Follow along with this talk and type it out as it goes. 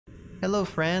Hello,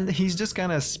 friend. He's just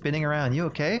kind of spinning around. You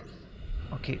okay?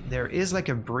 Okay, there is like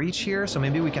a breach here, so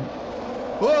maybe we can...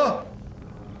 Whoa!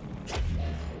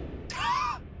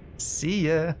 See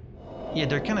ya. Yeah,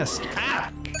 they're kind of...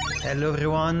 Ah! Hello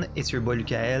everyone, it's your boy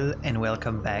Lukael, and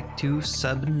welcome back to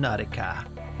Subnautica.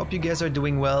 Hope you guys are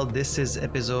doing well. This is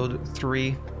episode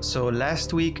 3. So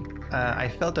last week, I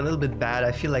felt a little bit bad.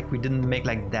 I feel like we didn't make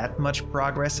like that much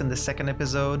progress in the second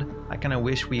episode. I kind of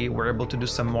wish we were able to do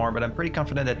some more, but I'm pretty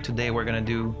confident that today we're gonna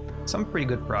do some pretty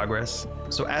good progress.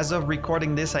 So as of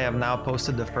recording this, I have now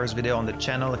posted the first video on the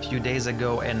channel a few days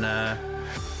ago, and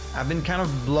I've been kind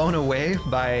of blown away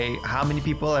by how many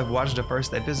people have watched the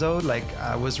first episode. Like,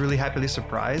 I was really happily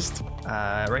surprised.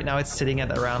 Right now it's sitting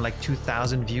at around like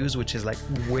 2,000 views, which is like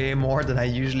way more than I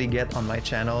usually get on my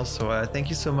channel. So thank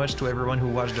you so much to everyone who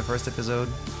watched the first episode.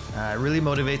 It really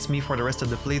motivates me for the rest of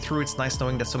the playthrough. It's nice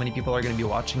knowing that so many people are going to be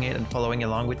watching it and following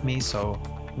along with me. So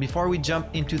before we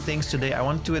jump into things today, I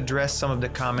want to address some of the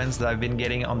comments that I've been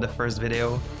getting on the first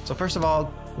video. So first of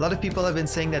all, a lot of people have been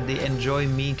saying that they enjoy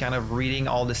me kind of reading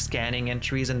all the scanning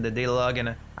entries in the data log,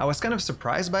 and I was kind of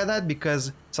surprised by that because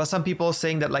I saw some people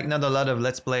saying that like not a lot of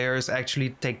Let's Players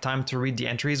actually take time to read the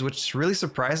entries, which really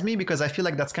surprised me because I feel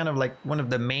like that's kind of like one of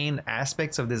the main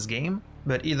aspects of this game.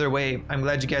 But either way, I'm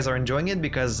glad you guys are enjoying it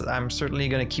because I'm certainly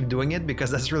gonna keep doing it because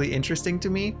that's really interesting to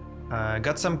me.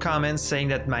 Got some comments saying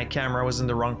that my camera was in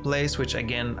the wrong place, which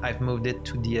again, I've moved it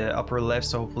to the upper left,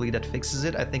 so hopefully that fixes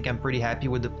it. I think I'm pretty happy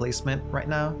with the placement right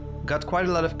now. Got quite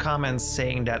a lot of comments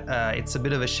saying that it's a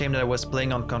bit of a shame that I was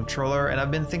playing on controller, and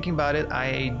I've been thinking about it.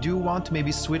 I do want to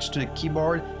maybe switch to the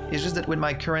keyboard. It's just that with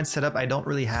my current setup, I don't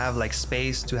really have like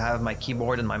space to have my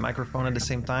keyboard and my microphone at the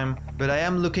same time. But I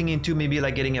am looking into maybe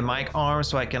like getting a mic arm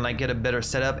so I can like get a better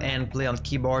setup and play on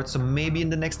keyboard. So maybe in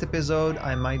the next episode,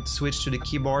 I might switch to the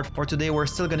keyboard. For today, we're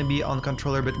still gonna be on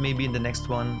controller, but maybe in the next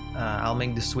one, I'll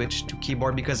make the switch to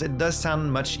keyboard because it does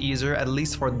sound much easier, at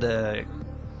least for the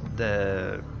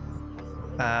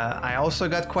I also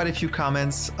got quite a few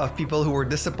comments of people who were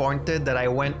disappointed that I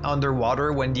went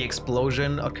underwater when the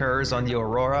explosion occurs on the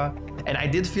Aurora. And I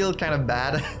did feel kind of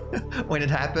bad when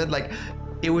it happened. Like,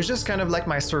 it was just kind of like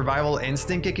my survival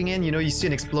instinct kicking in. You know, you see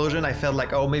an explosion, I felt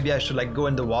like, oh, maybe I should like go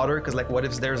in the water because like what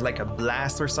if there's like a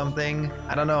blast or something?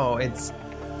 I don't know.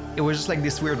 It was just like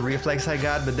this weird reflex I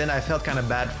got, but then I felt kind of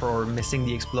bad for missing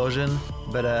the explosion.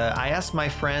 But I asked my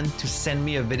friend to send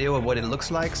me a video of what it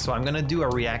looks like, so I'm gonna do a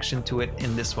reaction to it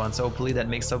in this one, so hopefully that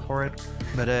makes up for it.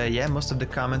 But yeah, most of the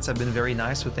comments have been very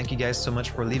nice, so thank you guys so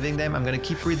much for leaving them. I'm gonna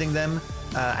keep reading them.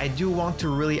 I do want to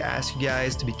really ask you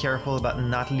guys to be careful about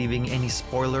not leaving any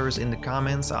spoilers in the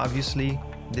comments, obviously.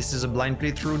 This is a blind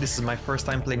playthrough, this is my first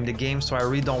time playing the game, so I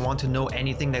really don't want to know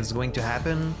anything that's going to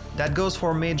happen. That goes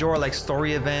for major like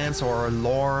story events or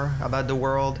lore about the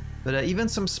world, but even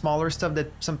some smaller stuff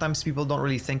that sometimes people don't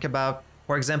really think about.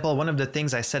 For example, one of the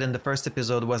things I said in the first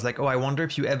episode was like, oh, I wonder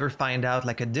if you ever find out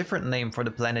like a different name for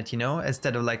the planet, you know,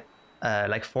 instead of like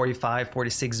 45,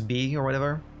 46b or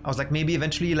whatever. I was like, maybe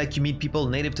eventually like you meet people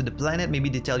native to the planet, maybe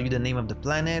they tell you the name of the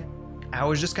planet. I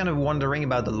was just kind of wondering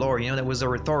about the lore, you know, that was a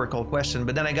rhetorical question,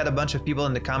 but then I got a bunch of people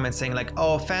in the comments saying like,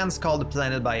 oh, fans call the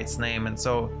planet by its name, and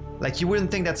so like you wouldn't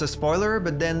think that's a spoiler,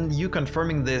 but then you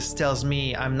confirming this tells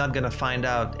me I'm not gonna find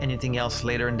out anything else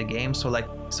later in the game.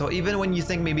 So even when you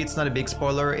think maybe it's not a big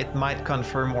spoiler, it might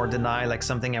confirm or deny like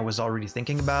something I was already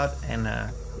thinking about, and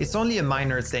it's only a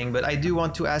minor thing, but I do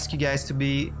want to ask you guys to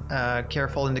be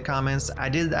careful in the comments. I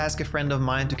did ask a friend of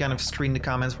mine to kind of screen the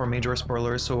comments for major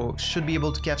spoilers, so should be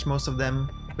able to catch most of them,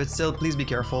 but still please be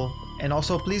careful. And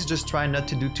also please just try not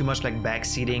to do too much like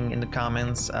backseating in the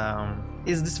comments.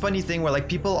 It's this funny thing where like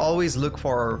people always look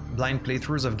for blind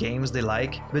playthroughs of games they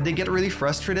like, but they get really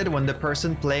frustrated when the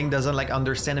person playing doesn't like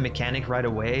understand a mechanic right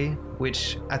away,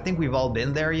 which I think we've all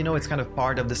been there, you know, it's kind of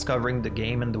part of discovering the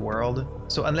game and the world.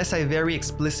 So unless I very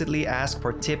explicitly ask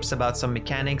for tips about some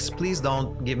mechanics, please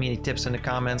don't give me any tips in the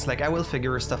comments. Like, I will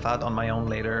figure stuff out on my own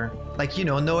later. Like, you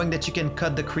know, knowing that you can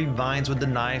cut the creep vines with the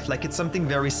knife, like it's something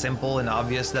very simple and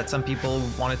obvious that some people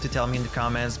wanted to tell me in the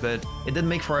comments, but it did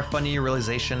make for a funny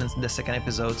realization in the second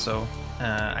episode. So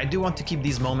I do want to keep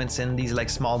these moments in, these like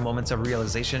small moments of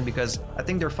realization, because I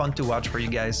think they're fun to watch for you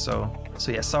guys. So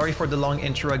yeah, sorry for the long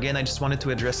intro again. I just wanted to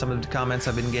address some of the comments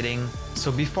I've been getting.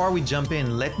 So before we jump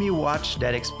in, let me watch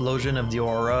that explosion of the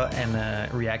Aurora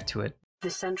and react to it.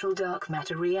 The central dark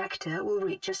matter reactor will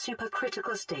reach a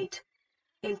supercritical state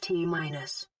in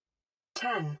T-minus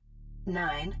 10,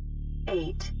 9,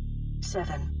 8,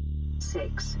 7,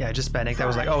 6. Yeah, I just panicked. I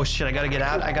was like, oh shit, I gotta get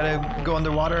out. I gotta go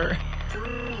underwater.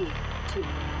 3, 2.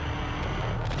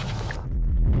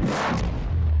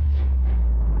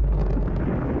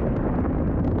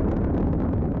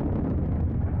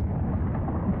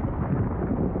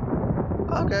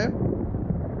 Okay.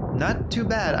 Not too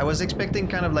bad. I was expecting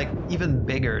kind of like even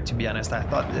bigger, to be honest. I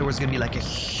thought there was gonna be like a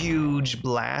huge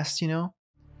blast, you know?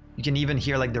 You can even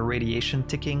hear like the radiation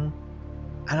ticking.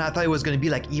 And I thought it was gonna be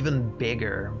like even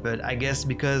bigger, but I guess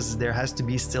because there has to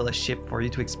be still a ship for you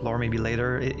to explore maybe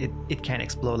later, it can't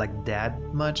explode like that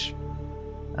much.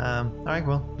 Alright,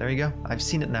 well, there you go. I've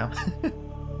seen it now.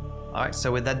 Alright,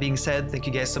 so with that being said, thank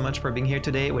you guys so much for being here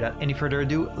today. Without any further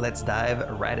ado, let's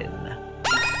dive right in.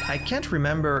 I can't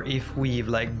remember if we've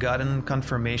like gotten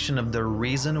confirmation of the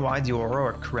reason why the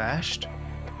Aurora crashed.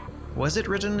 Was it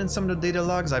written in some of the data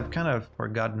logs? I've kind of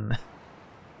forgotten.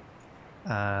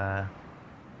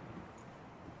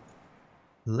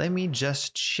 Let me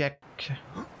just check.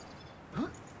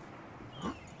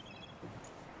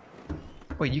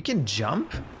 Wait, you can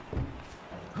jump?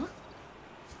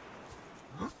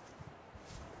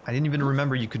 I didn't even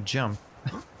remember you could jump.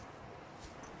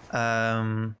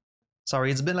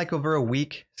 Sorry, it's been like over a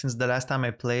week since the last time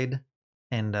I played.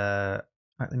 And alright,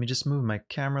 let me just move my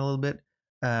camera a little bit.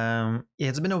 Yeah,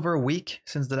 it's been over a week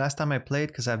since the last time I played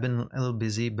because I've been a little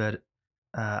busy, but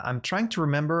I'm trying to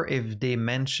remember if they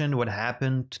mentioned what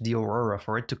happened to the Aurora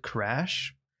for it to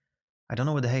crash. I don't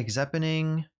know what the heck is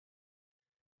happening.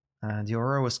 The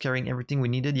Aurora was carrying everything we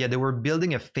needed. Yeah, they were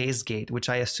building a phase gate, which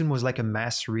I assume was like a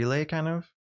mass relay kind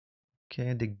of.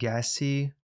 Okay, the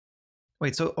gassy.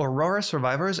 Wait, so Aurora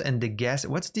survivors and the gas.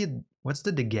 What's the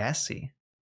Degassi?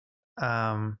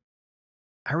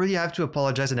 I really have to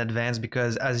apologize in advance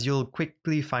because, as you'll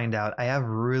quickly find out, I have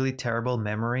really terrible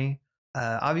memory.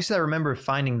 Obviously, I remember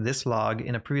finding this log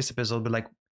in a previous episode, but like,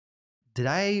 did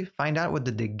I find out what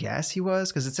the Degassi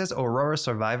was? Because it says Aurora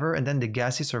survivor and then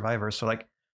Degassi survivor. So like,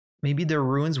 maybe the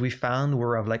ruins we found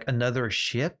were of like another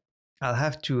ship. I'll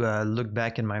have to look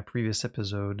back in my previous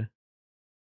episode.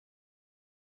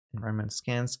 Environment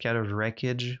scan, scattered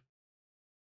wreckage.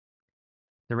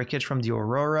 The wreckage from the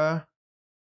Aurora.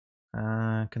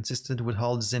 Consistent with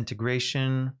hull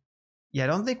disintegration. Yeah, I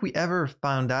don't think we ever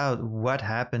found out what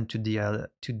happened to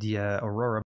the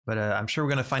Aurora, but I'm sure we're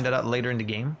gonna find that out later in the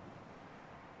game.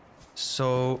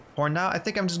 So for now, I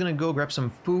think I'm just gonna go grab some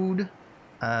food,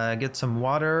 get some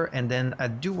water, and then I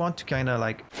do want to kind of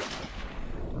like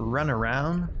run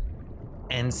around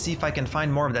and see if I can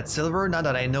find more of that silver. Now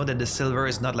that I know that the silver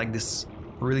is not like this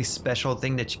really special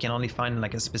thing that you can only find in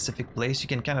like a specific place, you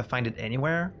can kind of find it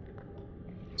anywhere.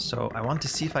 So I want to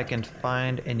see if I can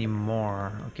find any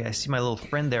more. Okay, I see my little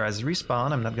friend there as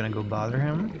respawn. I'm not gonna go bother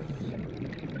him.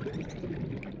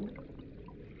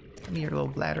 Come here, little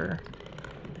bladder.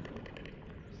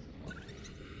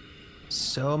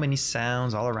 So many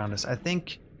sounds all around us. I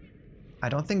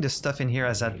don't think the stuff in here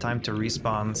has had time to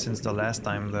respawn since the last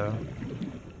time though.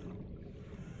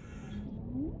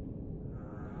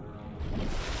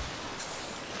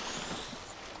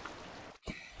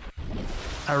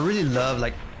 I really love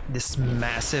like this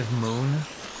massive moon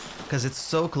because it's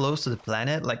so close to the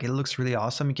planet. Like it looks really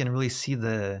awesome. You can really see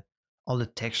all the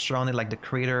texture on it, like the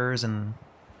craters, and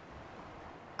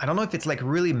I don't know if it's like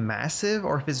really massive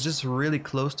or if it's just really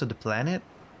close to the planet.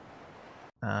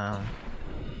 I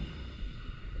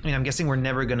mean, I'm guessing we're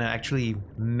never gonna actually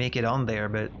make it on there,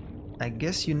 but I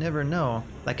guess you never know.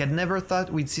 Like I'd never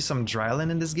thought we'd see some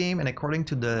dryland in this game, and according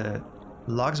to the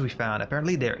logs we found,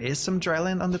 apparently there is some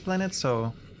dryland on the planet,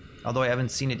 so although I haven't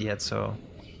seen it yet, so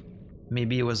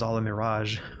maybe it was all a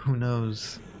mirage. Who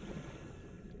knows?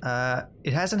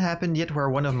 It hasn't happened yet where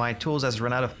one of my tools has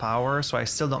run out of power, so I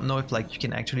still don't know if like you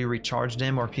can actually recharge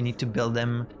them or if you need to build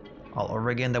them all over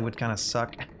again. That would kind of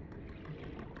suck.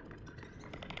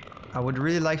 I would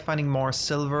really like finding more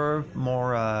silver,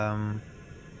 more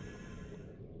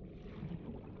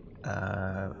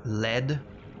lead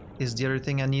is the other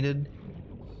thing I needed.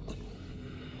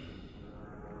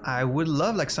 I would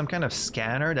love like some kind of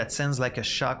scanner that sends like a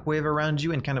shockwave around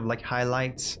you and kind of like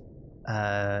highlights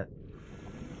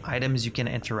items you can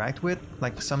interact with,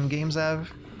 like some games have.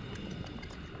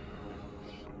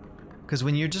 Because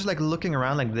when you're just like looking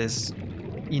around like this,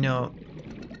 you know,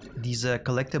 these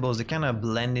collectibles, they kind of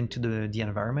blend into the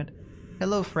environment.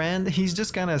 Hello, friend. He's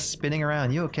just kind of spinning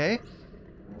around. You okay?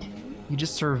 You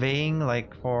just surveying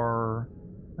like for...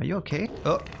 Are you okay?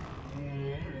 Oh.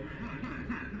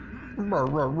 I'm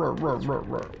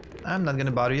not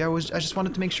gonna bother you. I just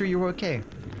wanted to make sure you were okay.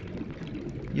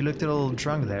 You looked a little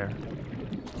drunk there.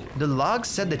 The log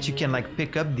said that you can like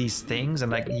pick up these things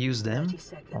and like use them.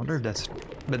 I wonder if that's...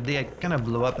 But they kind of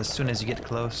blow up as soon as you get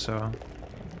close, so...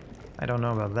 I don't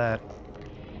know about that.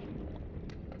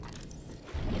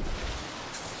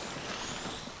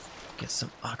 Get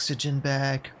some oxygen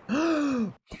back.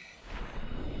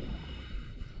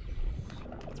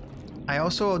 I I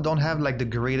also don't have like the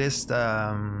greatest,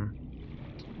 I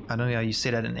don't know how you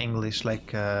say that in English,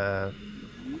 like a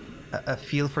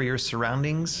feel for your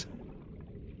surroundings.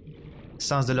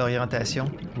 Sens de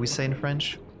l'orientation, we say in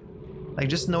French. Like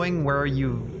just knowing where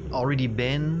you've already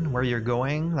been, where you're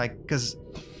going, like, because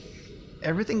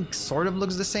everything sort of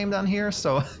looks the same down here,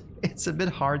 so it's a bit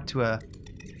hard to,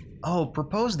 Oh,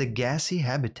 propose the gassy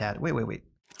habitat. Wait.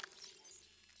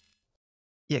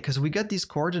 Yeah, because we got these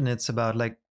coordinates about,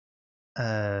 like,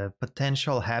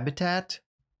 potential habitat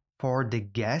for the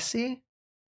gassy.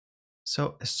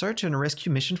 So, a search and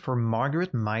rescue mission for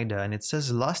Margaret Maida, and it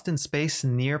says lost in space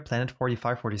near planet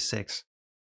 4546.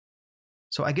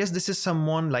 So I guess this is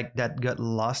someone like that got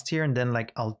lost here, and then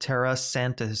like Altera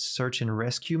sent a search and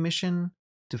rescue mission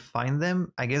to find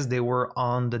them. I guess they were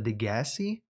on the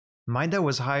Degassi. Maida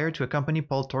was hired to accompany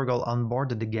Paul Torgal on board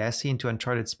the Degassi into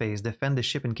uncharted space, defend the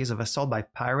ship in case of assault by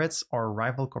pirates or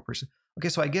rival corporations. Okay,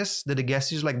 so I guess the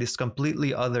Degassi is like this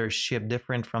completely other ship,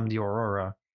 different from the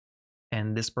Aurora.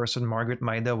 And this person, Margaret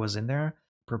Maida, was in there.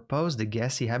 Propose the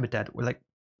Degassi habitat. Like,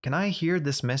 can I hear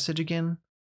this message again?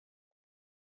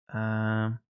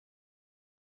 Aurora,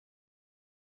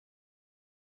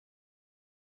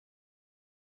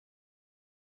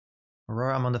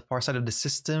 I'm on the far side of the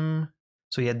system.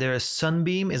 So yeah, there's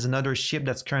Sunbeam is another ship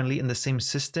that's currently in the same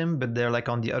system, but they're like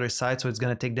on the other side, so it's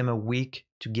gonna take them a week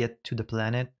to get to the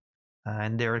planet.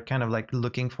 And they're kind of like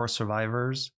looking for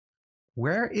survivors.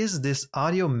 Where is this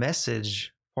audio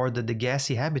message for the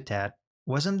Degassi habitat?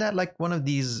 Wasn't that like one of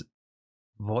these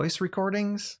voice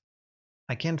recordings?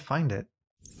 I can't find it.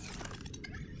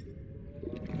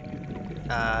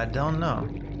 I don't know.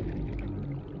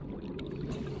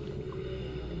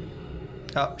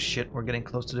 Oh shit, we're getting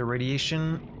close to the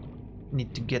radiation.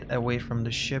 Need to get away from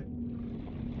the ship.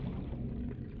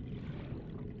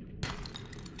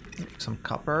 Some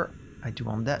copper. I do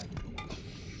want that.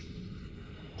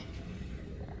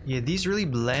 Yeah, these really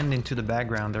blend into the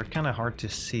background. They're kind of hard to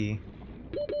see.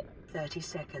 30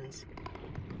 seconds.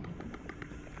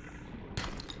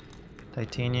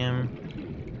 Titanium.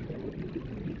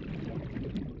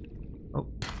 Oh,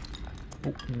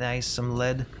 nice. Some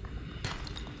lead.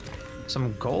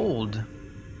 Some gold.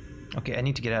 Okay, I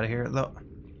need to get out of here, though.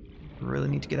 Really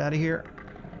need to get out of here.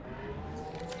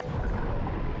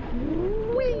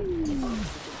 Whee!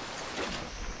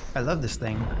 I love this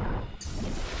thing.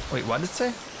 Wait, what did it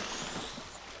say?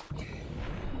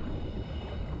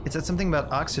 It said something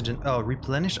about oxygen. Oh,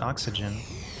 replenish oxygen.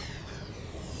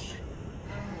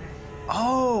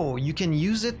 Oh, you can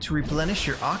use it to replenish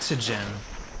your oxygen.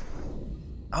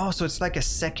 Oh, so it's like a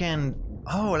second...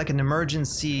 Oh, like an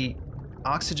emergency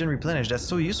oxygen replenish. That's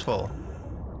so useful.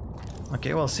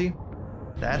 Okay, well, see.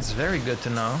 That's very good to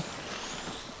know.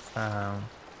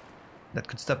 That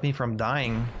could stop me from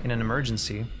dying in an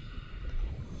emergency.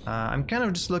 I'm kind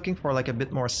of just looking for like a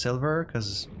bit more silver,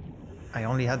 because I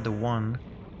only had the one.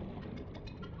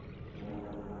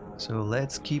 So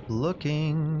let's keep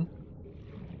looking.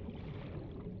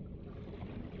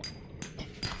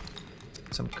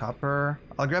 Some copper.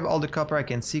 I'll grab all the copper I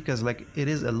can see, because like it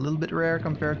is a little bit rare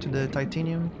compared to the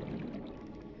titanium.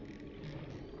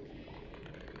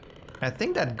 I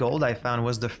think that gold I found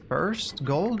was the first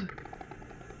gold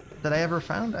that I ever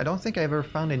found. I don't think I ever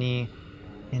found any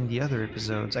in the other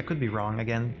episodes. I could be wrong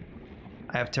again.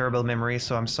 I have terrible memory,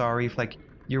 so I'm sorry if like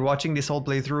you're watching this whole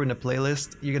playthrough in a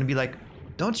playlist, you're gonna be like,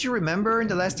 don't you remember in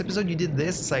the last episode you did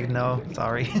this? It's like, no,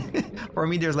 sorry. For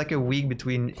me, there's like a week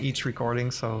between each recording,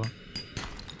 so...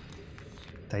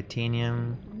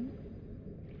 Titanium.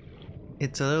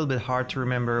 It's a little bit hard to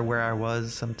remember where I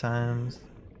was sometimes.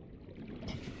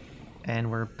 And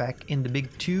we're back in the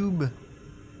big tube.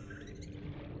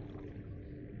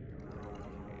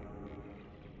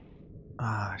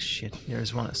 Ah, shit.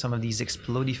 There's some of these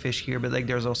explodey fish here, but like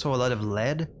there's also a lot of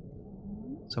lead.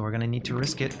 So we're gonna need to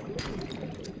risk it.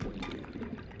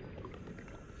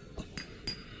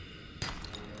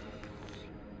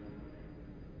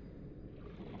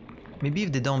 Maybe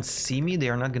if they don't see me, they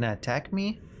are not gonna attack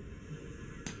me.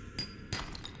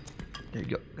 There you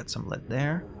go. Got some lead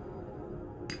there.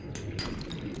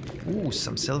 Ooh,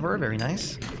 some silver. Very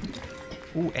nice.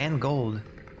 Ooh, and gold.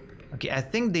 Okay, I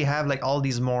think they have like all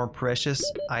these more precious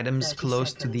items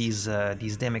close to these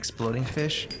damn exploding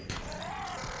fish.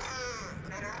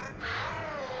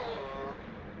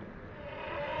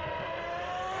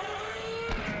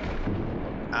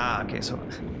 Ah, okay, so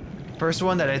first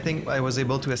one that I think I was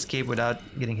able to escape without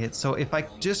getting hit. So if I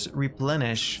just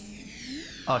replenish...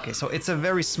 Okay, so it's a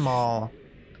very small...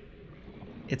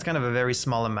 It's kind of a very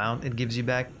small amount it gives you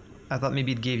back. I thought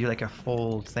maybe it gave you like a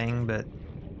full thing, but...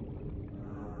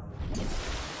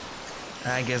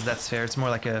 I guess that's fair. It's more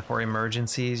like for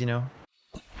emergencies, you know.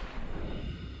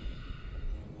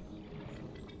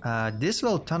 This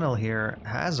little tunnel here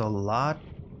has a lot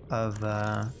of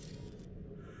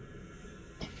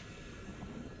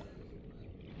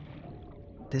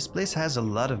this place has a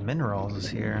lot of minerals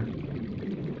here.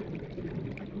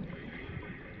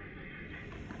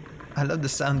 I love the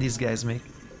sound these guys make.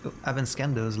 Oh, I haven't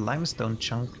scanned those. Limestone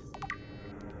chunk.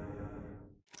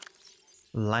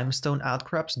 Limestone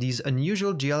outcrops. These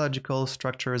unusual geological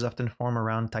structures often form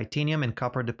around titanium and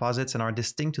copper deposits and are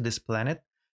distinct to this planet.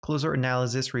 Closer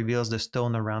analysis reveals the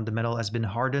stone around the metal has been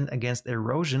hardened against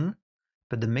erosion,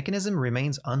 but the mechanism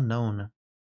remains unknown.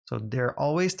 So they're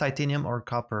always titanium or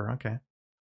copper. Okay.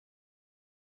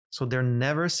 So they're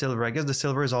never silver. I guess the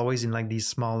silver is always in like these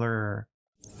smaller,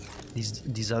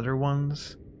 these other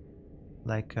ones.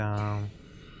 Like, well,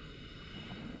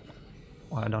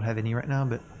 I don't have any right now,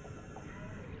 but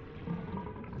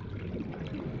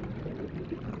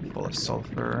full of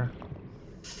sulfur.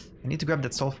 I need to grab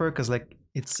that sulfur because like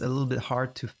it's a little bit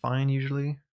hard to find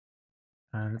usually.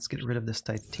 Let's get rid of this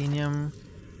titanium.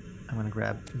 I'm gonna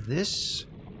grab this.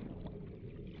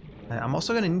 I'm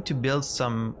also gonna need to build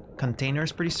some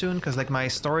containers pretty soon because like my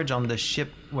storage on the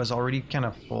ship was already kind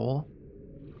of full.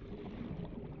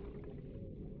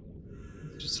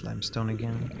 Just limestone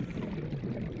again.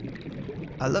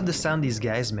 I love the sound these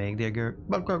guys make. They go.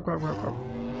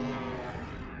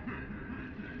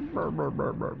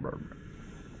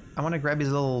 I want to grab his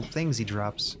little things he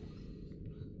drops.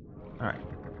 All right.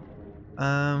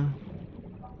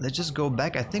 Let's just go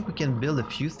back. I think we can build a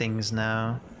few things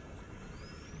now.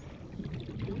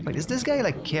 Wait, is this guy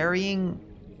like carrying...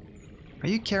 Are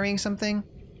you carrying something?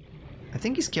 I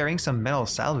think he's carrying some metal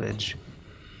salvage.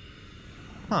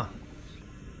 Huh.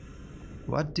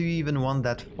 What do you even want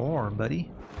that for, buddy?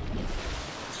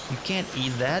 You can't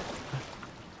eat that.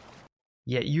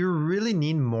 Yeah, you really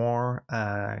need more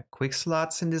quick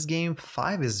slots in this game.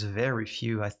 5 is very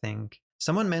few, I think.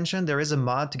 Someone mentioned there is a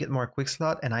mod to get more quick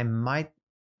slot, and I might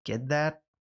get that.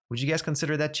 Would you guys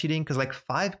consider that cheating? Because like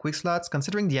 5 quick slots,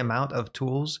 considering the amount of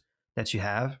tools that you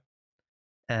have,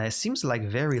 it seems like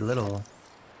very little,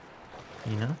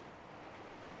 you know?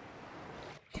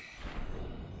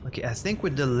 Okay, I think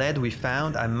with the lead we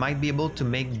found, I might be able to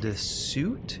make the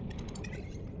suit.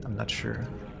 I'm not sure.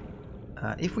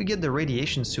 If we get the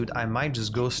radiation suit, I might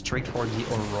just go straight for the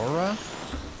Aurora.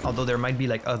 Although there might be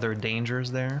like other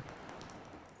dangers there.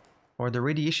 For the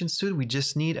radiation suit, we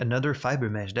just need another fiber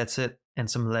mesh. That's it. And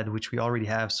some lead, which we already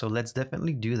have. So let's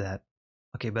definitely do that.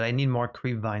 Okay, but I need more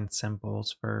creepvine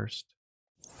samples first.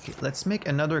 Okay, let's make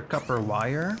another copper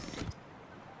wire.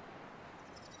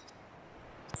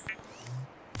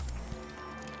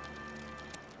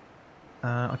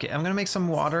 Okay, I'm gonna make some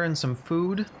water and some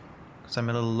food. Because I'm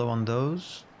a little low on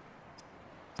those.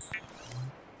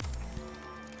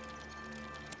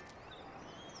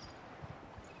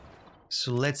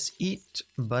 So let's eat.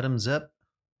 Bottoms up.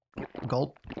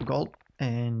 Gulp, gulp,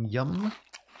 and yum.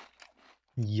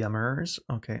 Yummers.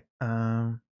 Okay.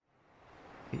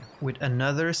 With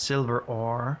another silver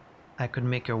ore, I could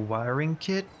make a wiring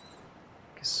kit.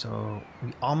 Okay, so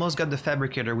we almost got the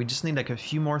fabricator. We just need like a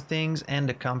few more things and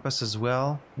the compass as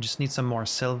well. We just need some more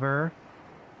silver.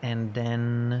 And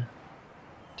then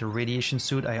the radiation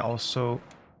suit I also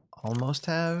almost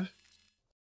have.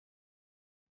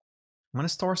 I'm gonna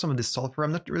store some of this sulfur.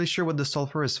 I'm not really sure what the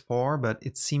sulfur is for, but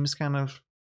it seems kind of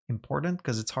important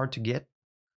because it's hard to get.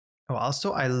 Oh,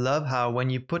 also, I love how when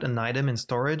you put an item in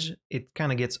storage, it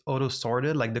kind of gets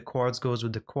auto-sorted, like the quartz goes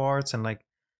with the quartz and like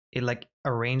it like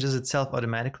arranges itself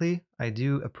automatically. I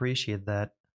do appreciate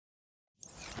that.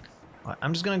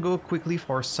 I'm just gonna go quickly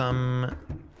for some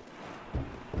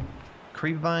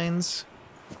creepvines.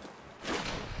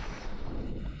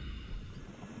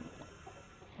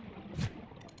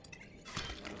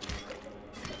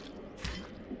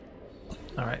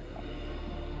 All right.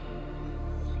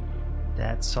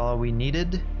 That's all we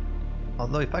needed.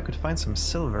 Although if I could find some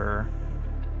silver.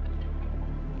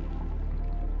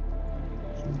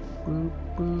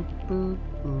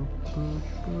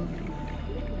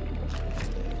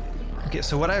 Okay,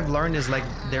 so what I've learned is like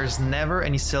there's never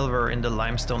any silver in the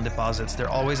limestone deposits. They're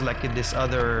always like in this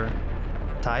other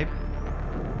type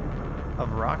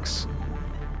of rocks.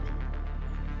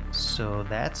 So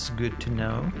that's good to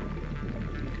know.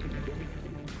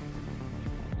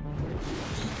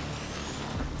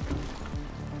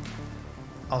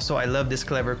 Also, I love this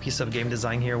clever piece of game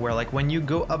design here where like when you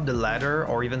go up the ladder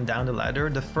or even down the ladder,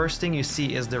 the first thing you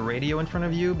see is the radio in front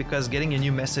of you because getting a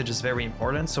new message is very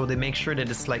important. So they make sure that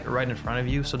it's like right in front of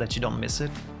you so that you don't miss it.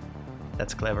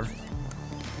 That's clever.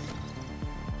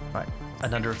 Right.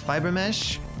 another fiber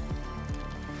mesh.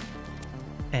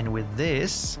 And with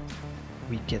this,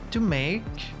 we get to make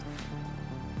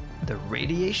the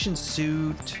radiation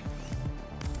suit.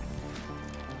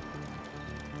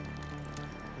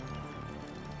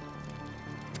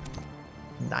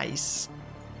 Nice.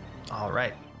 All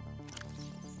right.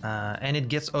 And it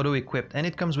gets auto-equipped, and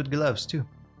it comes with gloves too.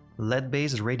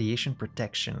 Lead-based radiation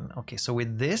protection. Okay, so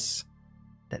with this,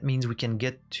 that means we can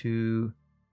get to...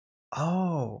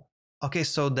 Oh, okay,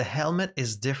 so the helmet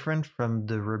is different from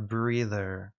the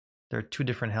rebreather. There are two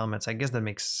different helmets. I guess that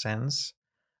makes sense.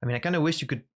 I mean, I kind of wish you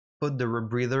could put the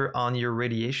rebreather on your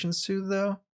radiation suit,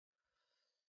 though.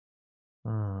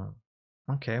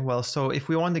 Okay, well, so if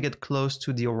we want to get close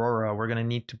to the Aurora, we're gonna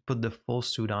need to put the full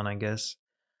suit on, I guess.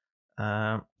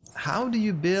 How do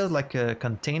you build like a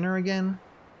container again?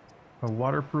 A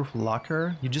waterproof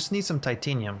locker? You just need some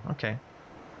titanium. Okay.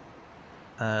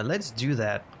 Let's do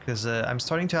that, because I'm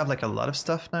starting to have like a lot of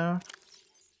stuff now.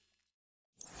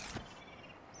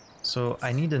 So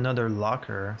I need another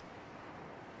locker.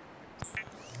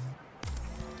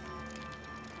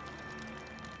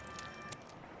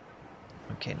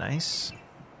 Okay, nice.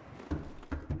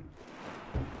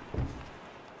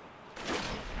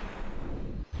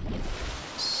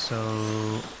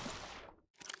 So...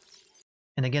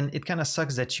 And again, it kind of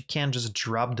sucks that you can't just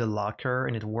drop the locker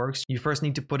and it works. You first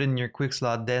need to put it in your quick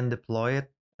slot, then deploy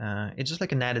it. It's just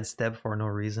like an added step for no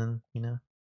reason, you know?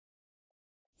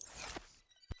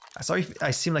 Sorry if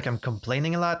I seem like I'm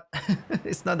complaining a lot.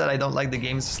 It's not that I don't like the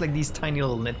game, it's just like these tiny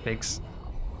little nitpicks.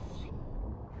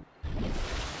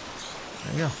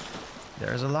 There you go.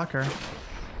 There's a locker.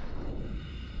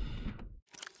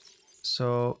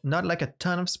 So, not like a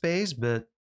ton of space, but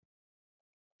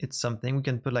it's something. We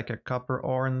can put like a copper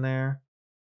ore in there.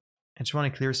 I just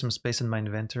want to clear some space in my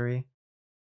inventory.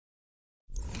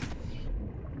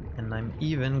 And I'm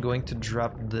even going to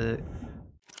drop the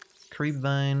creep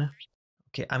vine.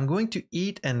 Okay, I'm going to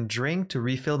eat and drink to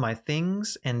refill my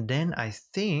things, and then I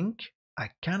think I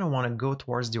kind of want to go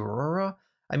towards the Aurora.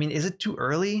 I mean, is it too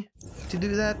early to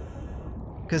do that?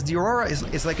 Because the Aurora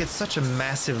is like, it's such a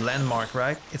massive landmark,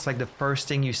 right? It's like the first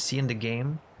thing you see in the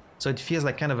game. So it feels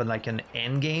like kind of like an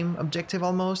end game objective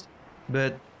almost,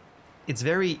 but it's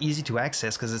very easy to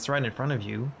access because it's right in front of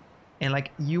you. And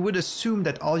like you would assume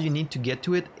that all you need to get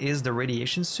to it is the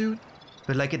radiation suit,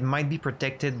 but like it might be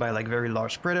protected by like very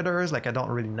large predators. Like I don't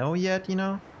really know yet, you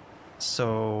know?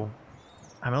 So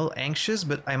I'm a little anxious,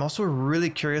 but I'm also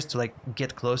really curious to like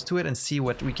get close to it and see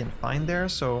what we can find there.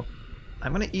 So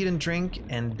I'm gonna eat and drink,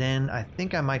 and then I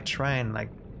think I might try and like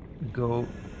go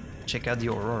check out the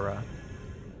Aurora.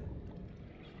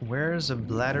 Where's a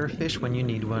bladderfish when you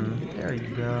need one? There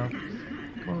you go.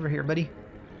 Come over here, buddy.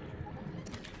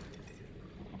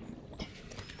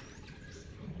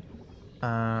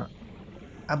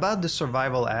 About the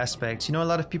survival aspects, you know, a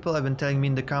lot of people have been telling me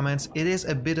in the comments, it is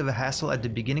a bit of a hassle at the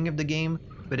beginning of the game,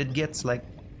 but it gets like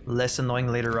less annoying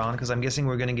later on, because I'm guessing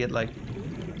we're gonna get like,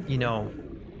 you know,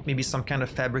 maybe some kind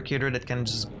of fabricator that can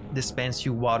just dispense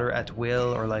you water at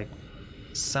will, or like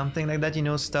something like that, you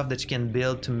know, stuff that you can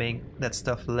build to make that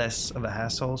stuff less of a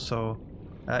hassle, so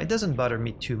it doesn't bother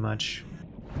me too much.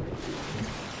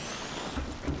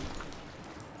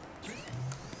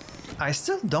 I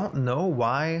still don't know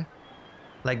why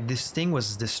like this thing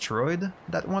was destroyed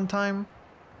that one time.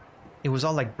 It was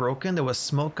all like broken, there was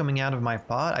smoke coming out of my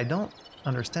pot. I don't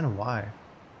understand why.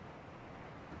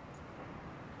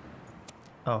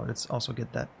 Oh, let's also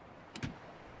get that.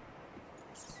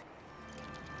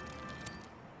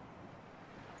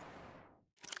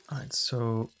 Alright,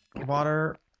 so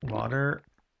water,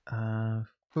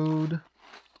 food.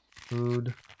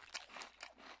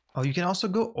 Oh, you can also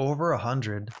go over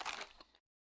 100.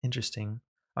 Interesting.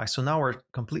 Alright, so now we're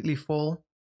completely full.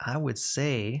 I would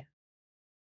say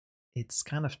it's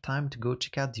kind of time to go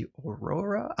check out the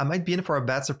Aurora. I might be in for a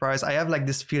bad surprise. I have like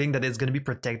this feeling that it's going to be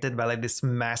protected by like this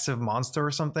massive monster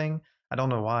or something. I don't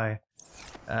know why.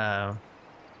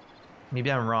 Maybe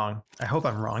I'm wrong. I hope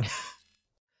I'm wrong.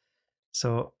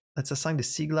 So let's assign the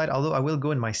Sea Glide, although I will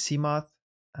go in my Sea Moth.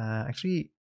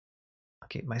 Actually,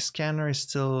 okay, my scanner is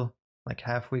still like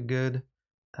halfway good.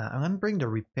 I'm gonna bring the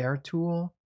repair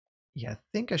tool. Yeah, I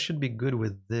think I should be good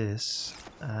with this.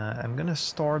 I'm gonna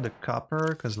store the copper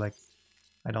because like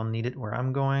I don't need it where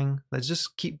I'm going. Let's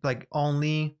just keep like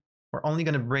we're only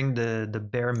gonna bring the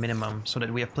bare minimum so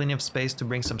that we have plenty of space to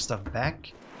bring some stuff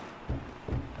back.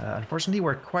 Unfortunately,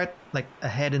 we're quite like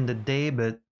ahead in the day,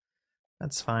 but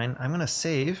that's fine. I'm gonna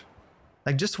save.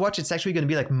 Like just watch, it's actually gonna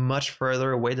be like much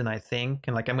further away than I think,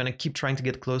 and like I'm gonna keep trying to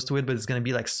get close to it, but it's gonna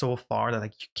be like so far that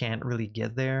like you can't really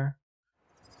get there.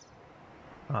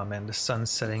 Oh man, the sun's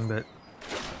setting, but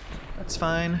That's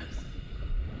fine.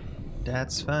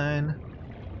 That's fine.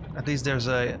 At least there's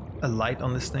a light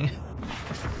on this thing.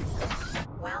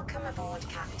 Welcome aboard,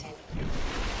 Captain.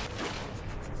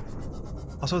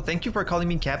 Also, thank you for calling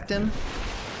me Captain.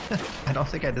 I don't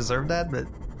think I deserve that, but...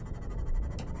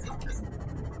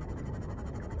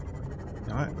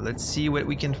 Alright, let's see what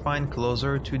we can find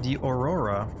closer to the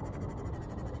Aurora.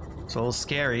 It's a little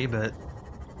scary, but...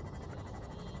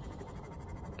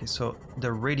 Okay, so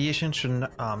the radiation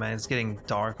shouldn't... Oh man, it's getting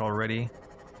dark already.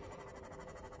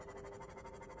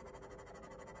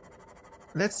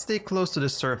 Let's stay close to the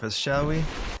surface, shall we?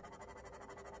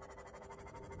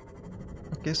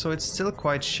 Okay, so it's still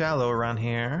quite shallow around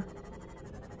here.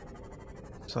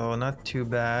 So not too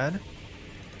bad.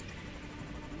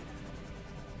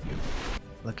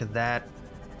 Look at that.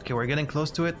 Okay, we're getting close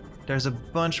to it. There's a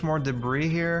bunch more debris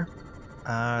here.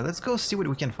 Let's go see what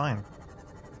we can find.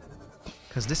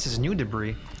 Because this is new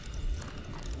debris.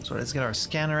 So let's get our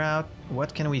scanner out.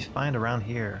 What can we find around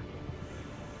here?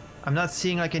 I'm not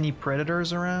seeing like any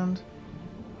predators around.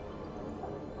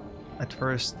 At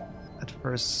first.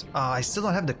 I still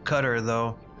don't have the cutter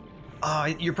though.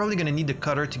 You're probably gonna need the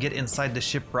cutter to get inside the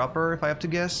ship proper, if I have to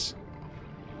guess.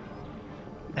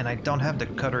 And I don't have the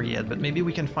cutter yet, but maybe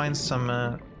we can find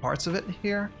some parts of it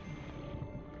here.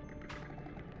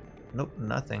 Nope,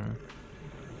 nothing.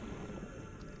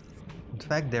 In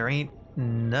fact, there ain't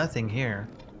nothing here.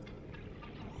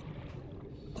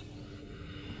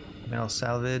 Metal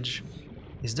salvage.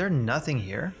 Is there nothing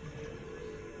here?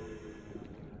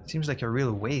 Seems like a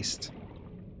real waste.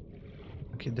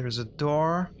 Okay, there's a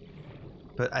door,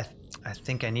 but I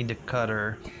think I need the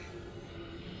cutter.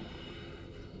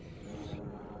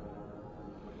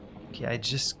 Okay, I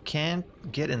just can't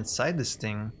get inside this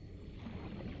thing.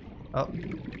 Oh,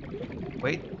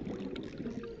 wait.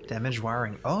 Damaged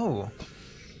wiring. Oh.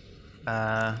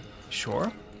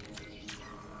 Sure.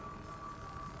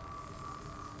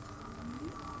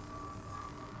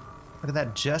 Look at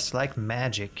that, just like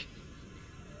magic.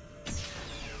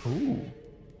 Ooh.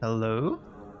 Hello?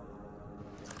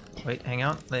 Wait, hang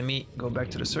on. Let me go back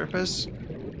to the surface.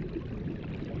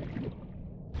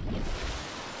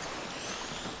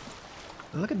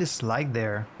 Look at this light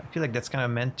there. I feel like that's kind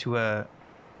of meant to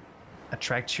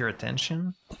attract your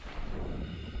attention.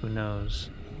 Who knows?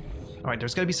 Alright,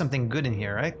 there's gotta be something good in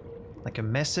here, right? Like a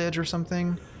message or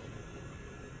something?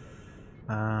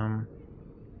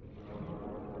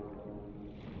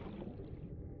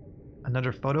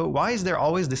 Another photo? Why is there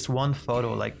always this one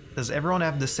photo? Like, does everyone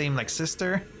have the same, like,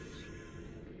 sister?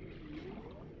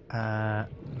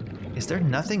 Is there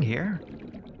nothing here?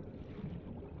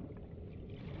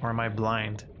 Or am I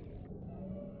blind?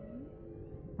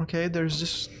 Okay, there's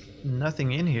just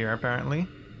nothing in here, apparently.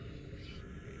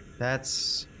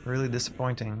 That's really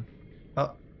disappointing.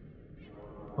 Oh.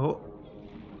 Oh.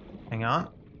 Hang on.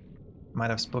 Might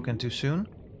have spoken too soon.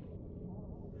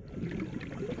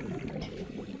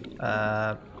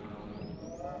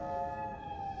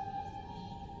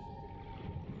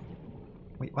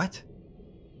 Wait, what?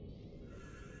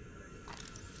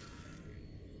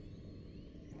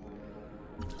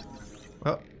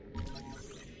 Oh.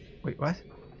 Wait, what?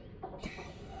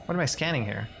 What am I scanning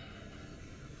here?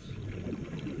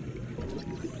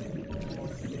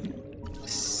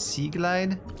 Sea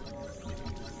glide?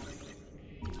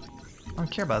 I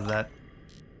don't care about that.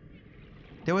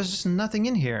 There was just nothing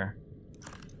in here.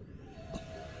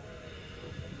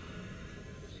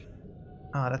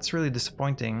 Ah, that's really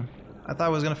disappointing. I thought I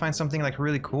was gonna find something like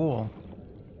really cool.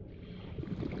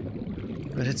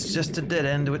 But it's just a dead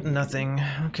end with nothing.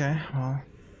 Okay, well,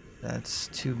 that's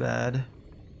too bad.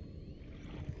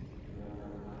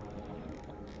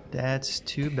 That's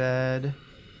too bad.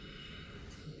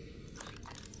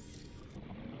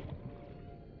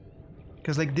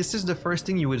 Because like this is the first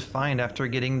thing you would find after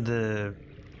getting the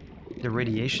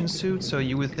radiation suit, so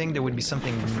you would think there would be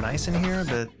something nice in here,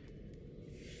 but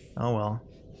oh well.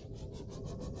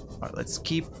 Alright, let's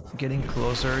keep getting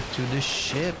closer to the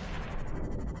ship.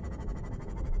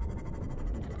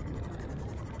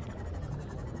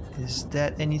 Is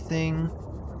that anything?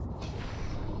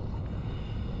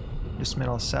 Just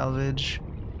metal salvage.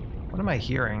 What am I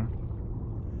hearing?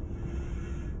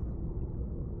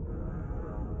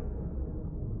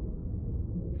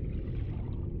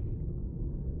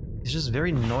 It's just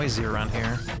very noisy around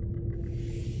here.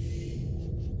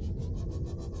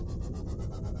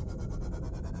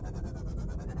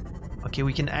 Okay,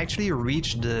 we can actually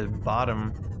reach the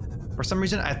bottom. For some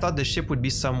reason, I thought the ship would be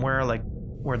somewhere like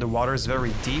where the water is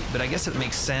very deep, but I guess it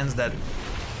makes sense that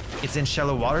it's in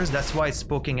shallow waters. That's why it's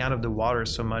poking out of the water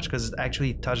so much, because it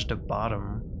actually touched the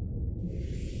bottom.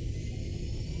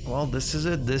 Well, this is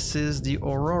it. This is the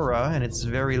Aurora, and it's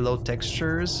very low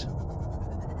textures.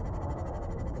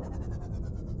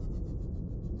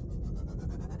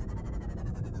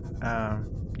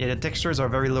 Yeah, the textures are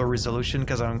very low resolution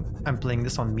because I'm playing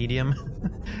this on medium.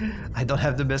 I don't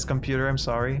have the best computer, I'm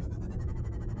sorry.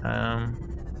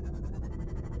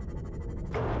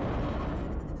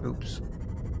 Oops.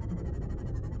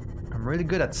 I'm really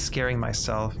good at scaring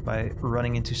myself by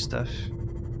running into stuff.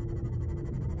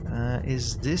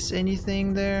 Is this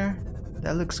anything there?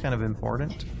 That looks kind of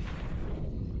important.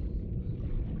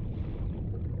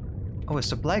 Oh, a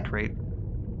supply crate.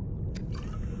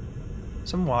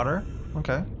 Some water.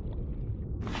 Okay.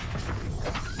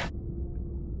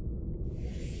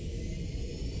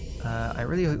 I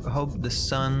really hope the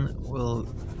sun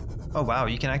will... Oh wow,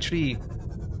 you can actually...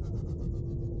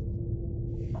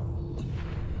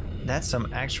 That's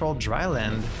some actual dry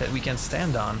land that we can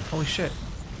stand on. Holy shit.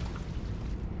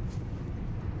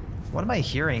 What am I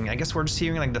hearing? I guess we're just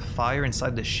hearing like the fire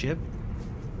inside the ship.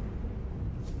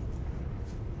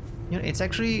 You know, it's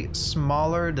actually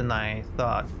smaller than I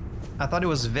thought. I thought it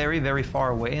was very, very far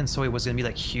away and so it was gonna be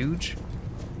like huge.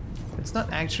 It's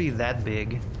not actually that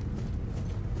big.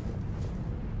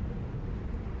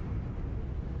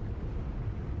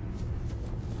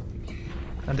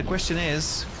 And the question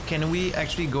is, can we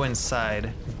actually go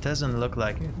inside? It doesn't look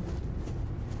like it.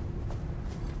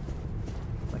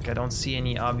 Like I don't see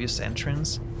any obvious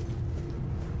entrance.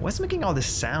 What's making all this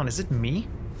sound? Is it me?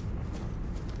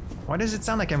 Why does it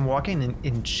sound like I'm walking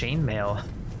in chainmail?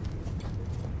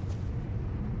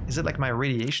 Is it like my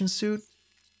radiation suit?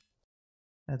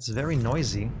 That's very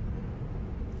noisy.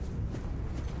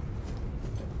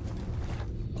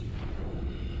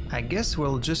 I guess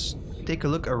we'll just take a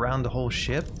look around the whole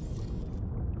ship.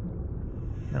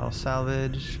 Metal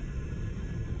salvage.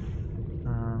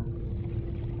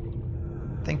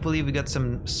 Thankfully we got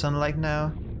some sunlight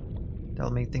now.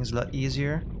 That'll make things a lot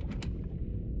easier.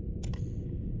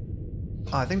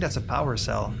 Oh, I think that's a power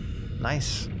cell.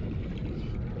 Nice.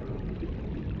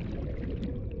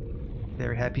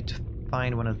 Very happy to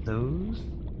find one of those.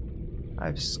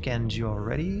 I've scanned you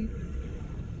already.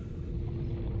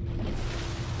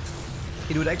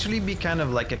 It would actually be kind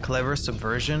of like a clever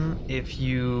subversion if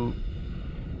you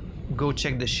go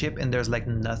check the ship and there's like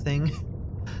nothing.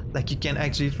 Like you can't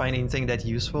actually find anything that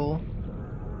useful.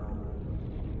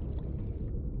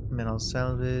 Metal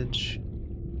salvage.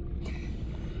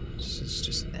 This is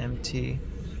just empty.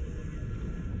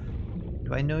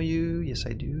 Do I know you? Yes,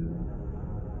 I do.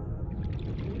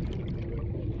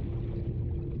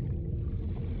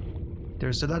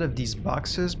 There's a lot of these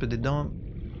boxes, but they don't...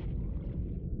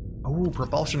 Oh,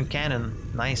 propulsion cannon.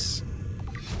 Nice.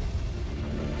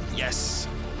 Yes.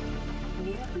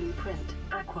 New blueprint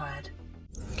acquired.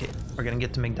 Okay, we're gonna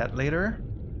get to make that later.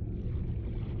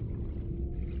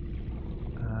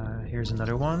 Here's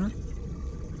another one.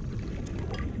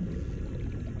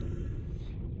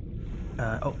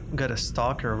 Oh, got a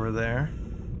stalker over there.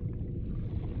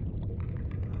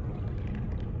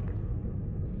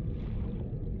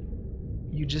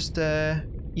 You just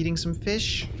eating some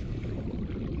fish?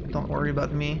 Don't worry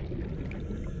about me.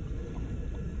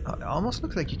 Oh, it almost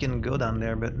looks like you can go down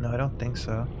there, but no, I don't think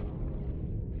so.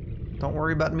 Don't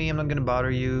worry about me, I'm not gonna bother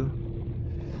you.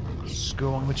 Just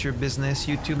go on with your business,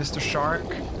 you too, Mr. Shark.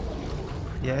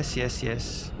 Yes, yes,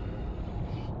 yes.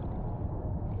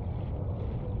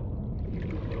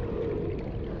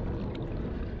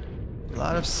 A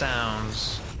lot of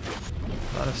sounds.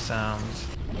 A lot of sounds.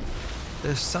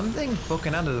 There's something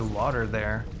poking out of the water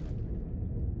there.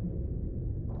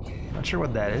 Not sure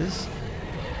what that is.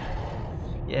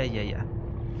 Yeah.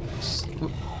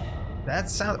 Ooh.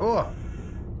 That sound. Oh!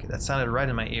 Okay, that sounded right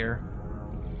in my ear.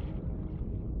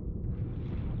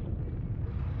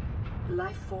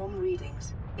 Life form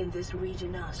readings in this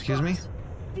region are Excuse me? sparse.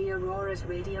 The Aurora's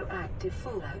radioactive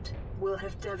fallout will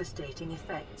have devastating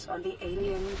effects on the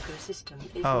alien ecosystem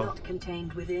if not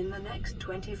contained within the next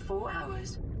 24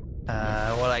 hours.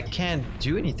 Well, I can't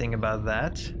do anything about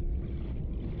that.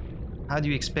 How do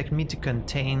you expect me to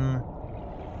contain...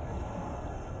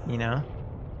 You know?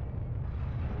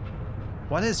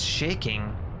 What is shaking?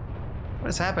 What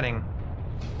is happening?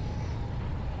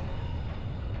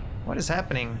 What is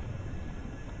happening?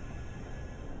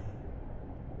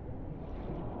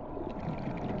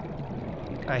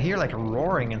 I hear like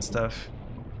roaring and stuff.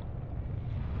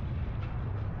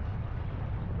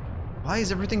 Why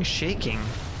is everything shaking?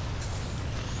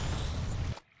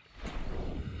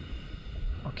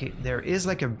 Okay, there is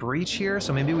like a breach here,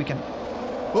 so maybe we can...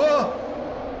 Whoa!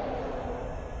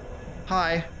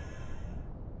 Hi.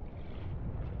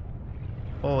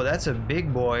 Oh, that's a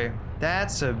big boy.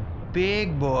 That's a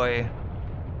big boy.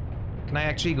 Can I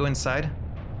actually go inside?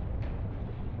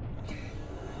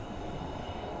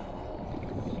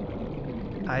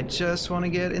 I just want to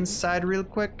get inside real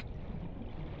quick.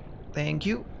 Thank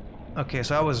you. Okay,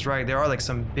 so I was right. There are like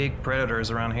some big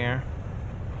predators around here.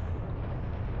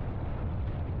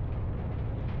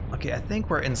 Okay, I think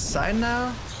we're inside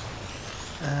now.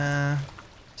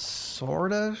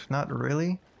 Sort of. Not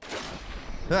really.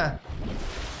 Ah.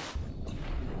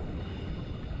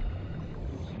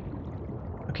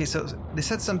 Okay, so they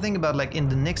said something about like in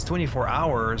the next 24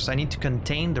 hours I need to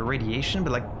contain the radiation,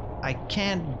 but like I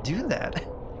can't do that.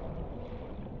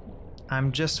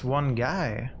 I'm just one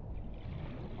guy.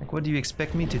 Like, what do you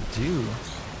expect me to do?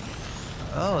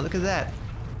 Oh, look at that.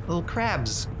 Little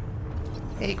crabs.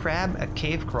 Hey, crab, a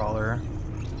cave crawler.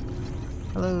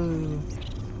 Hello.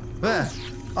 Ah!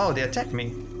 Oh, they attacked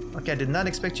me. Okay, I did not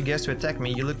expect you guys to attack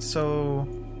me. You looked so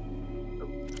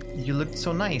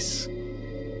nice.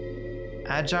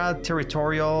 Agile,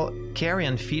 territorial,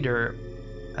 carrion feeder,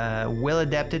 well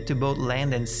adapted to both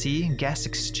land and sea, gas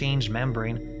exchange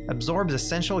membrane. Absorbs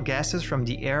essential gases from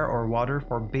the air or water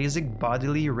for basic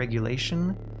bodily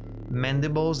regulation.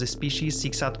 Mandibles, the species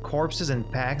seeks out corpses in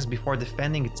packs before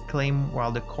defending its claim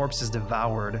while the corpse is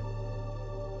devoured.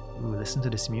 Ooh, listen to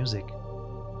this music.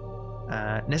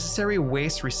 Necessary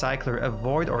waste recycler,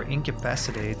 avoid or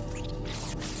incapacitate.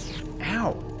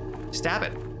 Ow! Stab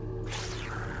it!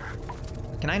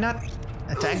 Can I not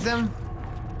attack them?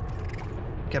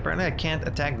 Okay, apparently I can't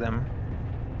attack them.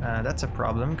 That's a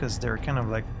problem because they're kind of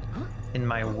like in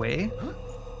my way.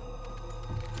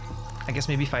 I guess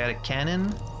maybe if I had a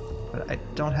cannon, but I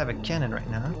don't have a cannon right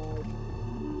now.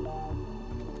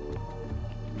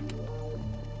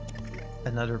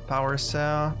 Another power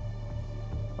cell.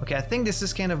 Okay, I think this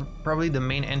is kind of probably the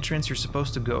main entrance you're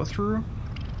supposed to go through.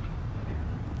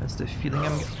 That's the feeling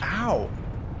I'm getting. Ow!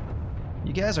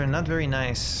 You guys are not very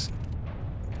nice.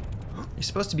 You're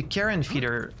supposed to be carrion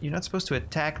feeder. You're not supposed to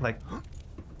attack like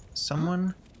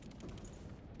someone.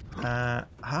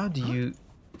 How do you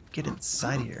get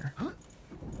inside here?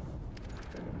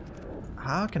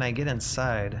 How can I get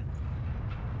inside?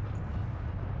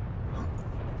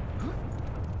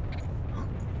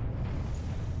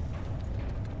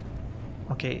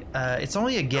 Okay, it's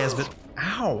only a guess, but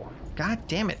ow! God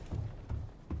damn it!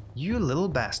 You little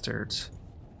bastards.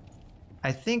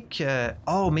 I think,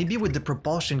 oh, maybe with the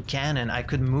propulsion cannon I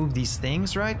could move these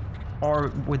things, right?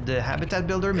 Or with the habitat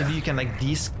builder, maybe you can like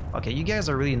Okay, you guys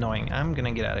are really annoying. I'm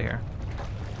gonna get out of here.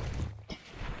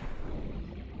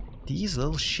 These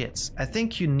little shits. I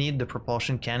think you need the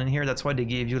propulsion cannon here. That's why they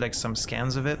gave you like some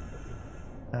scans of it.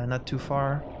 Not too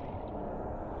far.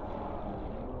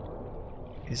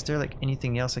 Is there like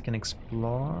anything else I can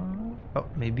explore? Oh,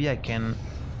 maybe I can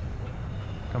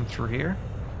come through here.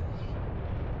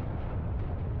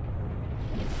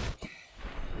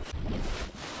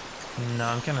 No,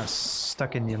 I'm kind of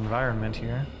stuck in the environment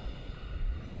here.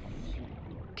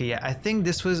 Okay, yeah, I think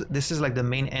this is like the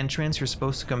main entrance you're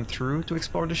supposed to come through to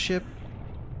explore the ship.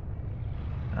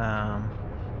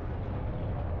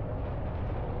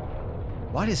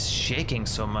 What is shaking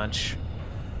so much?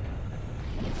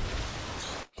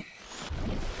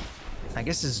 I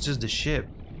guess it's just the ship.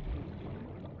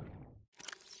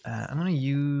 I'm gonna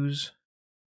use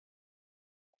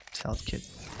health kit.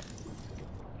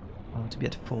 I want to be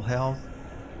at full health.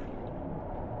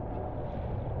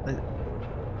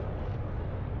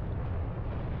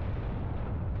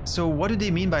 So what do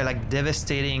they mean by like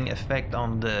devastating effect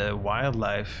on the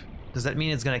wildlife? Does that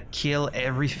mean it's gonna kill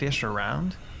every fish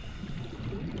around?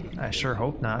 I sure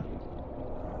hope not.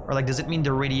 Or like, does it mean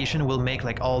the radiation will make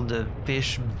like all the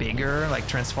fish bigger, like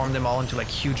transform them all into like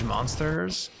huge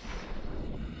monsters?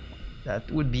 That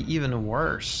would be even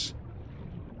worse.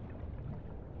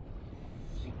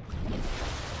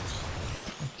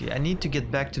 Okay, I need to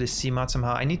get back to the Seamod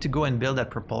somehow. I need to go and build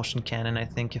that propulsion cannon, I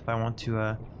think, if I want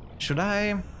to, Should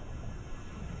I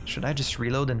just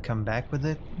reload and come back with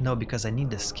it? No, because I need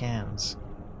the scans.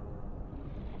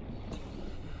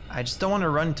 I just don't want to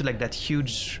run into like that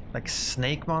huge like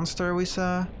snake monster we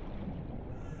saw.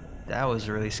 That was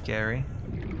really scary.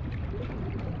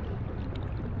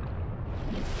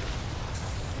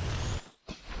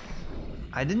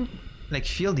 I didn't like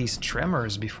feel these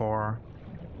tremors before.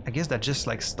 I guess that just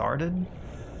like started.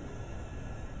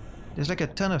 There's like a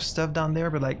ton of stuff down there,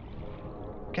 but like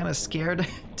kind of scared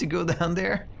to go down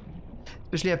there,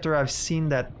 especially after I've seen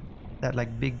that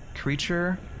like big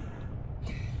creature.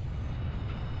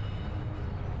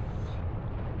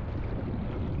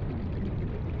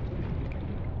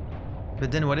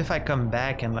 But then what if I come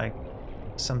back and like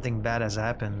something bad has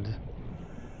happened?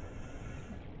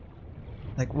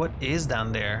 Like, what is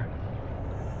down there?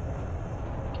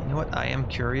 Okay, you know what? I am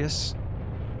curious.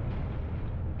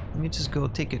 Let me just go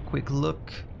take a quick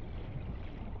look.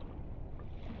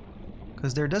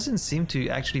 Because there doesn't seem to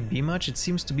actually be much. It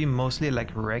seems to be mostly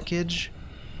like wreckage.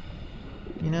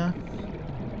 You know?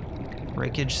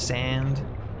 Wreckage, sand.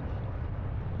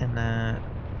 And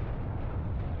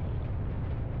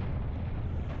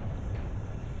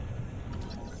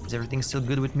is everything still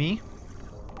good with me?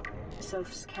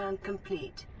 Self-scan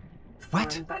complete.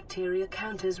 What? Foreign bacteria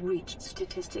counters reached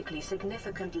statistically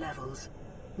significant levels.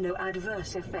 No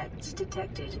adverse effects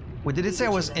detected. What did it say? I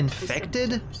was Vigilant for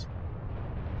infected? symptoms.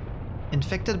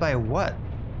 Infected by what?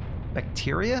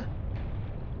 Bacteria?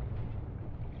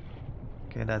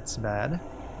 Okay, that's bad.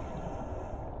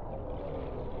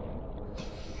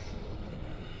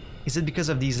 Is it because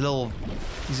of these little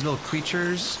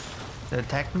creatures that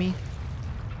attacked me?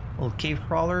 Little cave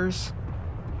crawlers?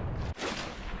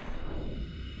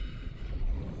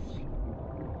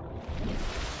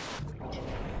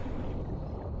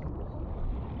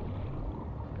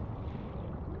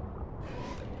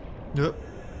 Yep.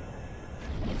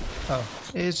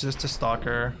 Oh, it's just a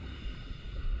stalker.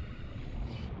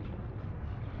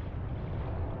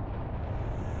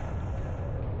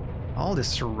 All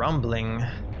this rumbling.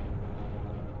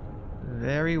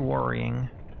 Very worrying.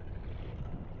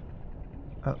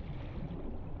 Oh.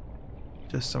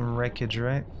 Just some wreckage,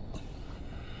 right?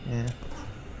 Yeah.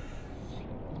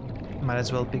 Might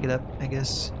as well pick it up, I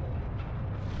guess.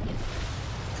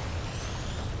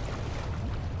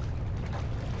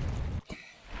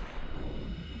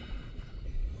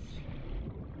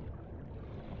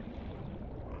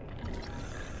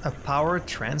 A power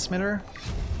transmitter?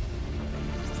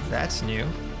 That's new.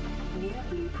 New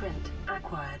blueprint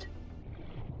acquired.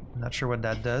 Not sure what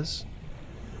that does.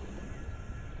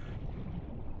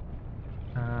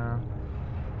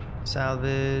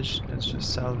 Salvage. Let's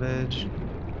just salvage.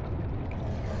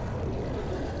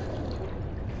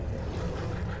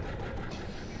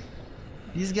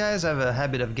 These guys have a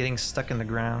habit of getting stuck in the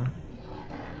ground.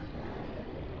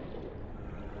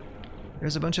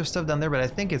 There's a bunch of stuff down there, but I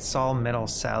think it's all metal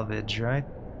salvage, right?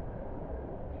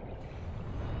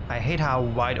 I hate how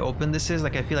wide open this is.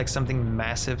 Like, I feel like something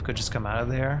massive could just come out of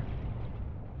there.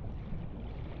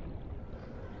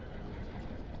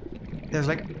 There's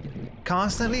like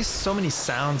constantly so many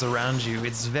sounds around you.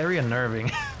 It's very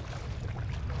unnerving.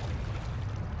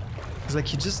 It's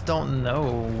like you just don't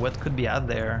know what could be out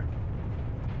there.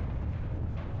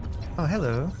 Oh,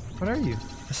 hello. What are you?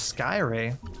 A sky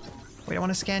ray. Wait, I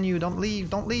want to scan you. Don't leave.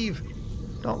 Don't leave.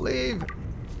 Don't leave.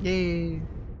 Yay.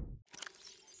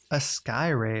 A sky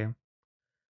ray.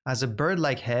 Has a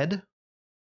bird-like head.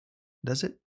 Does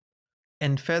it?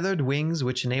 And feathered wings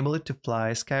which enable it to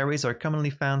fly. Sky rays are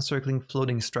commonly found circling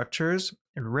floating structures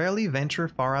and rarely venture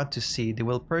far out to sea. They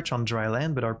will perch on dry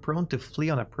land but are prone to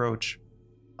flee on approach.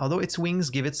 Although its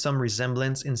wings give it some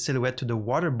resemblance in silhouette to the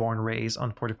waterborne rays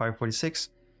on 4546,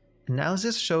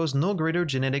 analysis shows no greater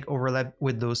genetic overlap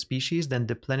with those species than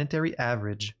the planetary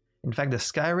average. In fact, the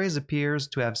sky rays appears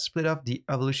to have split off the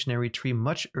evolutionary tree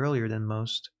much earlier than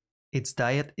most. Its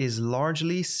diet is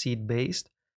largely seed-based.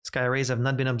 Sky rays have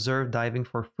not been observed diving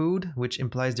for food, which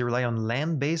implies they rely on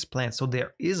land-based plants. So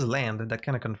there is land, that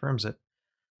kind of confirms it.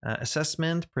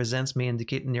 Assessment presents may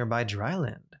indicate nearby dry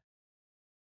land.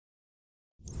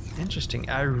 Interesting.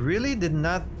 I really did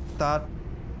not thought...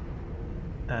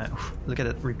 look at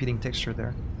that repeating texture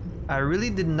there. I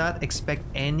really did not expect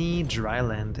any dry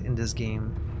land in this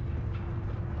game.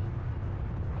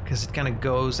 Because it kind of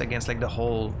goes against like the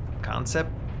whole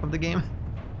concept of the game.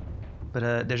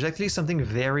 But there's actually something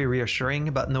very reassuring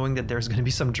about knowing that there's going to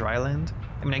be some dry land.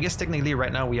 I mean, I guess technically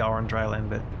right now we are on dry land,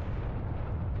 but...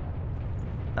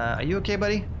 are you okay,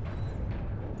 buddy?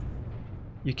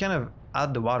 You're kind of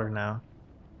out the water now.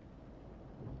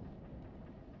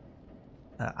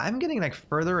 I'm getting like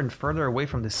further and further away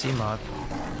from the sea moth.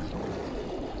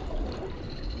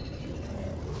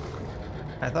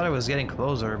 I thought I was getting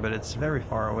closer, but it's very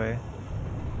far away.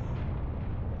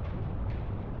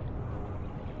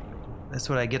 That's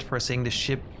what I get for saying the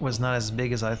ship was not as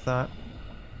big as I thought.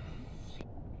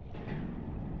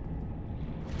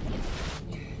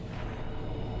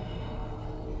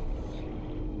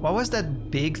 What was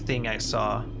that big thing I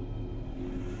saw?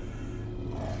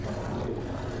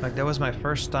 Like, that was my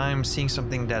first time seeing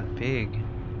something that big.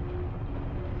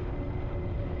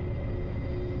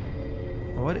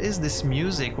 What is this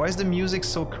music? Why is the music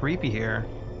so creepy here?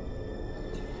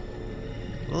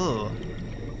 Ugh,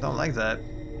 don't like that.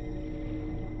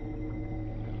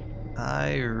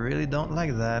 I really don't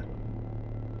like that.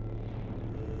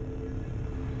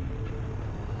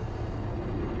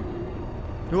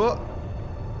 Whoa.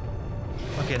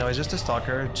 Okay, no, it's just a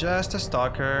stalker. Just a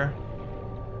stalker.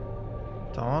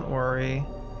 Don't worry.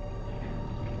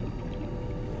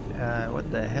 What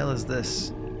the hell is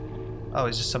this? Oh,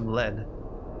 it's just some lead.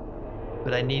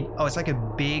 But I need... Oh, it's like a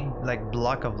big, like,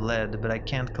 block of lead, but I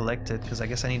can't collect it because I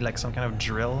guess I need, like, some kind of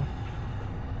drill.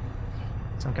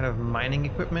 Some kind of mining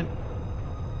equipment.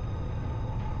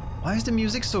 Why is the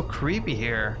music so creepy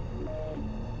here?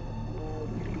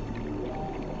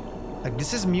 Like,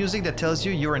 this is music that tells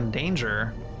you you're in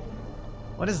danger.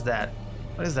 What is that?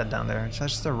 What is that down there? Is that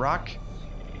just a rock?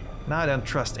 Now I don't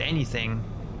trust anything.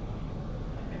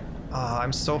 Oh,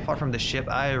 I'm so far from the ship.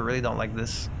 I really don't like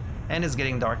this. And it's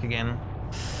getting dark again.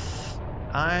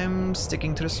 I'm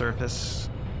sticking to the surface.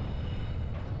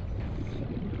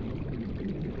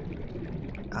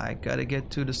 I gotta get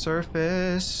to the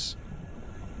surface.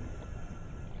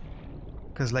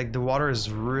 Because, like, the water is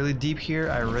really deep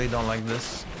here. I really don't like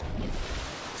this.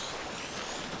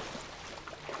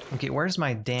 Okay, where's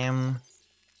my damn...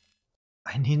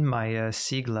 I need my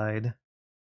sea glide.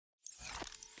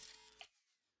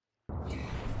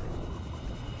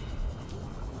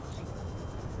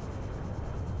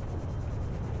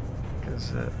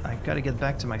 Because I gotta get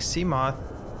back to my sea moth.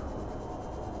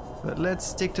 But let's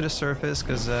stick to the surface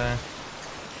because the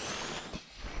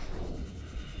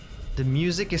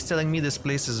music is telling me this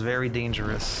place is very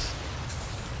dangerous.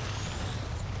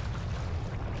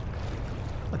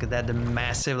 Look at that, the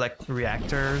massive, like,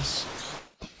 reactors.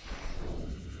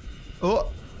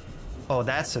 Oh! Oh,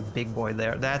 that's a big boy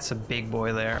there. That's a big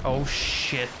boy there. Oh,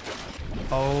 shit.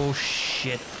 Oh,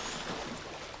 shit.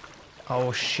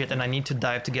 Oh, shit, and I need to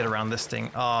dive to get around this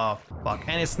thing. Oh, fuck.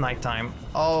 And it's nighttime.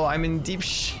 Oh, I'm in deep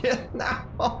shit now.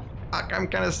 Oh, fuck, I'm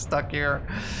kind of stuck here.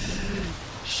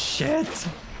 Shit.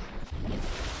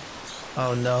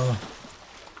 Oh, no.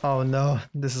 Oh, no.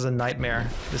 This is a nightmare.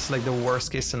 This is like the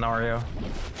worst case scenario.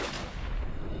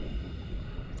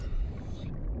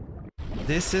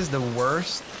 This is the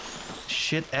worst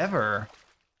shit ever.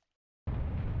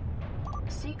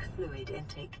 Seek fluid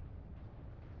intake.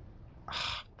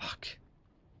 Oh, fuck.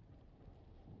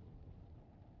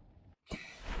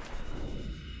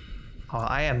 Oh,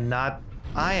 I am not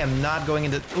going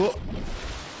into... Oh,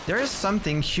 there is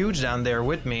something huge down there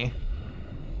with me.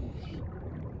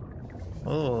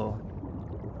 Oh.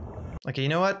 Okay, you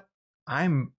know what?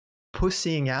 I'm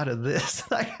pussying out of this.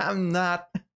 Like, I'm not...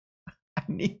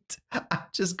 I'm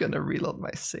just gonna reload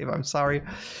my save. I'm sorry.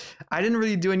 I didn't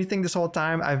really do anything this whole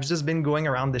time. I've just been going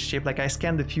around the ship. Like, I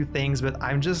scanned a few things, but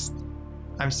I'm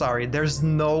sorry. There's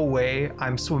no way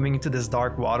I'm swimming into this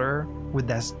dark water with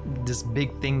this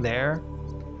big thing there.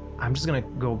 I'm just gonna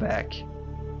go back.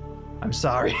 I'm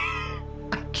sorry.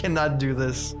 I cannot do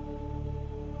this.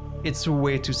 It's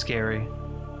way too scary.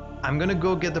 I'm gonna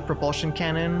go get the propulsion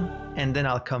cannon and then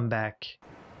I'll come back.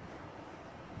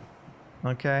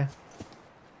 Okay?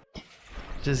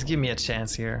 Just give me a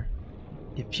chance here.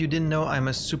 If you didn't know I'm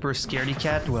a super scaredy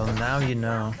cat, well, now you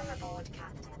know.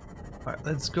 Alright,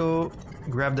 let's go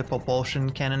grab the propulsion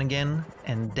cannon again,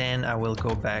 and then I will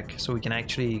go back so we can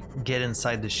actually get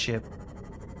inside the ship.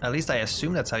 At least I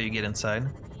assume that's how you get inside.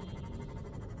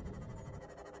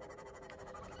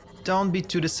 Don't be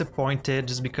too disappointed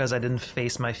just because I didn't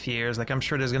face my fears. Like, I'm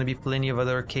sure there's gonna be plenty of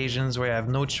other occasions where I have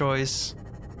no choice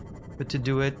but to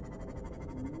do it.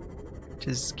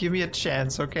 Just give me a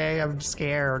chance, okay? I'm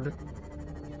scared.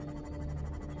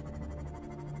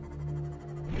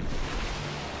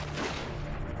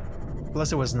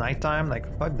 Plus it was nighttime, like,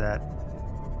 fuck that.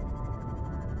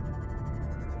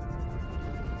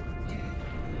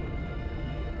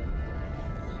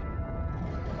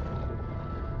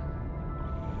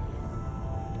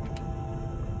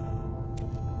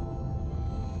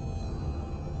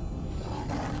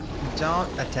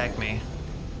 Don't attack me.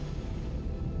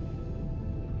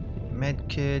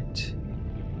 Medkit.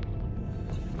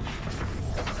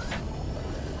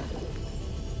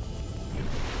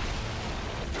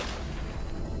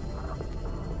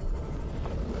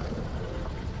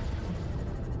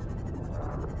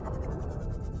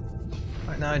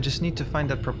 Right now I just need to find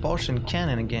that propulsion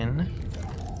cannon again.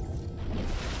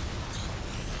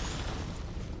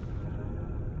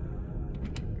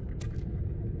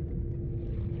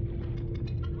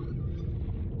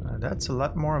 That's a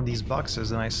lot more of these boxes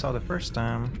than I saw the first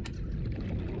time.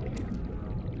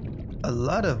 A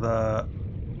lot of, oh,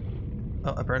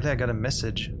 apparently I got a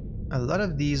message. A lot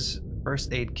of these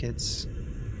first aid kits.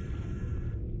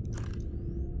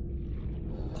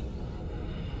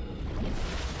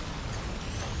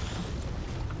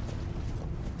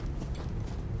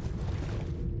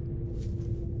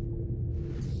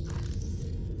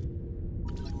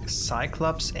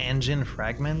 Cyclops engine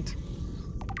fragment.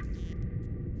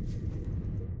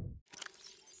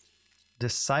 The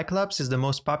Cyclops is the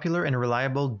most popular and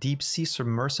reliable deep-sea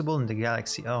submersible in the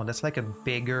galaxy. Oh, that's like a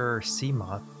bigger sea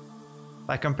moth.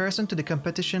 By comparison to the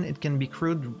competition, it can be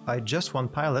crewed by just one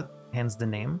pilot, hence the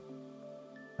name.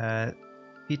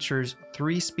 Features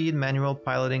 3-speed manual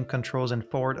piloting controls and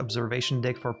forward observation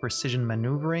deck for precision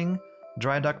maneuvering,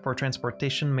 dry dock for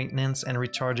transportation, maintenance, and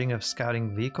recharging of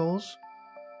scouting vehicles.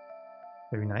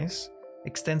 Very nice.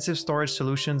 Extensive storage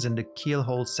solutions in the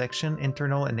keelhold section,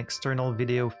 internal and external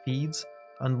video feeds,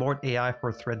 onboard AI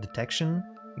for threat detection,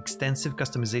 extensive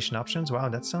customization options. Wow,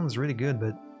 that sounds really good,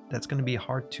 but that's going to be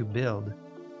hard to build.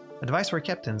 Advice for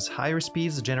captains: higher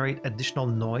speeds generate additional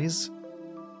noise,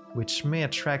 which may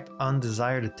attract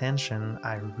undesired attention.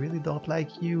 I really don't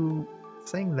like you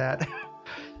saying that.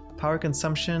 Power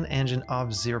consumption, engine off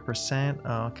 0%.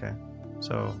 Oh, okay.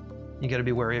 So you gotta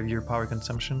be wary of your power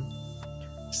consumption.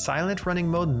 Silent running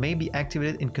mode may be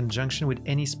activated in conjunction with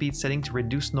any speed setting to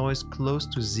reduce noise close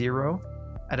to 0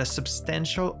 at a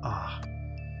substantial...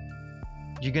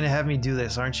 You're gonna have me do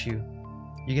this, aren't you?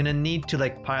 You're gonna need to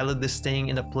like pilot this thing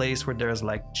in a place where there's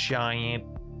like giant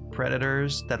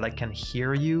predators that like can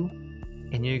hear you,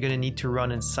 and you're gonna need to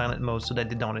run in silent mode so that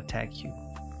they don't attack you.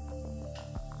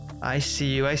 I see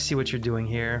you. I see what you're doing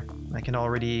here. I can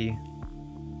already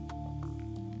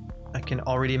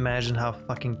imagine how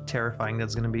fucking terrifying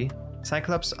that's gonna be.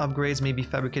 Cyclops upgrades may be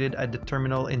fabricated at the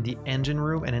terminal in the engine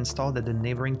room and installed at the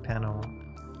neighboring panel.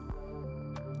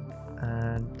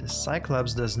 And the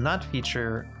Cyclops does not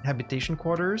feature habitation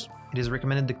quarters. It is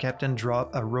recommended the captain draw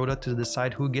a rota to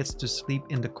decide who gets to sleep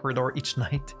in the corridor each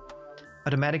night.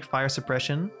 Automatic fire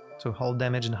suppression, so hull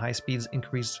damage and high speeds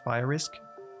increase fire risk.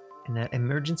 And an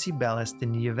emergency ballast.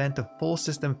 In the event of full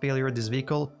system failure, this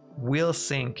vehicle will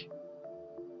sink.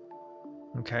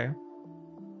 Okay.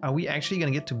 Are we actually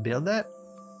gonna get to build that?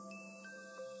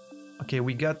 Okay,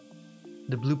 we got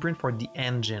the blueprint for the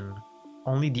engine.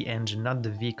 Only the engine, not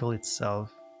the vehicle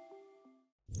itself.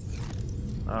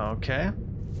 Okay.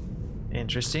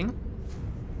 Interesting.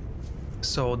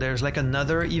 So there's like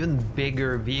another even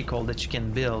bigger vehicle that you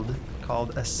can build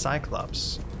called a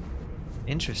Cyclops.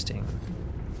 Interesting.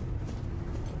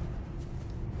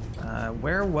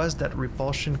 Where was that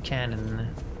repulsion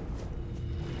cannon?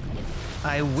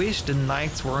 I wish the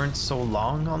nights weren't so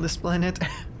long on this planet.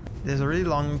 There's a really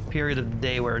long period of the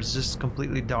day where it's just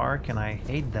completely dark, and I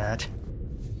hate that.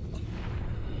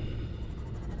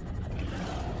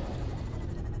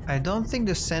 I don't think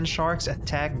the sand sharks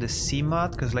attack the sea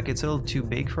moth because like it's a little too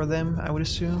big for them, I would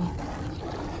assume.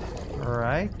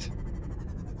 Right?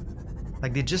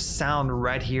 Like they just sound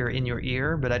right here in your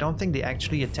ear, but I don't think they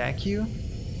actually attack you.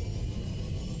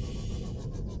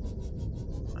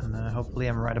 And hopefully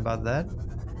I'm right about that.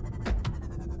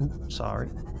 Oops, sorry.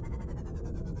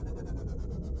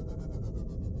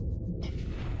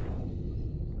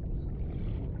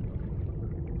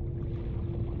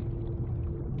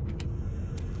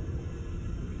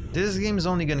 This game is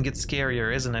only gonna get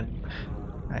scarier, isn't it?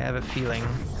 I have a feeling.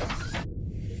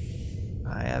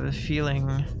 I have a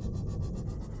feeling.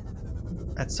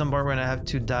 At some point we're gonna have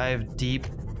to dive deep,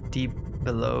 deep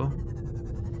below.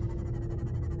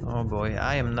 Oh boy,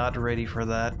 I am not ready for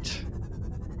that.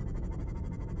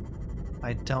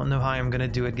 I don't know how I'm gonna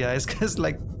do it, guys, because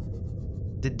like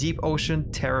the deep ocean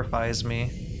terrifies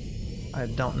me. I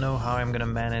don't know how I'm gonna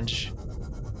manage.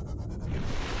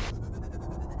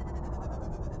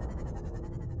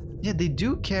 Yeah, they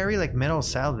do carry like metal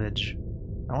salvage.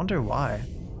 I wonder why.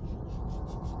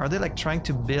 Are they like trying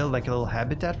to build like a little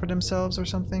habitat for themselves or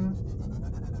something?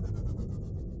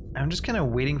 I'm just kind of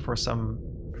waiting for some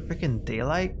freaking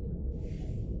daylight.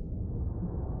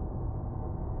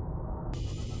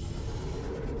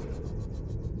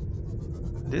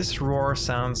 This roar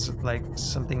sounds like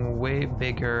something way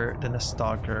bigger than a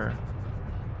stalker.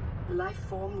 Life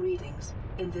form readings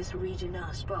in this region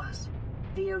are sparse.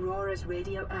 The Aurora's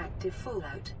radioactive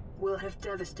fallout will have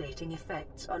devastating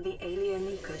effects on the alien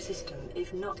ecosystem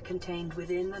if not contained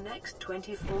within the next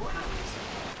 24 hours.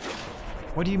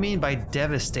 What do you mean by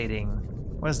devastating?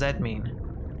 What does that mean?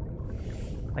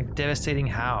 Like devastating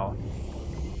how?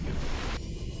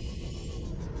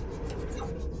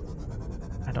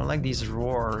 I don't like these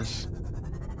roars.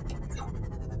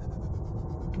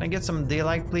 Can I get some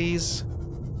daylight, please?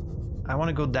 I want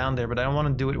to go down there, but I don't want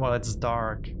to do it while it's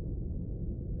dark.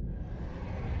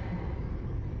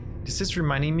 This is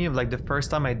reminding me of like the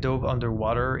first time I dove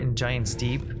underwater in Giant's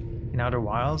Deep in Outer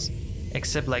Wilds,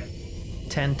 except like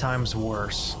 10 times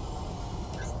worse.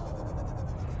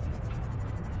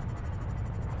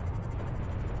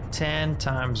 Ten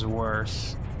times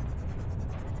worse.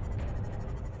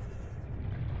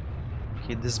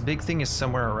 Okay, this big thing is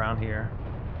somewhere around here.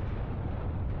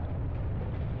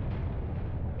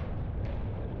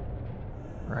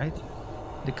 Right?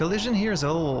 The collision here is it's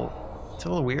a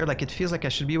little weird. Like, it feels like I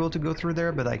should be able to go through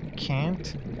there, but I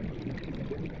can't.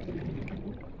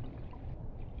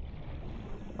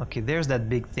 Okay, there's that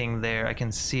big thing there. I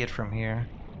can see it from here.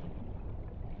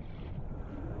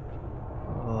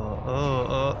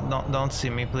 Oh, don't see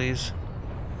me, please.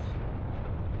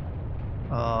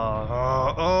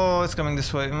 Oh, it's coming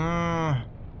this way.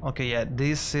 Okay, yeah,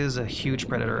 this is a huge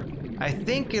predator. I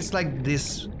think it's like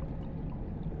this...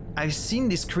 I've seen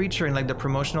this creature in like the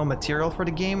promotional material for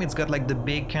the game. It's got like the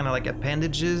big kind of like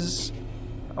appendages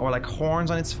or like horns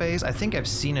on its face. I think I've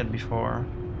seen it before.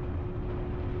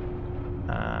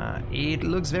 It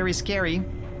looks very scary.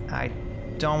 I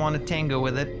don't want to tango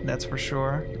with it, that's for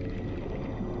sure.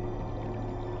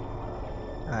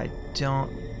 I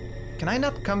don't... Can I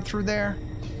not come through there?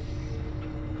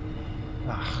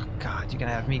 Oh god, you're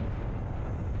gonna have me...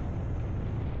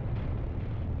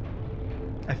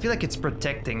 I feel like it's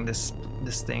protecting this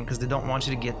thing because they don't want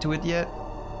you to get to it yet.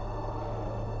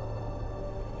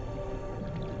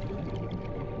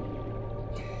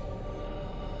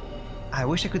 I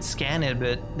wish I could scan it,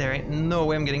 but there ain't no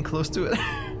way I'm getting close to it.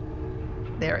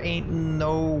 There ain't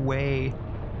no way.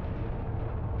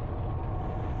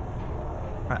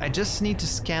 I just need to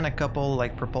scan a couple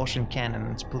like propulsion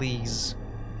cannons, please.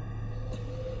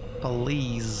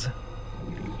 Please.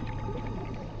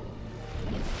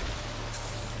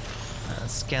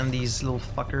 Scan these little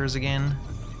fuckers again.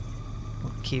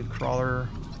 Little cave crawler.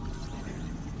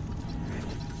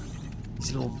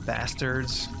 These little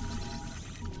bastards.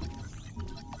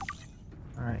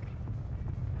 Alright.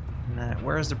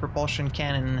 Where's the propulsion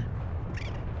cannon?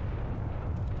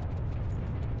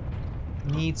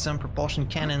 Need some propulsion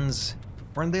cannons.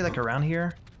 Weren't they like around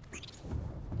here?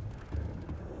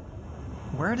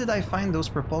 Where did I find those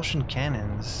propulsion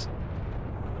cannons?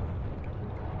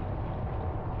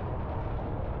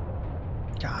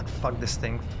 God, fuck this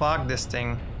thing. Fuck this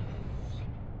thing.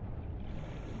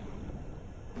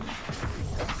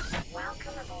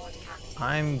 Welcome aboard, Captain.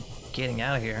 I'm getting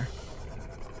out of here.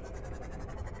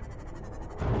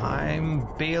 I'm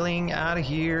bailing out of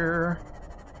here.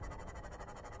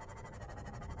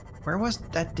 Where was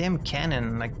that damn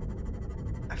cannon? Like,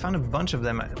 I found a bunch of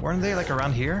them. Weren't they like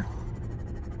around here?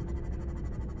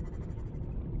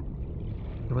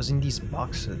 It was in these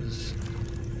boxes.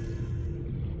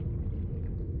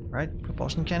 Right?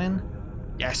 Propulsion cannon?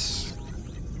 Yes!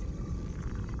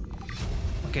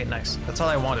 Okay, nice. That's all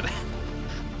I wanted.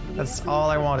 That's all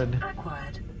I wanted.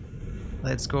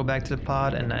 Let's go back to the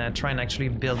pod and try and actually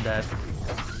build that.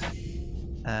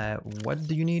 What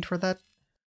do you need for that?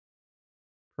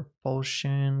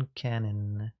 Propulsion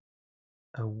cannon.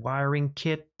 A wiring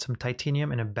kit, some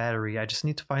titanium, and a battery. I just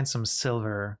need to find some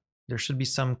silver. There should be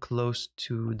some close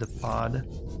to the pod.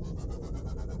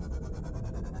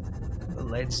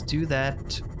 Let's do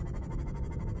that.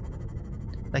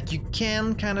 Like, you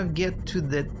can kind of get to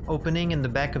the opening in the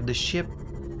back of the ship,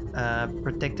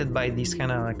 protected by these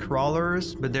kind of like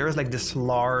crawlers, but there is like this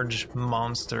large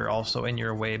monster also in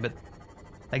your way. But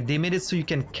like, they made it so you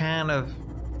can kind of,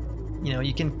 you know,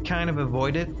 you can kind of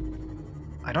avoid it.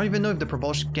 I don't even know if the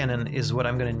propulsion cannon is what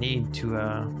I'm gonna need to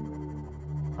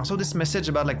also this message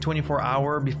about like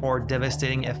 24-hour before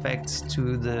devastating effects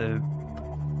to the...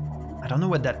 I don't know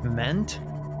what that meant.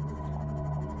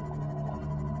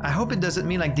 I hope it doesn't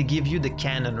mean like they give you the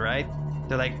cannon, right?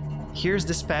 They're like, here's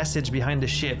this passage behind the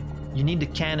ship. You need the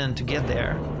cannon to get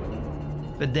there.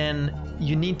 But then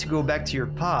you need to go back to your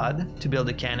pod to build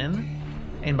a cannon.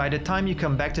 And by the time you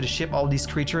come back to the ship, all these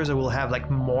creatures will have like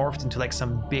morphed into like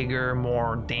some bigger,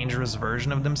 more dangerous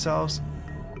version of themselves.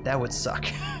 That would suck.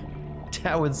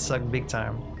 That would suck big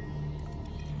time.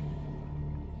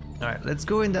 Alright, let's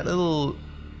go in that little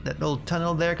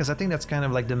tunnel there, because I think that's kind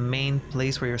of like the main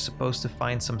place where you're supposed to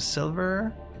find some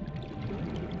silver.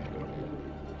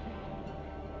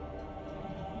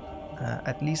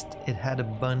 At least it had a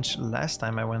bunch last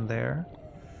time I went there.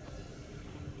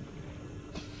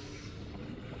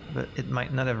 But it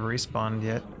might not have respawned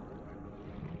yet.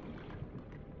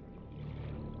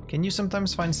 Can you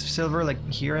sometimes find silver like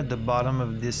here at the bottom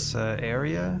of this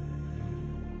area?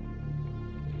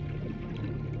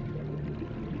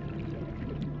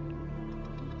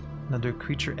 Another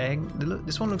creature egg.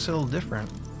 This one looks a little different.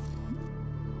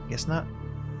 Guess not.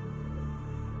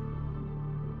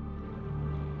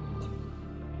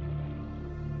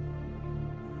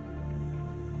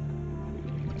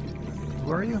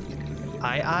 Who are you?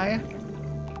 I?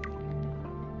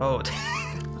 Oh,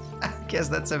 I guess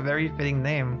that's a very fitting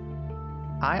name.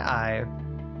 I.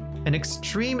 An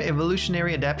extreme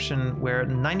evolutionary adaptation where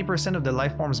 90% of the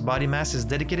life form's body mass is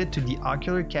dedicated to the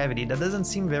ocular cavity. That doesn't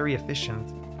seem very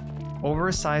efficient.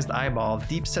 Oversized eyeball,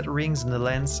 deep-set rings in the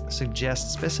lens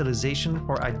suggest specialization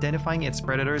for identifying its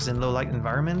predators in low-light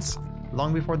environments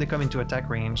long before they come into attack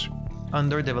range.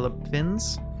 Underdeveloped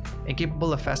fins.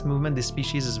 Incapable of fast movement, this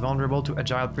species is vulnerable to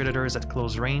agile predators at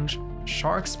close range.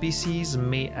 Shark species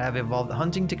may have evolved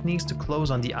hunting techniques to close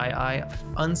on the eye,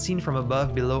 unseen from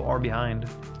above, below, or behind.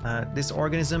 This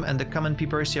organism and the common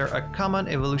peeper share a common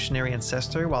evolutionary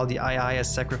ancestor. While the eye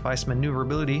has sacrificed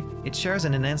maneuverability, it shares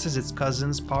and enhances its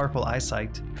cousin's powerful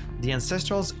eyesight. The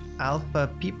ancestral's alpha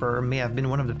peeper may have been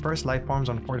one of the first life forms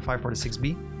on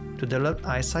 4546b to develop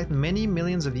eyesight many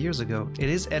millions of years ago. It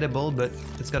is edible, but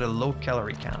it's got a low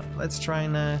calorie count. Let's try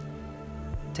and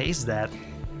taste that.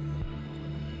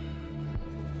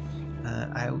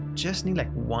 I just need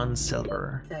like 1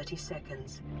 silver. 30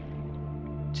 seconds.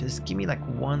 Just give me like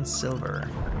 1 silver.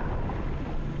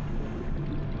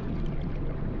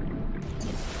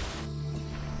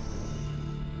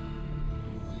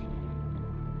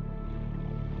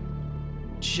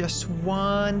 Just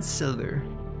 1 silver.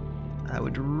 I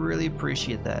would really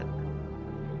appreciate that.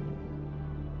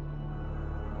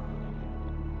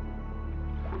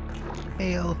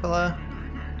 Hey, old fella.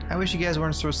 I wish you guys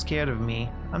weren't so scared of me.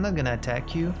 I'm not gonna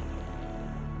attack you.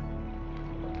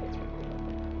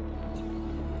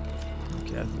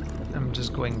 Okay, I'm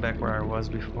just going back where I was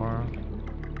before.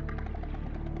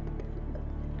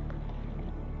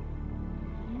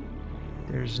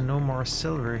 There's no more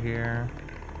silver here.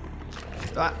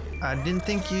 Ah, I didn't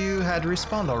think you had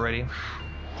respawned already.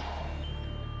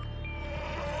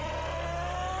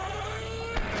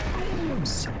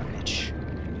 Son of a bitch.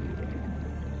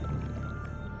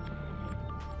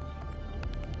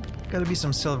 Gotta be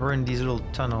some silver in these little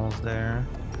tunnels there.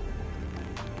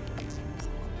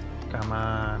 Come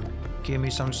on, give me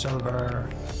some silver.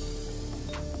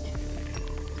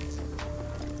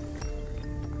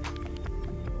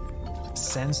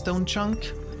 Sandstone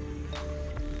chunk?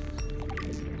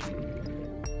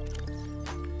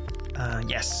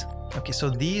 Yes. Okay, so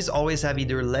these always have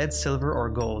either lead, silver, or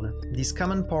gold. These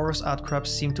common porous outcrops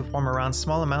seem to form around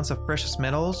small amounts of precious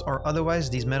metals, or otherwise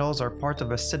these metals are part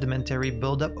of a sedimentary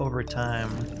buildup over time.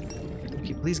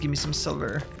 Okay, please give me some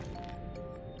silver.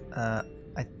 I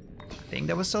think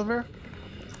that was silver?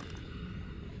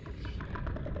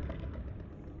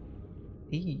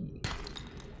 Eee.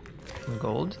 Some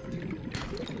gold.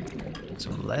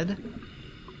 Some lead.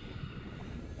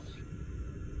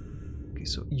 Okay,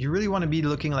 so you really want to be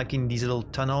looking like in these little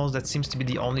tunnels. That seems to be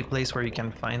the only place where you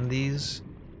can find these.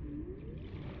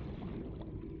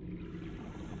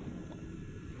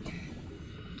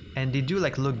 And they do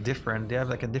like look different. They have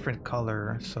like a different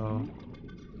color, so...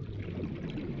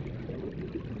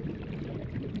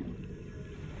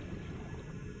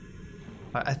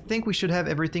 I think we should have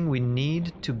everything we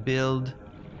need to build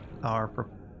our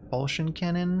propulsion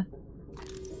cannon.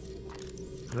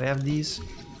 Do I have these?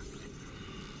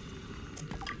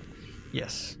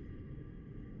 Yes.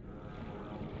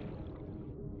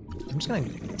 I'm just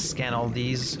gonna scan all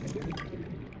these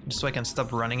just so I can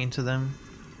stop running into them.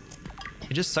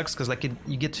 It just sucks because like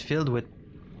you get filled with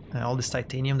all this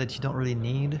titanium that you don't really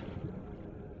need.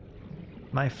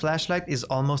 My flashlight is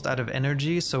almost out of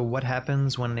energy, so what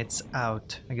happens when it's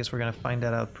out? I guess we're gonna find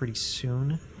that out pretty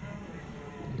soon.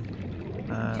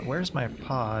 Where's my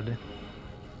pod?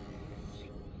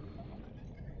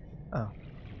 Oh,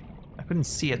 I couldn't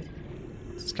see it.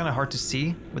 It's kind of hard to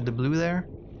see with the blue there.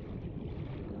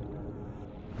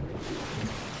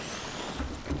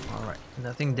 Alright,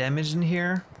 nothing damaged in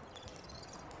here.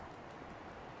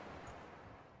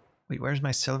 Wait, where's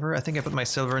my silver? I think I put my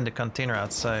silver in the container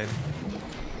outside.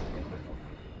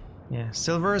 Yeah,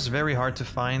 silver is very hard to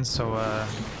find, so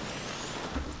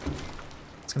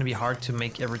it's gonna be hard to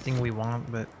make everything we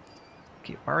want, but...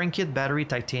 Okay, wiring kit, battery,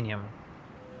 titanium.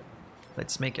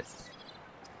 Let's make it.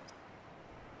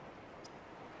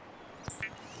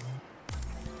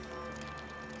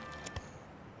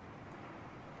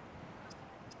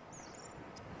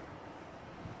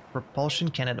 Propulsion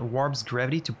cannon warps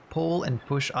gravity to pull and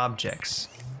push objects.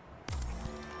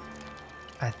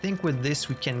 I think with this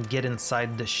we can get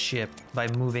inside the ship by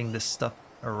moving this stuff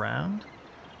around.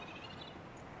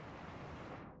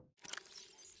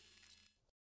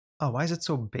 Oh, why is it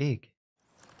so big?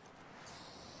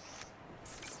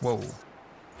 Whoa.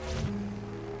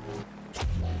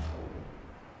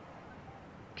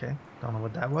 Okay, don't know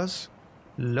what that was.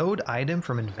 Load item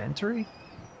from inventory?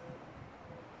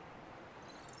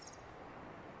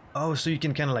 Oh, so you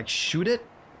can kind of like shoot it?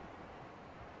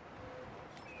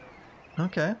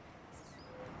 Okay.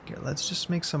 Okay, let's just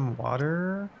make some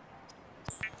water.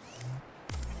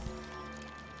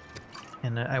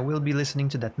 And I will be listening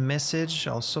to that message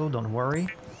also, don't worry.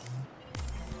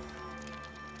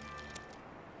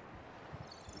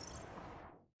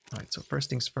 Alright, so first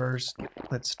things first,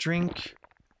 let's drink.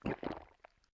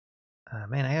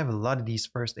 Man, I have a lot of these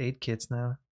first aid kits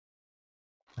now.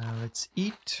 Let's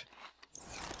eat.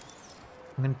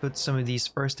 I'm gonna put some of these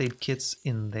first aid kits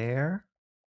in there.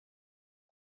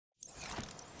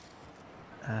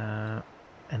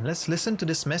 And let's listen to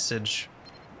this message.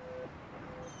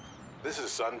 This is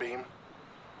Sunbeam.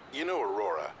 You know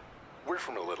Aurora. We're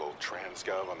from a little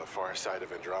transgov on the far side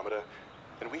of Andromeda,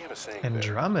 and we have a saying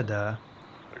Andromeda?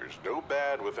 There's no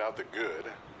bad without the good,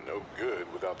 no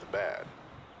good without the bad.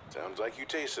 Sounds like you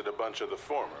tasted a bunch of the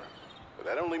former, but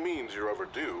that only means you're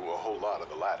overdue a whole lot of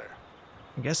the latter.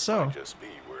 I guess so. Might just be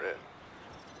we're in.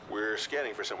 We're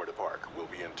scanning for somewhere to park. We'll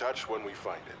be in touch when we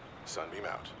find it. Sunbeam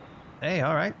out. Hey,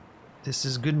 alright. This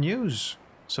is good news.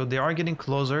 So they are getting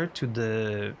closer to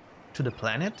the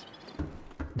planet.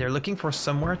 They're looking for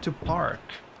somewhere to park.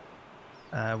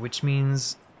 Which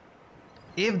means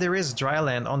if there is dry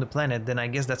land on the planet, then I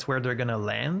guess that's where they're gonna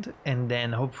land. And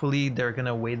then hopefully they're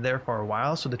gonna wait there for a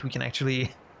while so that we can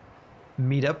actually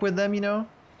meet up with them, you know?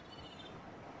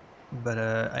 But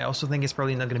I also think it's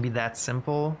probably not gonna be that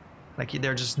simple. Like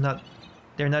they're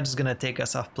not just gonna take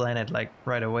us off planet like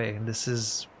right away. This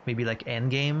is maybe like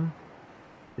endgame.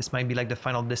 This might be like the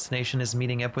final destination is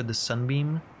meeting up with the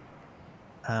Sunbeam.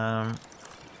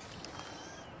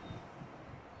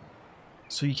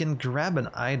 So you can grab an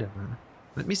item.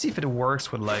 Let me see if it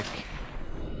works with like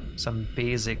some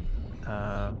basic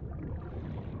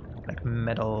like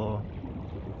metal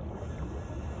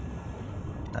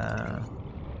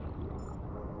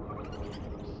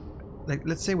like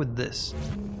let's say with this.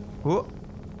 Whoa.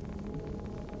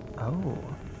 Oh.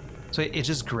 So it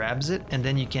just grabs it and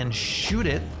then you can shoot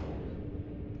it.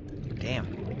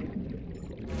 Damn.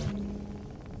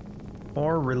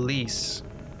 Or release.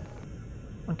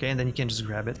 Okay, and then you can just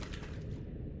grab it.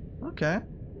 Okay.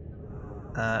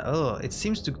 Oh, it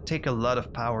seems to take a lot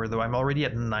of power though. I'm already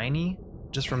at 90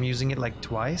 just from using it like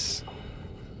twice.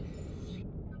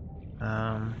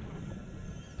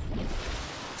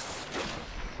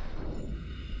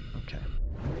 Okay.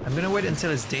 I'm gonna wait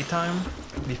until it's daytime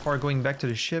before going back to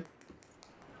the ship.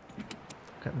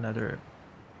 Got another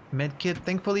medkit.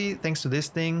 Thankfully, thanks to this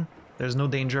thing, there's no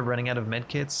danger of running out of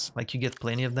medkits. Like, you get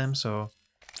plenty of them, so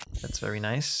that's very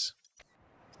nice.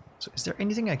 So is there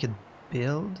anything I could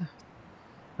build?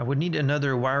 I would need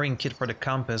another wiring kit for the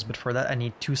compass, but for that I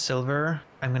need 2 silver.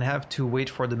 I'm gonna have to wait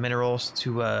for the minerals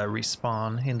to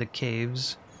respawn in the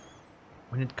caves.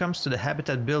 When it comes to the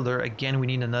habitat builder, again we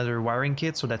need another wiring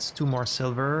kit, so that's 2 more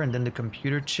silver, and then the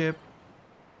computer chip.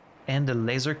 And the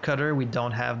laser cutter, we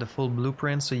don't have the full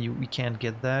blueprint, so we can't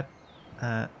get that.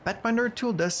 Pathfinder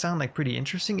tool does sound like pretty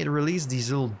interesting. It released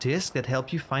these little discs that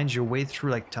help you find your way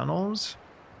through like tunnels.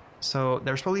 So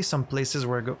there's probably some places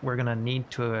where we're gonna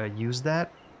need to use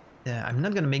that. I'm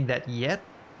not gonna make that yet,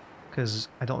 because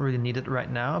I don't really need it right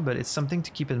now, but it's something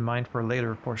to keep in mind for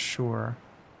later for sure.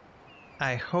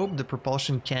 I hope the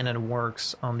propulsion cannon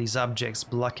works on these objects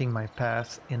blocking my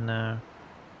path in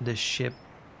the ship.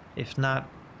 If not,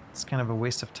 it's kind of a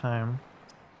waste of time.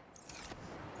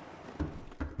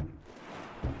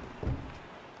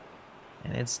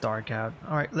 And it's dark out.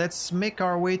 Alright, let's make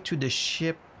our way to the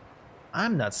ship.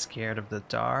 I'm not scared of the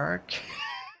dark.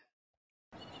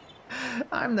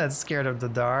 I'm not scared of the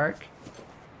dark.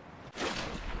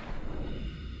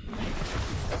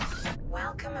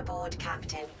 Welcome aboard,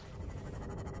 Captain.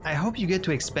 I hope you get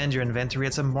to expand your inventory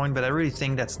at some point, but I really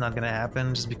think that's not gonna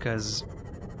happen just because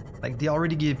like they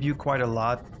already give you quite a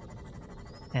lot.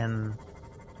 And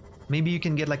maybe you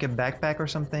can get like a backpack or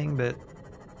something, but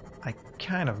I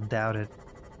kind of doubt it.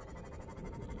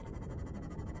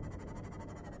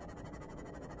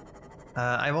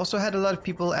 I've also had a lot of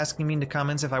people asking me in the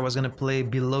comments if I was gonna play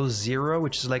Below Zero,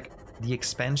 which is like the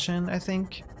expansion, I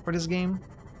think, for this game.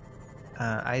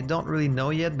 I don't really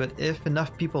know yet, but if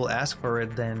enough people ask for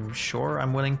it, then sure,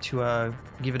 I'm willing to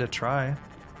give it a try.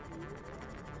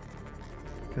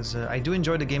 Because I do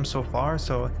enjoy the game so far,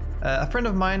 so... a friend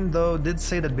of mine, though, did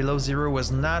say that Below Zero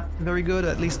was not very good,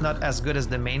 at least not as good as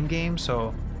the main game,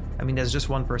 so... I mean, that's just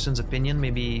one person's opinion,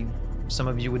 maybe some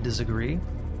of you would disagree.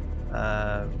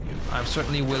 I'm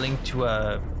certainly willing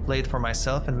to play it for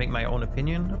myself and make my own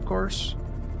opinion, of course.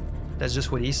 That's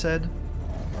just what he said.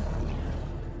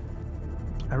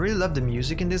 I really love the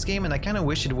music in this game, and I kind of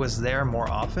wish it was there more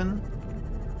often.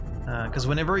 Because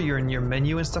whenever you're in your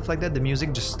menu and stuff like that, the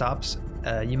music just stops.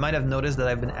 You might have noticed that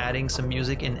I've been adding some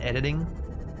music in editing.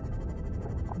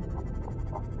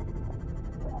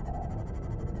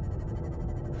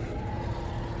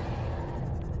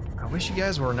 wish you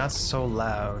guys were not so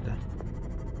loud.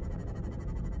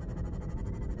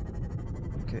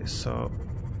 Okay, so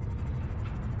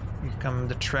here come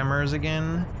the tremors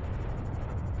again.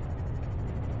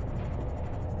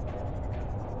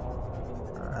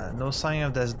 No sign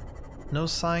of that. No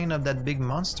sign of that big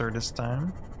monster this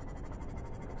time.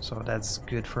 So that's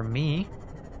good for me.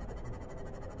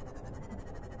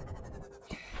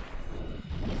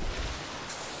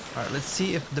 Alright, let's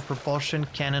see if the propulsion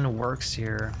cannon works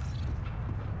here.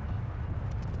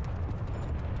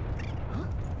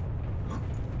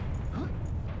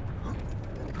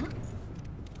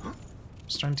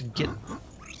 Just trying to get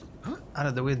out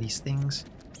of the way of these things.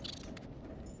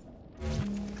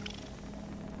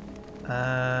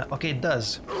 Okay, it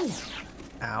does.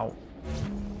 Ow.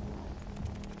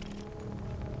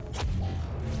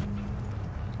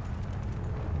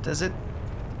 Does it?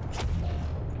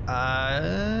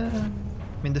 I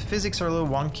mean, the physics are a little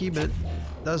wonky, but it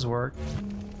does work.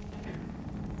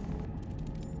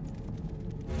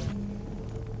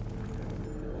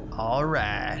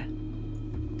 Alright.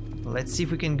 Let's see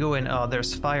if we can go in. Oh,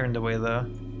 there's fire in the way, though.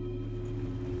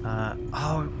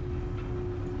 Oh.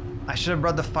 I should have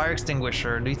brought the fire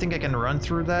extinguisher. Do you think I can run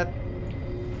through that?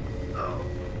 Oh.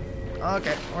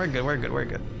 Okay, we're good, we're good, we're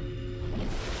good.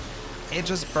 It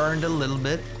just burned a little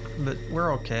bit, but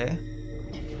we're okay.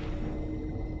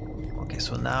 Okay,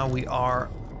 so now we are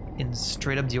in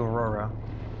straight up the Aurora.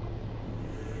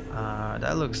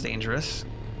 That looks dangerous.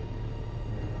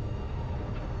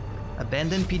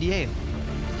 Abandoned PDA.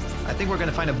 I think we're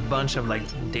gonna find a bunch of like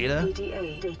data.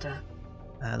 PDA data.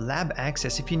 Lab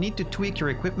access. If you need to tweak your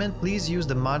equipment, please use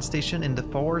the mod station in the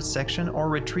forward section or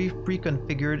retrieve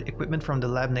pre-configured equipment from the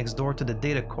lab next door to the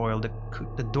data coil.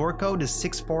 The door code is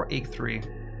 6483.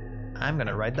 I'm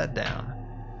gonna write that down.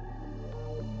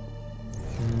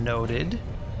 Noted.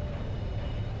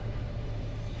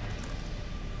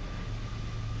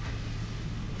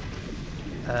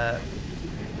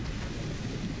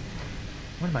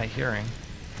 What am I hearing?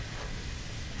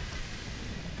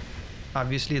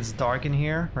 Obviously it's dark in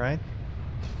here, right?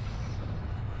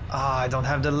 Ah, I don't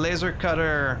have the laser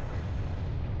cutter.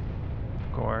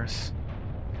 Of course.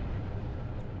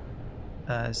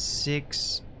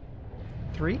 6,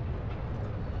 3.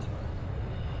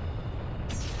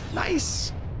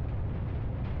 Nice.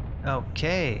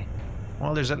 Okay.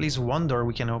 Well, there's at least one door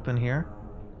we can open here.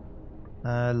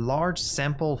 Large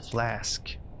sample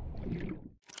flask.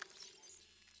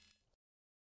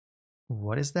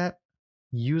 What is that?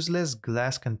 Useless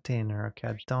glass container. Okay,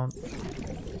 I don't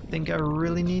think I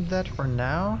really need that for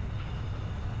now.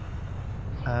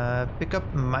 Pick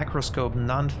up microscope,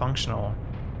 non-functional.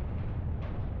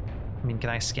 I mean, can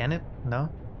I scan it? No.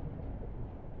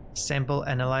 Sample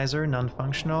analyzer,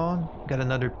 non-functional. Got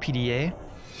another PDA.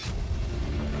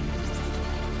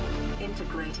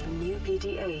 Integrating new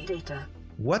PDA data.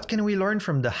 What can we learn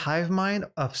from the hive mind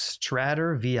of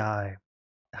Stratter VI?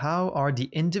 How are the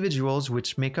individuals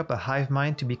which make up a hive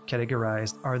mind to be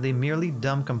categorized? Are they merely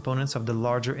dumb components of the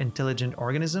larger intelligent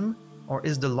organism? Or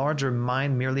is the larger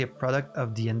mind merely a product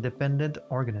of the independent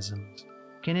organisms?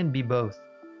 Can it be both?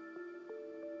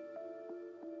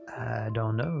 I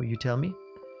don't know, you tell me.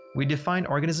 We define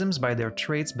organisms by their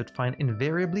traits but find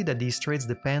invariably that these traits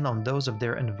depend on those of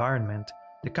their environment.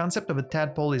 The concept of a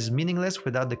tadpole is meaningless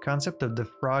without the concept of the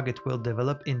frog it will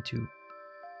develop into.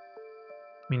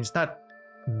 I mean, it's not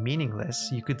meaningless.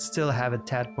 You could still have a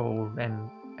tadpole and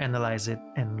analyze it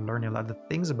and learn a lot of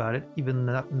things about it, even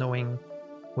not knowing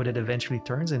what it eventually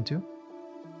turns into.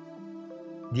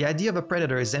 The idea of a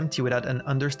predator is empty without an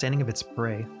understanding of its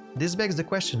prey. This begs the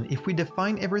question, if we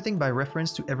define everything by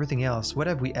reference to everything else, what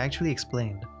have we actually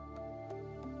explained?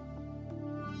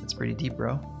 That's pretty deep,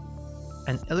 bro.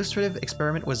 An illustrative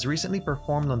experiment was recently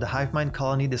performed on the hive mind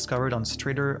colony discovered on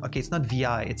Stratter. Okay, it's not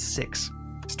VI, it's 6.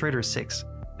 Stratter 6.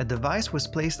 A device was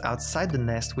placed outside the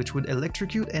nest which would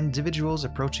electrocute individuals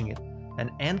approaching it.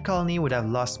 An ant colony would have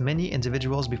lost many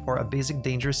individuals before a basic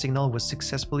danger signal was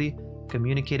successfully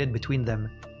communicated between them,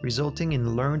 resulting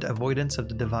in learned avoidance of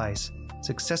the device.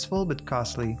 Successful but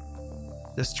costly.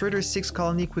 The Stratter 6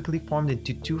 colony quickly formed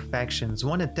into two factions.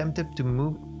 One attempted to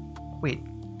move... Wait,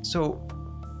 so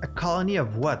a colony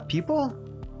of what? People?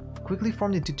 Quickly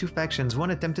formed into two factions.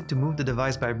 One attempted to move the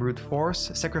device by brute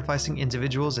force, sacrificing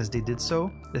individuals as they did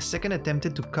so. The second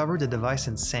attempted to cover the device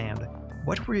in sand.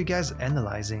 What were you guys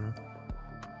analyzing?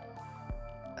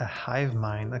 A hive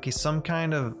mind. Okay, some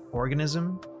kind of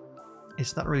organism?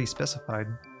 It's not really specified.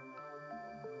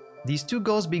 These two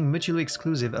goals being mutually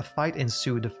exclusive, a fight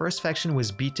ensued. The first faction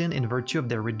was beaten in virtue of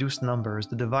their reduced numbers.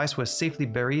 The device was safely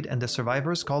buried and the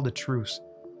survivors called a truce.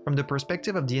 From the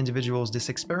perspective of the individuals, this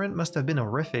experiment must have been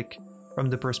horrific. From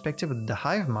the perspective of the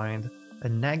hive mind, a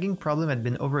nagging problem had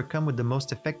been overcome with the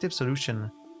most effective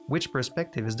solution. Which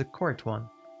perspective is the correct one?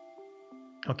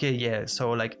 Okay, yeah,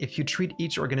 so like if you treat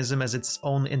each organism as its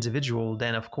own individual,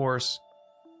 then of course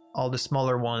all the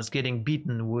smaller ones getting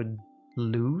beaten would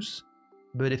lose.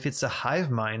 But if it's a hive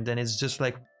mind, then it's just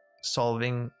like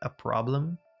solving a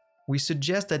problem. We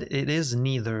suggest that it is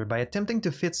neither. By attempting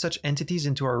to fit such entities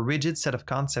into our rigid set of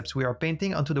concepts, we are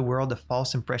painting onto the world a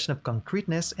false impression of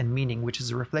concreteness and meaning, which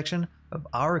is a reflection of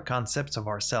our concepts of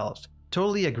ourselves.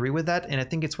 Totally agree with that, and I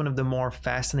think it's one of the more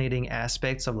fascinating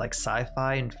aspects of like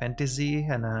sci-fi and fantasy,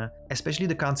 and especially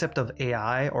the concept of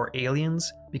AI or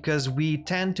aliens, because we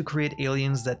tend to create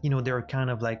aliens that, you know, they're kind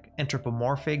of like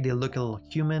anthropomorphic, they look a little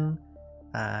human,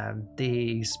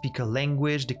 they speak a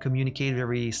language, they communicate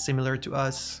very similar to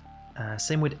us.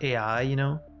 Same with AI, you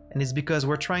know, and it's because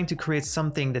we're trying to create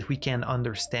something that we can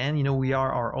understand. You know, we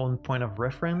are our own point of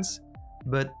reference,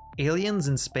 but aliens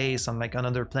in space on like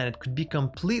another planet could be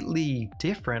completely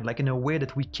different, like in a way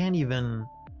that we can't even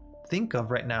think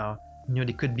of right now. You know,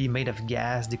 they could be made of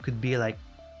gas, they could be like,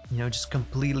 you know, just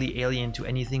completely alien to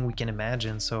anything we can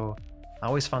imagine. So I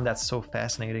always found that so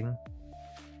fascinating.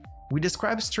 We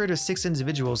describe Strader 6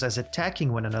 individuals as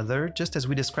attacking one another, just as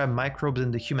we describe microbes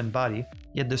in the human body,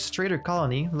 yet the Strader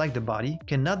colony, like the body,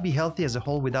 cannot be healthy as a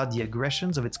whole without the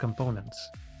aggressions of its components.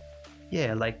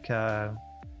 Yeah, like,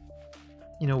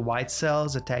 you know, white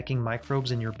cells attacking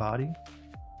microbes in your body.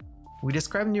 We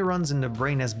describe neurons in the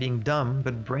brain as being dumb,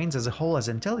 but brains as a whole as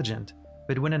intelligent.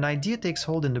 But when an idea takes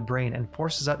hold in the brain and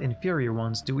forces out inferior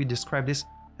ones, do we describe this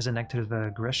as an act of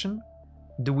aggression?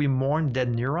 Do we mourn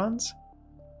dead neurons?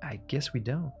 I guess we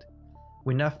don't.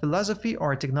 When a philosophy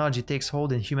or a technology takes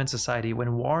hold in human society,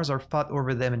 when wars are fought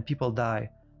over them and people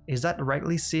die, is that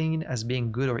rightly seen as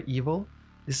being good or evil?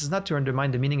 This is not to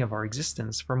undermine the meaning of our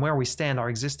existence. From where we stand, our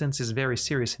existence is very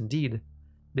serious indeed.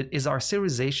 But is our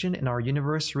civilization and our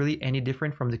universe really any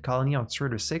different from the colony on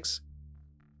Strader 6?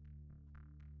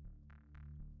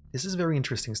 This is very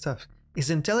interesting stuff. Is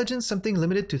intelligence something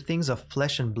limited to things of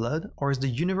flesh and blood, or is the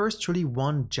universe truly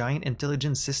one giant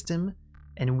intelligent system,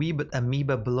 and we but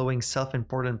amoeba blowing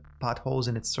self-important potholes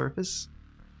in its surface?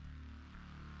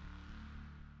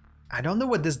 I don't know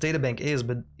what this databank is,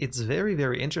 but it's very,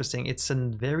 very interesting. It's a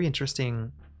very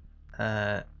interesting...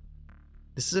 this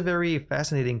is a very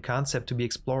fascinating concept to be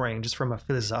exploring just from a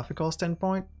philosophical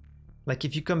standpoint. Like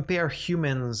if you compare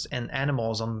humans and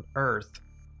animals on Earth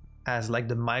as like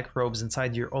the microbes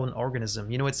inside your own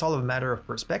organism, you know, it's all a matter of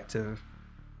perspective.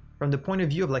 From the point of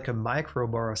view of like a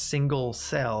microbe or a single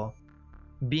cell,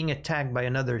 being attacked by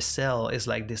another cell is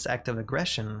like this act of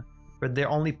aggression, but they're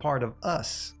only part of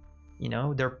us, you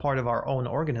know, they're part of our own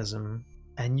organism.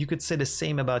 And you could say the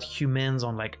same about humans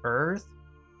on like Earth,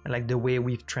 and like the way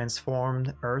we've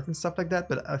transformed Earth and stuff like that.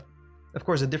 But of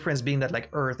course, the difference being that like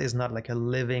Earth is not like a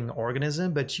living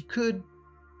organism, but you could,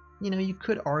 you know, you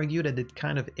could argue that it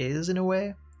kind of is in a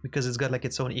way, because it's got like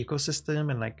its own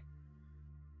ecosystem, and like,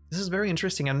 this is very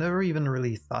interesting. I've never even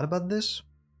really thought about this.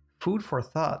 Food for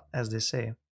thought, as they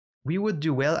say. We would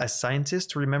do well as scientists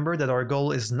to remember that our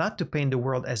goal is not to paint the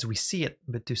world as we see it,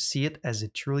 but to see it as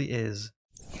it truly is.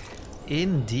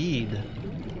 Indeed.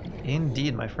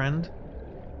 Indeed, my friend.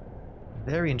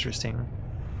 Very interesting.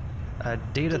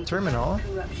 Data terminal.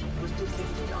 Corruption was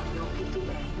detected on your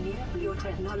PDA. Your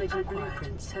technology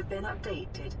blueprints have been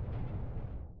updated.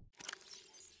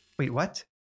 Wait, what?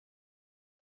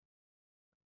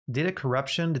 Data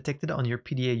corruption detected on your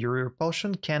PDA, your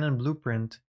repulsion cannon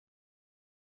blueprint.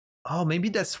 Oh, maybe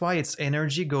that's why its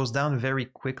energy goes down very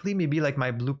quickly. Maybe like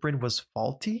my blueprint was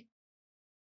faulty?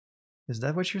 Is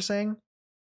that what you're saying?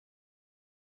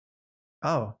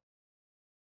 Oh.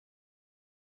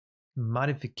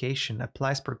 Modification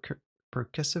applies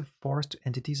percussive force to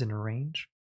entities in range?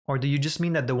 Or do you just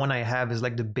mean that the one I have is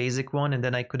like the basic one and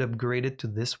then I could upgrade it to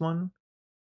this one?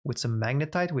 With some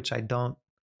magnetite, which I don't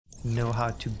know how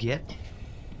to get.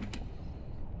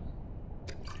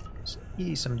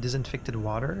 Some disinfected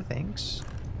water, thanks.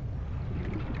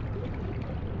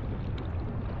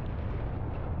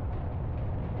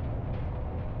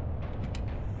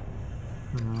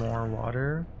 More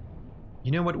water.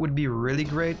 You know what would be really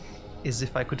great is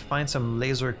if I could find some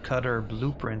laser cutter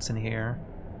blueprints in here.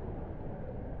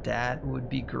 That would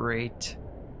be great.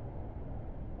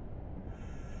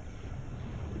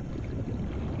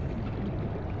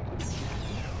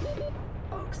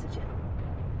 Oxygen.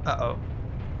 Uh-oh.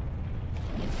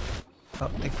 Oh,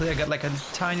 thankfully I got like a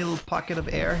tiny little pocket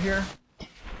of air here.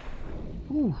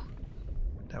 Ooh,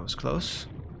 that was close.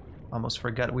 Almost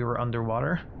forgot we were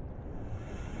underwater.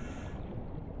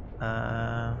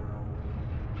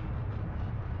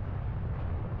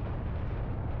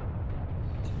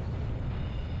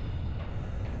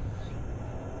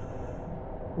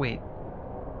 Wait.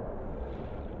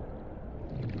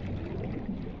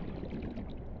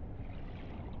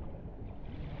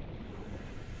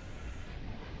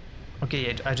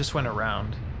 Okay, I just went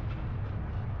around.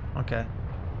 Okay.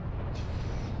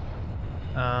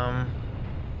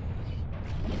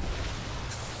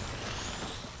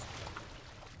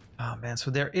 Oh man,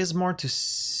 so there is more to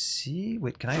see.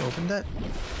 Wait, can I open that?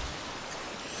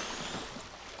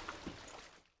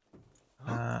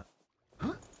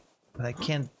 But I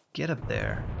can't get up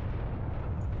there.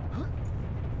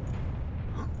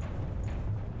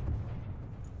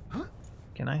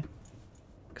 Can I?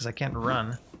 Because I can't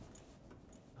run.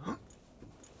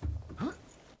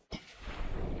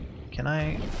 Can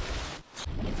I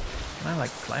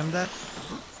like climb that?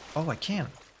 Oh, I can.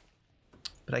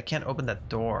 But I can't open that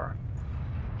door.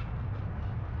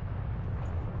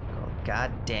 Oh,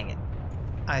 god dang it.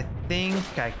 I think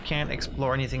I can't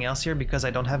explore anything else here because I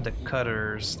don't have the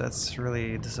cutters. That's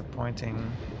really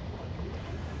disappointing.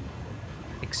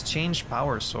 Exchange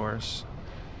power source.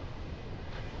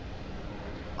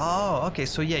 Oh, okay,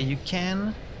 so yeah, you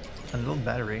can... A little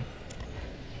battery.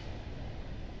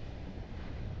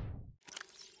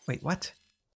 Wait, what?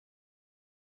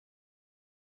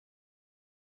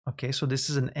 Okay, so this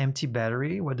is an empty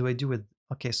battery. What do I do with...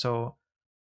 Okay, so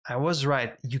I was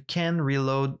right. You can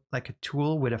reload like a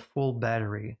tool with a full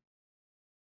battery.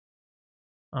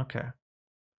 Okay.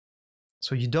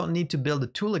 So you don't need to build a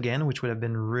tool again, which would have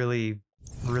been really,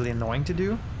 really annoying to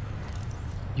do.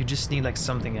 You just need like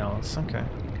something else. Okay.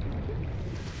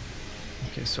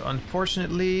 Okay, so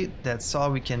unfortunately, that's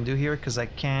all we can do here because I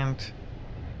can't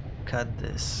cut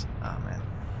this. Oh man.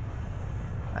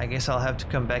 I guess I'll have to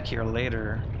come back here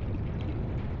later.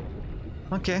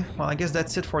 Okay, well I guess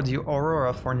that's it for the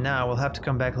Aurora for now. We'll have to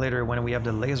come back later when we have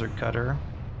the laser cutter.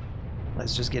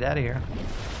 Let's just get out of here.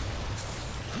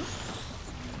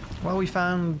 Well, we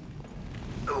found...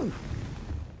 Ooh,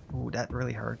 that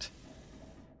really hurt.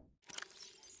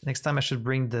 Next time I should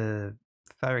bring the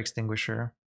fire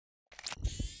extinguisher.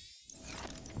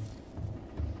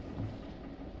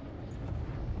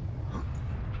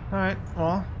 Alright,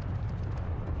 well...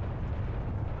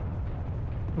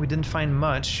 We didn't find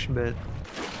much, but...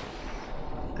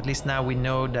 At least now we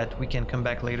know that we can come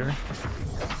back later.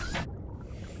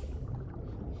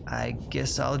 I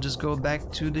guess I'll just go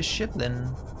back to the ship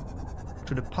then.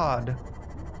 To the pod.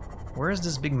 Where is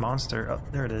this big monster? Oh,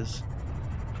 there it is.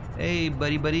 Hey,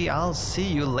 buddy, I'll see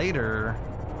you later.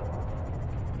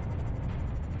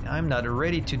 I'm not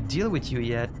ready to deal with you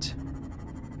yet.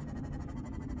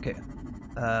 Okay.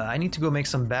 I need to go make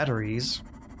some batteries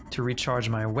to recharge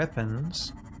my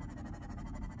weapons.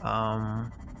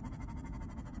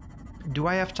 Do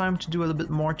I have time to do a little bit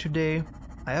more today?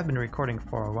 I have been recording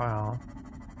for a while.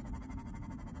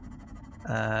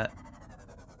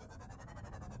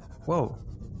 Whoa.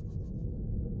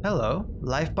 Hello,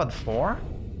 LifePod 4?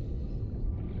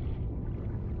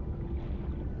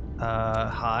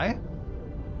 Hi?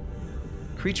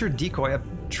 Creature decoy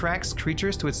attracts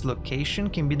creatures to its location,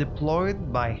 can be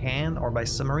deployed by hand or by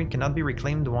submarine, cannot be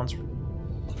reclaimed once...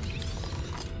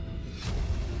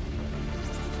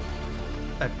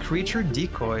 A creature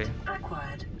decoy.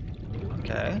 Acquired.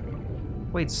 Okay.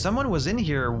 Wait, someone was in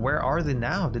here. Where are they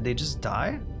now? Did they just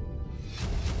die?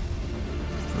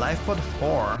 LifePod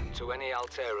 4. To any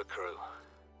Altera crew.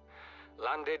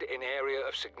 Landed in area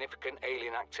of significant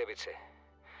alien activity.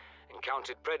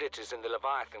 Encountered predators in the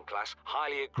Leviathan class,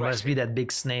 highly aggressive. Must be that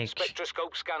big snake.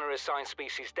 Spectroscope scanner assigned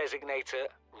species designator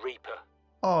Reaper.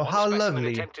 Oh, how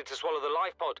lovely. Attempted to swallow the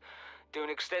LifePod, doing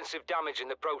extensive damage in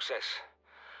the process.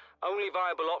 Only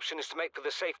viable option is to make for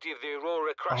the safety of the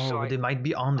Aurora crash site. Oh, they might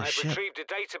be on the ship. I've retrieved a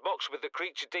data box with the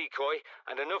creature decoy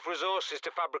and enough resources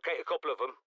to fabricate a couple of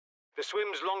them. The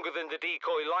swim's longer than the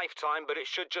decoy lifetime, but it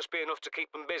should just be enough to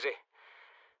keep them busy.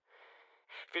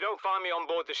 If you don't find me on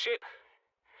board the ship,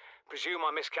 presume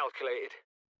I miscalculated.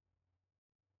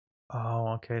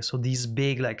 Oh, okay. So these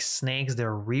big, like, snakes,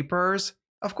 they're Reapers?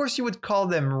 Of course you would call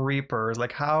them Reapers.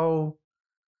 Like, how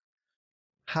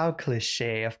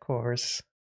cliche, of course.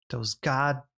 Those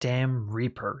goddamn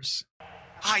Reapers.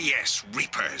 Ah yes,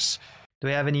 Reapers. Do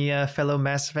we have any fellow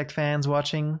Mass Effect fans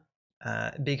watching?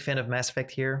 Big fan of Mass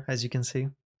Effect here, as you can see.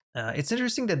 It's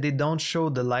interesting that they don't show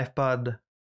the LifePod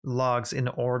logs in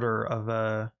order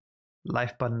of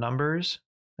LifePod numbers.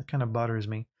 That kind of bothers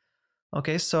me.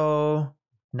 Okay, so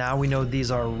now we know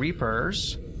these are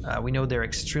Reapers. We know they're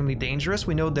extremely dangerous.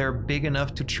 We know they're big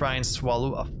enough to try and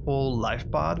swallow a full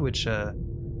LifePod, which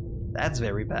that's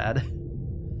very bad.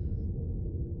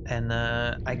 And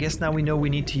I guess now we know we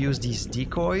need to use these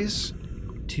decoys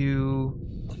to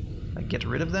like, get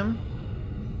rid of them.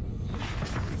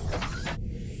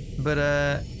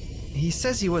 But he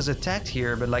says he was attacked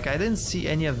here, but like I didn't see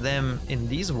any of them in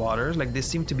these waters. Like they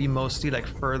seem to be mostly like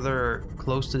further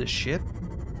close to the ship.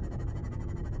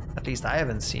 At least I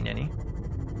haven't seen any.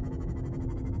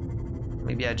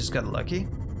 Maybe I just got lucky.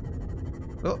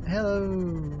 Oh,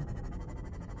 hello!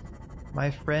 My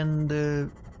friend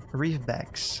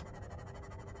Reefbacks.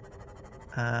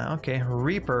 Okay,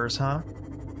 Reapers, huh?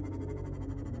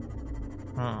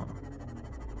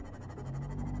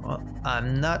 Well,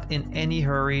 I'm not in any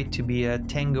hurry to be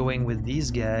tangoing with these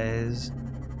guys.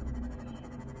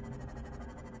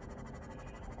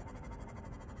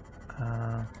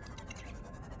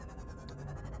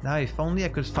 Now, if only I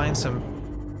could find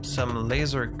some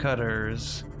laser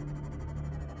cutters.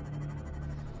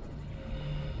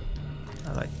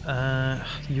 I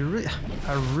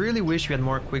really wish we had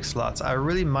more quick slots. I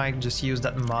really might just use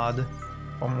that mod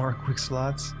for more quick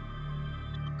slots.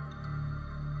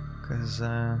 Because,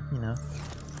 you know.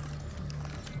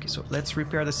 Okay, so let's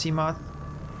repair the sea moth.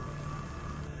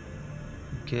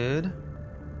 Good.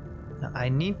 Now I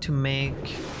need to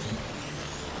make...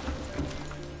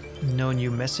 no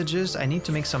new messages. I need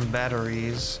to make some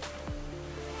batteries.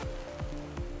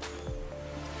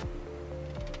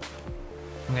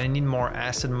 I'm gonna need more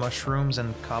acid mushrooms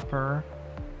and copper.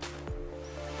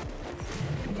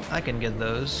 I can get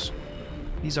those.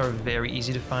 These are very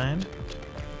easy to find.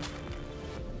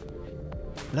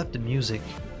 Love the music.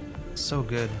 So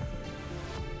good.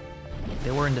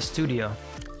 They were in the studio.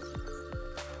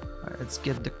 Alright, let's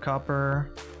get the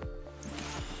copper.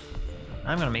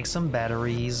 I'm gonna make some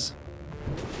batteries.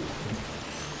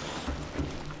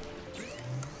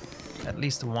 At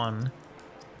least one.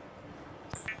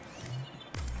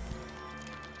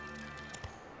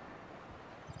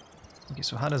 Okay,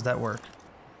 so how does that work?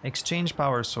 Exchange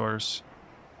power source.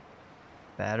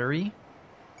 Battery.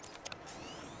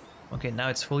 Okay, now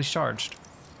it's fully charged.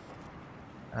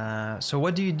 So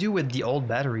what do you do with the old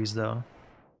batteries though?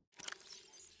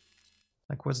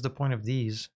 Like what's the point of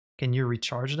these? Can you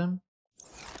recharge them?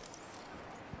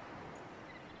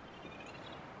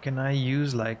 Can I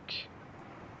use like...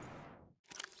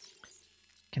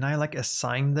 can I like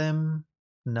assign them?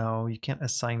 No, you can't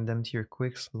assign them to your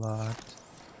quick slot.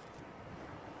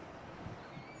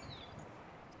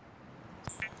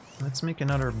 Let's make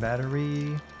another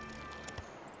battery.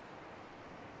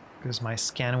 Because my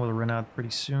scan will run out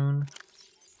pretty soon.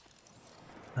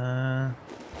 Alright,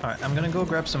 I'm gonna go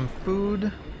grab some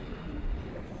food.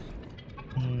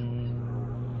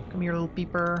 Come here, little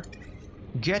peeper.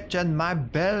 Get in my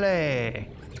belly!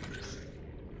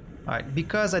 Alright,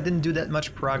 because I didn't do that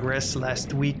much progress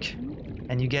last week,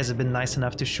 and you guys have been nice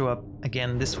enough to show up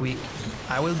again this week,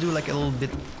 I will do like a little bit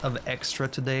of extra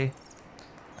today.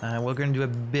 We're gonna do a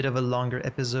bit of a longer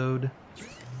episode.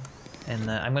 And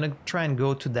I'm gonna try and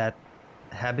go to that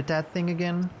habitat thing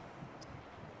again.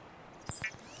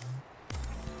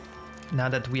 Now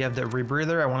that we have the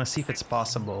rebreather, I want to see if it's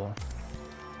possible.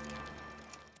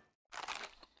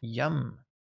 Yum.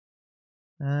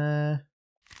 I'll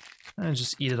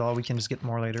just eat it all. We can just get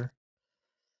more later.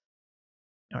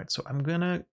 Alright, so I'm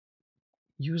gonna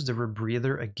use the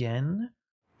rebreather again.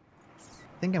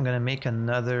 I think I'm gonna make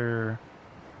another...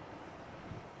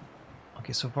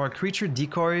 okay, so for a creature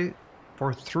decoy,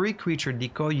 for 3 creature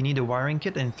decoy, you need a wiring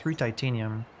kit and 3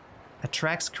 titanium.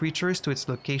 Attracts creatures to its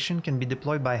location, can be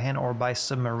deployed by hand or by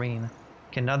submarine.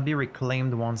 Cannot be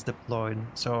reclaimed once deployed.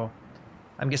 So,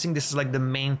 I'm guessing this is like the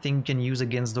main thing you can use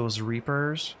against those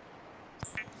Reapers.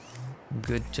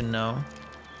 Good to know.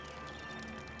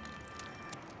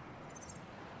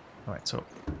 Alright, so...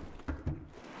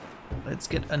 let's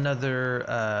get another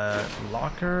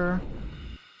locker.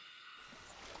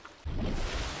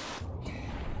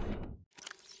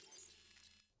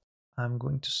 I'm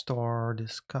going to store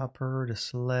this copper,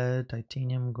 this lead,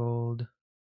 titanium, gold,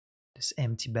 this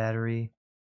empty battery,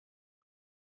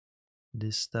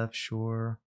 this stuff,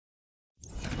 sure.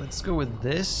 Let's go with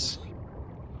this.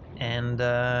 And,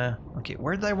 okay,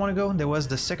 where did I want to go? There was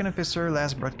the second officer,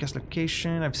 last broadcast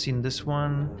location. I've seen this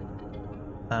one.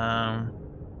 I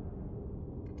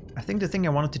think the thing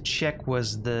I wanted to check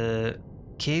was the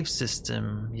cave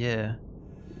system, yeah.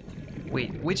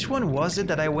 Wait, which one was it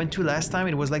that I went to last time?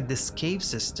 It was like this cave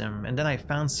system, and then I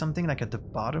found something like at the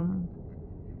bottom.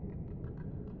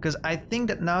 Because I think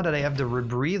that now that I have the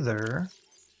rebreather,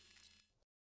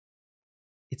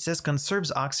 it says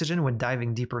conserves oxygen when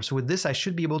diving deeper. So with this, I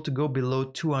should be able to go below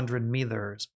 200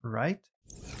 meters, right?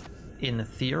 In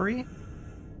theory.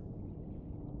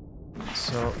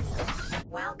 So...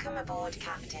 Welcome aboard,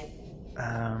 Captain.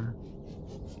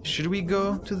 Should we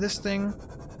go to this thing?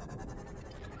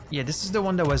 Yeah, this is the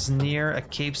one that was near a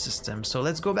cave system. So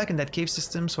let's go back in that cave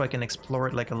system so I can explore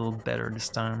it like a little better this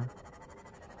time.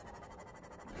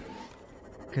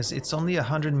 Because it's only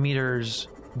 100 meters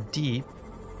deep.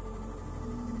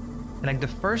 And like the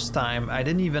first time, I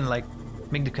didn't even like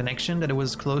make the connection that it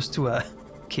was close to a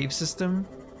cave system.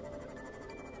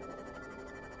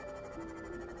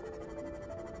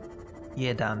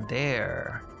 Yeah, down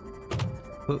there.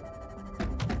 Oh.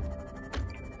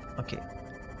 Okay.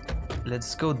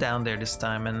 Let's go down there this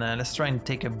time and let's try and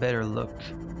take a better look.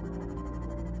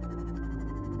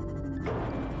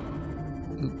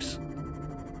 Oops.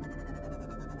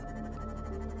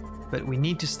 But we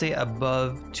need to stay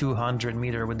above 200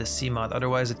 meter with the Seamoth,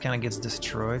 otherwise it kind of gets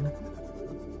destroyed.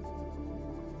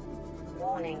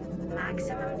 Warning,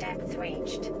 maximum depth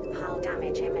reached. Hull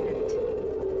damage imminent.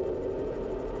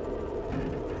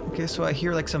 Okay, so I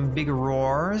hear like some big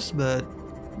roars, but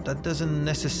that doesn't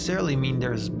necessarily mean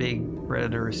there's big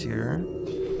predators here.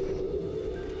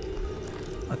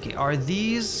 Okay, are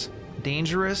these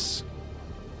dangerous?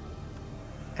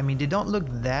 I mean, they don't look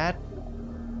that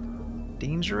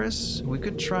dangerous. We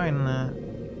could try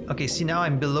and... Okay, see, now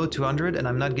I'm below 200 and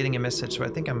I'm not getting a message, so I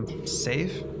think I'm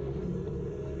safe.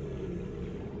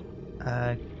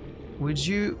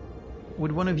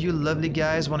 Would one of you lovely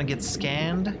guys want to get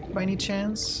scanned by any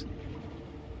chance?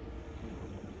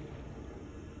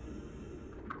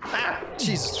 Ah!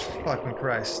 Jesus fucking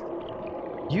Christ.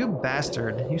 You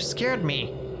bastard. You scared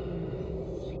me.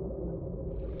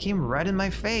 Came right in my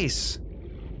face.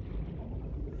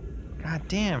 God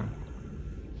damn.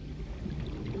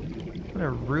 What a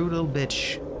rude little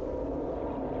bitch.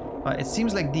 It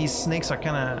seems like these snakes are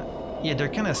kinda... Yeah, they're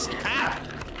kinda... Ah!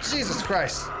 Jesus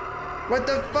Christ. What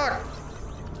the fuck?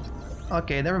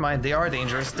 Okay, never mind. They are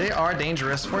dangerous. They are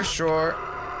dangerous for sure.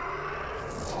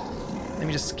 Let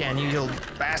me just scan you, you little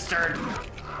bastard.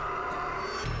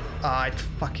 Ah, it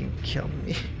fucking killed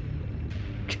me.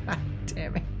 God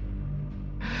damn it.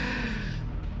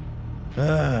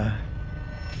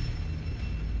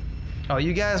 Oh,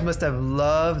 you guys must have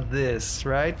loved this,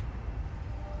 right?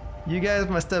 You guys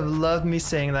must have loved me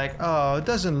saying like, oh, it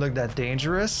doesn't look that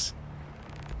dangerous.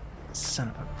 Son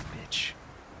of a bitch.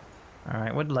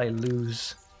 Alright, what did I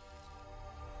lose?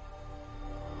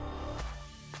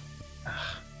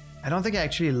 I don't think I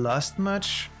actually lost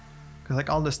much. Because like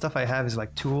all the stuff I have is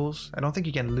like tools. I don't think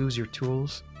you can lose your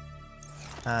tools.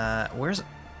 Where's...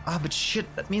 Ah, but shit,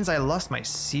 that means I lost my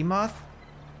Seamoth?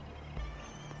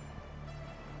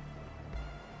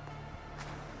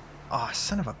 Oh,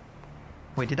 son of a...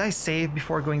 Wait, did I save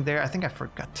before going there? I think I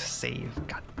forgot to save.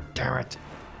 God damn it.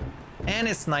 And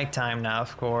it's nighttime now,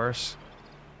 of course.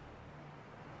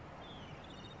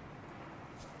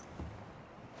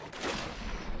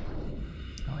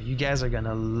 Oh, you guys are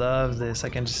gonna love this, I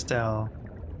can just tell.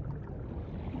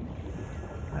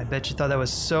 I bet you thought that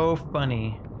was so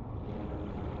funny.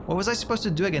 What was I supposed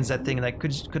to do against that thing? Like,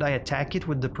 could I attack it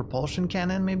with the propulsion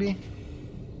cannon, maybe?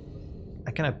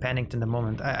 I kind of panicked in the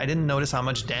moment. I didn't notice how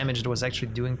much damage it was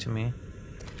actually doing to me.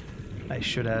 I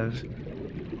should have.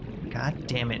 God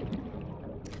damn it.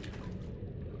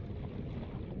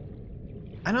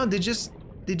 I know, they just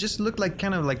look like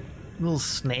kind of like little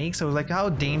snakes. I was like, how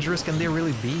dangerous can they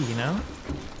really be, you know?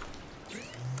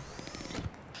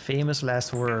 Famous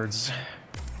last words.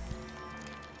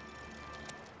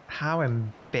 How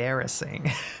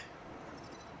embarrassing.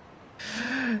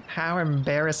 How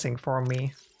embarrassing for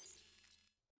me.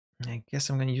 I guess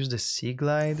I'm gonna use the sea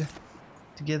glide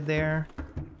to get there.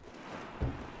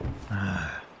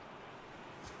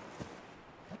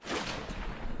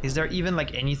 Is there even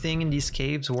like anything in these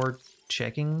caves worth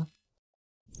checking?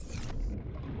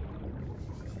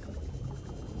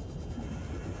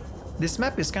 This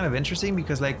map is kind of interesting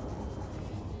because like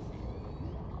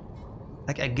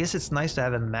I guess it's nice to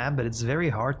have a map, but it's very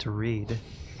hard to read.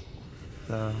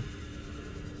 So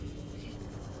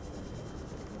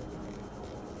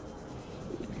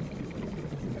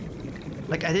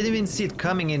like I didn't even see it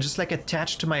coming and just like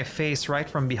attached to my face right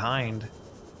from behind.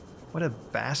 What a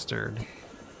bastard.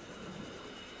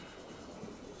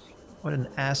 What an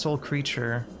asshole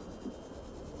creature.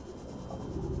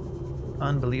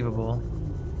 Unbelievable.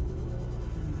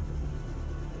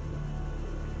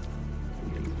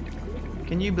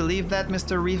 Can you believe that,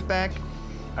 Mr. Reefback?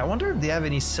 I wonder if they have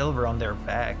any silver on their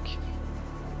back.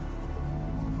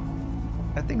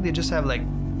 I think they just have like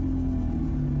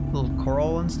little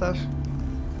coral and stuff.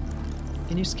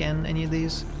 Can you scan any of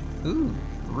these? Ooh,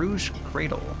 Rouge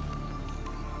Cradle.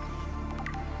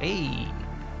 Hey.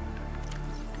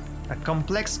 A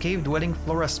complex cave-dwelling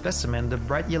flora specimen, the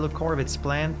bright yellow core of its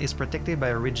plant is protected by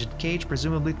a rigid cage,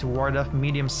 presumably to ward off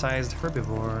medium-sized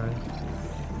herbivores.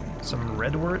 Some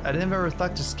redwort? I never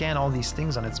thought to scan all these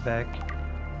things on its back.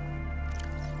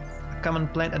 A common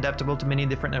plant adaptable to many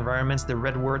different environments, the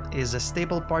redwort is a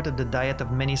staple part of the diet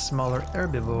of many smaller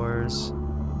herbivores.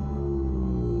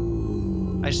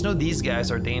 I just know these guys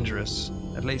are dangerous.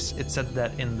 At least it said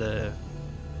that in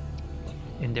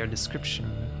their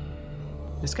description.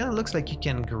 This kind of looks like you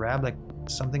can grab like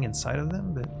something inside of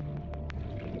them, but...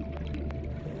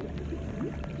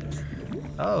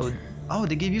 Oh,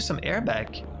 they give you some air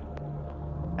back.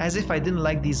 As if I didn't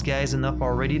like these guys enough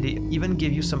already, they even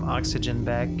give you some oxygen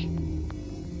back.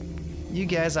 You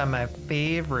guys are my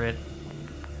favorite.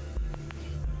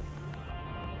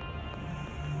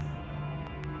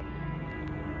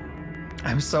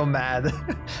 I'm so mad.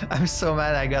 I'm so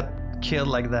mad I got killed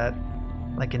like that.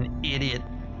 Like an idiot.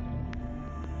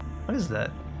 What is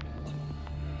that?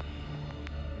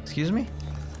 Excuse me?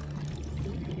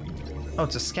 Oh,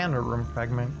 it's a scanner room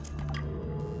fragment.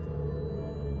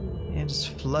 Yeah,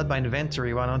 just flood my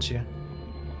inventory, why don't you?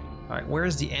 Alright,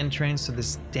 where's the entrance to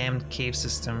this damned cave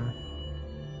system?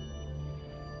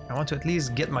 I want to at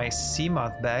least get my sea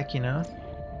moth back, you know?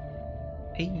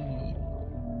 Hey.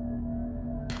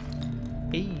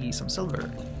 Hey, some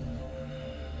silver.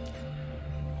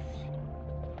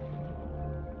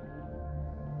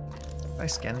 I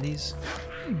scan these?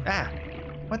 Ah!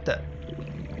 What the?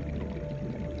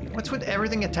 What's with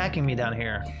everything attacking me down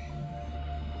here?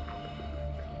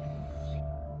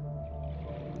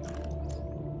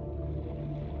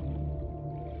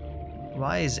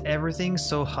 Why is everything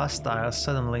so hostile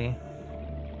suddenly?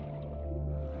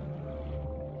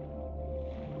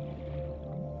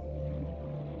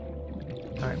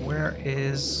 Alright, where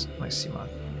is my sea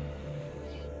moth?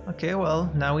 Okay,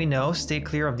 well, now we know. Stay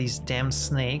clear of these damn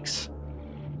snakes.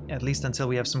 At least until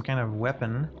we have some kind of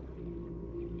weapon.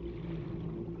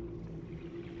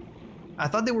 I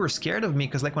thought they were scared of me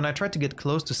because like when I tried to get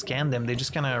close to scan them, they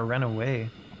just kind of ran away.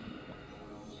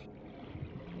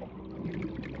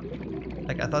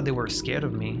 Like I thought they were scared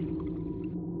of me.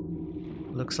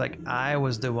 Looks like I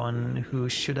was the one who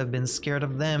should have been scared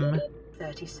of them.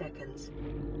 30 seconds.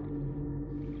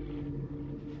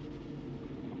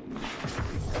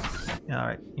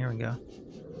 Alright, here we go.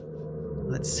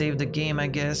 Let's save the game, I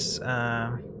guess.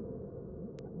 I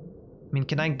mean,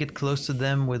 can I get close to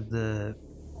them with the...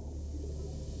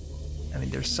 I mean,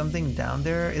 there's something down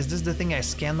there. Is this the thing I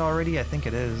scanned already? I think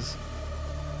it is.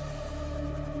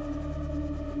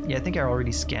 Yeah, I think I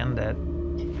already scanned that.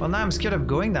 Well, now I'm scared of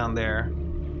going down there.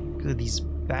 Because of these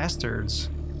bastards.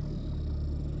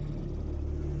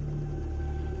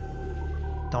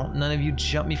 Don't none of you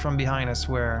jump me from behind, I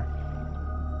swear.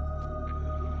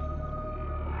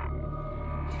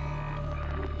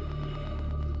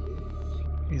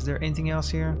 Is there anything else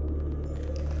here?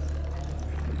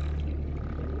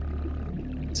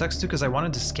 It sucks too because I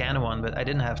wanted to scan one, but I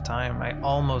didn't have time. I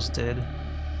almost did.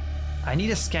 I need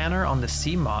a scanner on the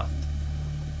sea moth.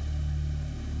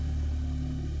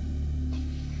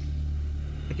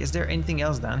 Like, is there anything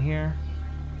else down here?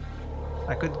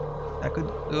 Like I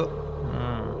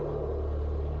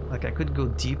could go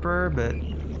deeper, but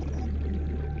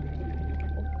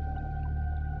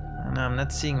no, I'm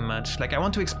not seeing much. Like I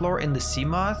want to explore in the sea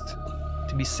moth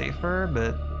to be safer,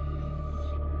 but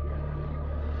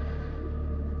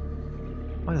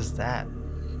what is that?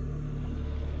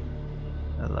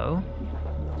 Hello?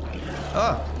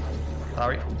 Oh!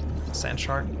 Sorry. Sand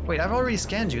shark. Wait, I've already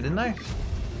scanned you, didn't I?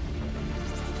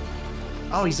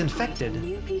 Oh, he's infected.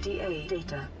 New PDA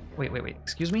data. Wait.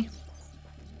 Excuse me?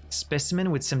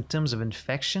 Specimen with symptoms of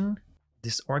infection?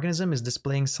 This organism is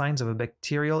displaying signs of a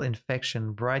bacterial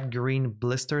infection. Bright green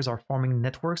blisters are forming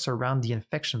networks around the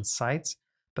infection sites.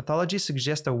 Pathology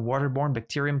suggests a waterborne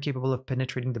bacterium capable of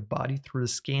penetrating the body through the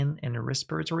skin and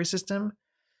respiratory system.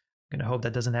 I'm gonna hope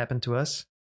that doesn't happen to us.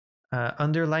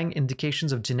 Underlying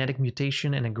indications of genetic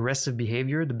mutation and aggressive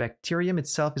behavior. The bacterium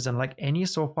itself is unlike any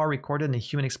so far recorded in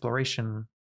human exploration.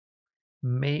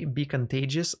 May be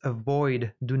contagious.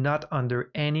 Avoid. Do not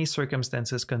under any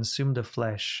circumstances consume the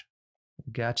flesh.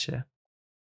 Gotcha.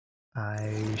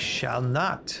 I shall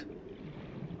not.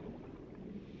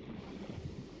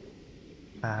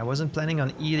 I wasn't planning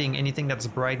on eating anything that's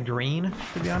bright green,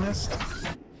 to be honest.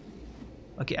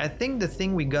 Okay, I think the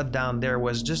thing we got down there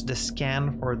was just the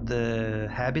scan for the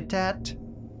habitat,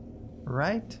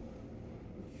 right?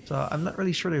 So I'm not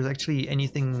really sure there's actually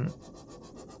anything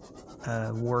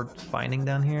worth finding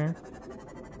down here.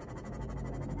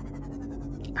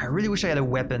 I really wish I had a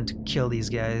weapon to kill these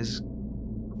guys.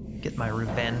 Get my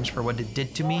revenge for what they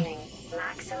did to me. Warning.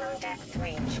 Maximum depth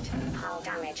reached. Hull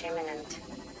damage imminent.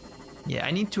 Yeah,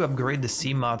 I need to upgrade the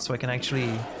sea mod so I can actually...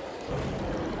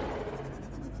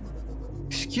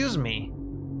 Excuse me.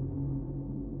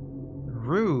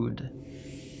 Rude.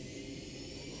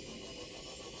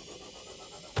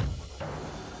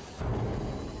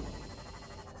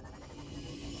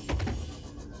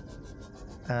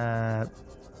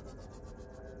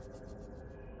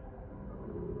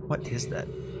 What is that?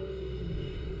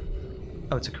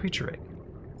 Oh, it's a creature egg.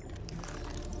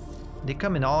 They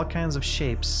come in all kinds of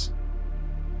shapes.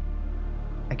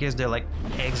 I guess they're like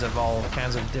eggs of all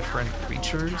kinds of different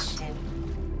creatures.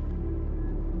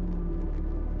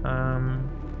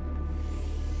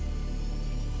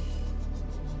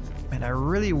 Man, I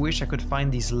really wish I could find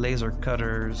these laser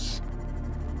cutters.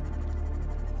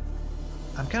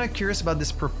 I'm kind of curious about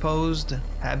this proposed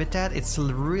habitat. It's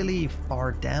really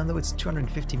far down though, it's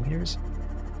 250 meters.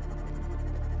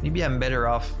 Maybe I'm better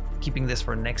off keeping this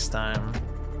for next time,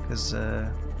 because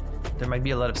there might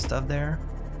be a lot of stuff there.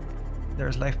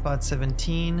 There's LifePod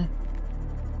 17.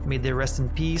 May they rest in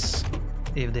peace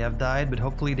if they have died, but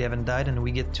hopefully they haven't died and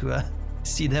we get to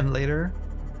see them later.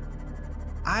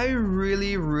 I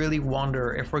really, really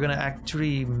wonder if we're gonna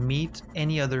actually meet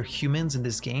any other humans in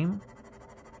this game.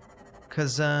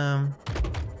 Because, I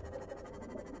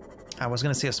was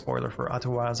gonna say a spoiler for Outer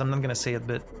Wilds, I'm not gonna say it,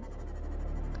 but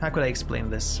how could I explain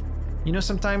this? You know,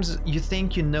 sometimes you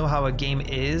think you know how a game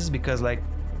is because, like,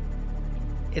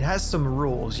 it has some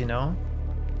rules, you know?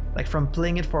 Like, from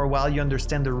playing it for a while, you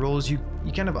understand the rules, you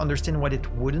kind of understand what it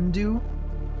wouldn't do.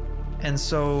 And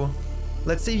so,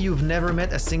 let's say you've never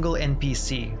met a single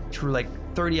NPC through, like,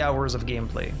 30 hours of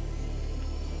gameplay.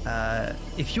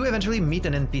 If you eventually meet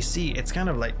an NPC, it's kind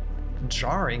of, like,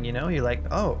 jarring, you know? You're like,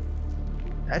 oh,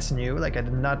 that's new, like I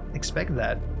did not expect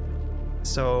that.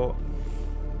 So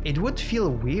it would feel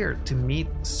weird to meet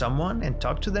someone and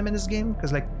talk to them in this game,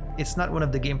 because like it's not one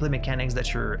of the gameplay mechanics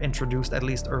that you're introduced, at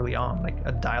least early on, like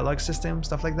a dialogue system,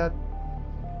 stuff like that.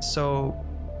 So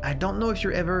I don't know if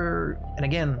you're ever, and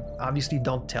again, obviously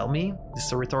don't tell me, this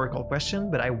is a rhetorical question,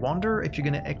 but I wonder if you're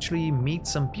gonna actually meet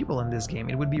some people in this game.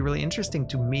 It would be really interesting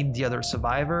to meet the other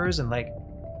survivors and like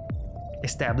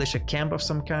establish a camp of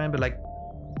some kind, but like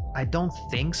I don't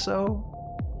think so.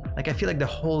 Like I feel like the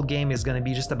whole game is gonna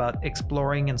be just about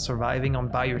exploring and surviving on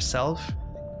by yourself.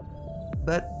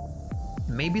 But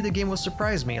maybe the game will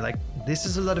surprise me. Like this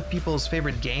is a lot of people's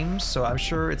favorite games, so I'm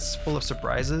sure it's full of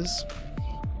surprises.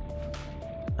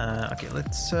 Okay,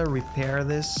 let's repair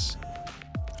this.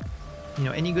 You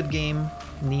know, any good game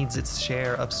needs its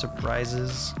share of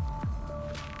surprises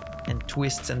and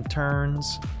twists and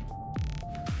turns.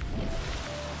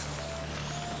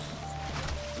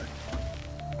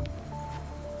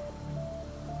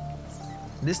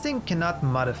 This thing cannot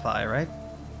modify, right?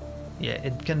 Yeah,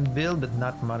 it can build but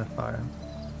not modify.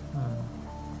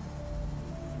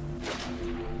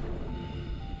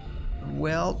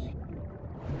 Well,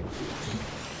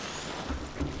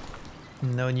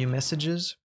 no new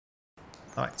messages.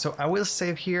 Alright, so I will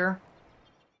save here.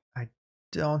 I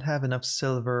don't have enough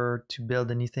silver to build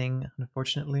anything,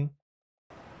 unfortunately.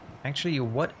 Actually,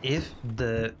 what if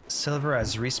the silver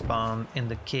has respawned in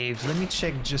the caves? Let me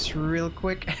check just real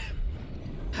quick.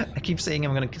 I keep saying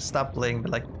I'm gonna stop playing, but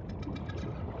like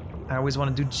I always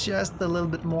want to do just a little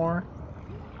bit more.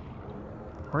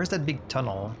 Where's that big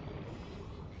tunnel?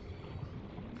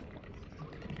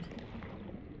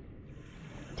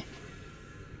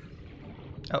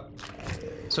 Oh,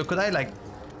 so could I like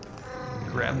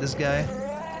grab this guy?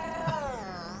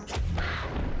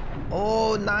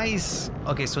 Oh, nice!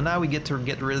 Okay, so now we get to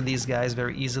get rid of these guys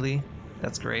very easily.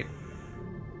 That's great.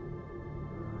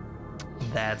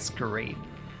 That's great.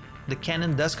 The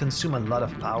cannon does consume a lot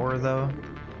of power though,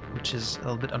 which is a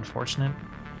little bit unfortunate.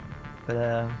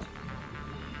 But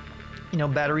you know,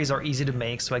 batteries are easy to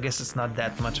make, so I guess it's not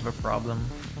that much of a problem.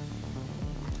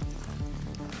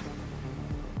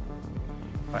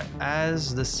 Alright,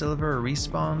 has the silver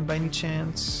respawned by any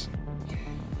chance?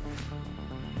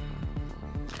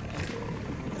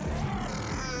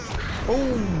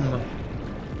 Boom!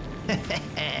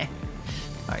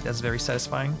 Alright, that's very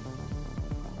satisfying.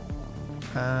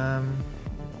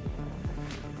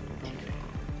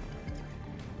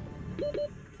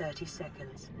 30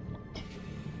 seconds.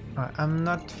 I'm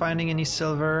not finding any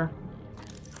silver.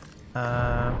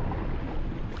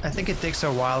 I think it takes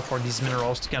a while for these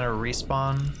minerals to kind of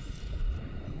respawn,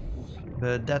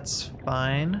 but that's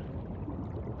fine.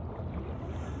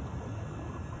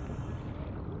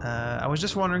 I was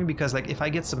just wondering because like if I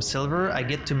get some silver, I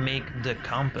get to make the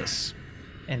compass,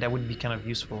 and that would be kind of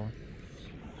useful.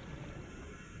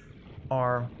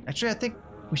 Or actually, I think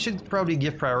We should probably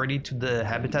give priority to the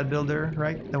habitat builder,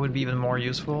 right? That would be even more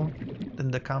useful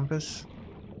than the compass.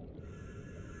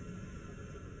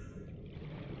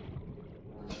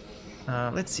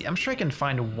 Let's see, I'm sure I can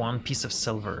find one piece of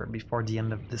silver before the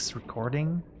end of this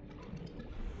recording.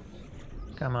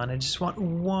 Come on, I just want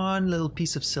one little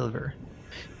piece of silver.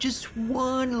 Just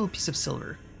one little piece of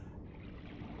silver.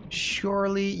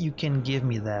 Surely you can give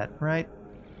me that, right?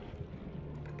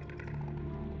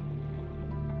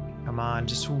 Come on,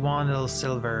 just one little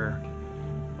silver.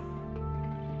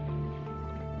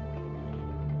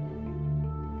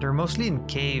 They're mostly in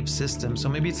cave systems, so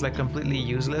maybe it's like completely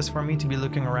useless for me to be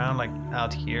looking around like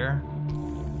out here.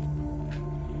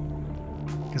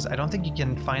 Because I don't think you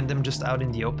can find them just out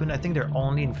in the open. I think they're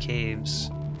only in caves.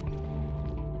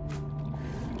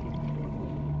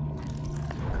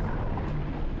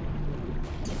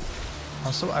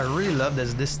 Also, I really love that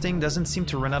this thing doesn't seem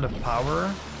to run out of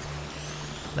power.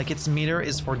 Like its meter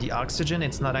is for the oxygen,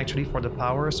 it's not actually for the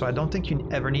power, so I don't think you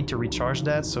ever need to recharge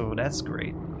that, so that's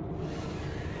great.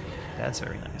 That's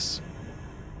very nice.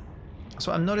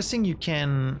 So I'm noticing you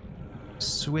can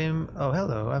swim... Oh,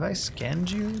 hello. Have I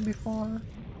scanned you before?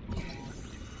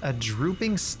 A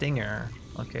drooping stinger.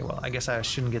 Okay, well, I guess I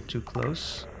shouldn't get too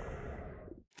close.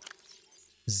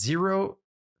 0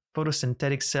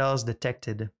 photosynthetic cells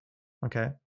detected.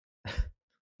 Okay.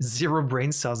 0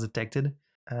 brain cells detected.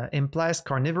 Implies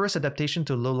carnivorous adaptation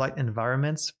to low-light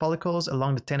environments. Follicles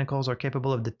along the tentacles are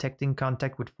capable of detecting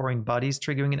contact with foreign bodies,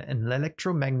 triggering an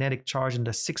electromagnetic charge in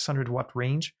the 600-watt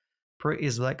range. Prey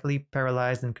is likely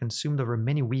paralyzed and consumed over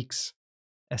many weeks.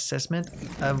 Assessment: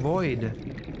 avoid.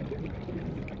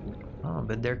 Oh,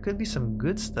 but there could be some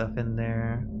good stuff in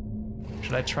there.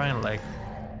 Should I try and like...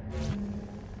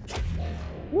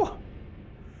 Whoa!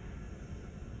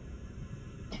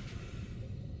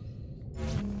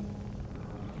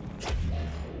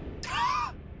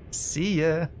 See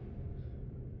ya!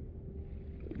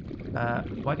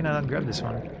 Why can I not grab this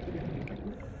one?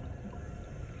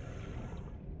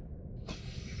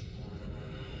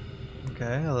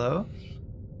 Okay, hello?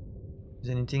 Is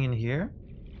anything in here?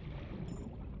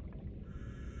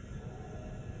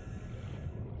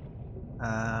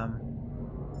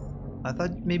 I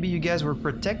thought maybe you guys were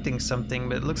protecting something,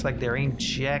 but it looks like there ain't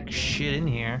jack shit in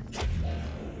here.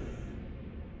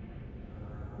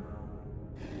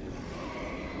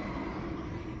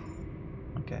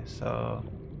 Okay, so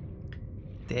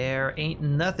there ain't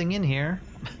nothing in here.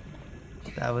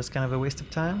 That was kind of a waste of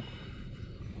time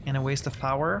and a waste of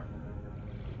power.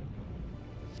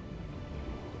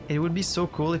 It would be so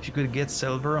cool if you could get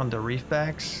silver on the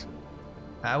reefbacks.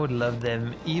 I would love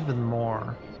them even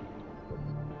more.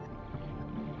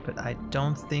 But I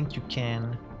don't think you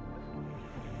can.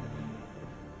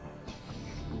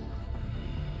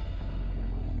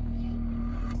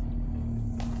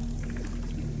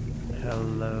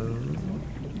 Hello?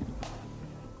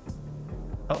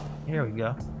 Oh, here we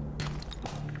go.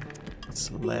 It's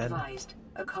Be lead. advised,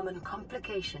 a common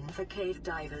complication for cave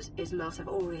divers is loss of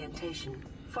orientation,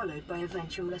 followed by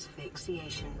eventual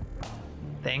asphyxiation.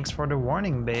 Thanks for the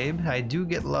warning, babe. I do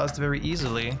get lost very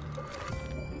easily.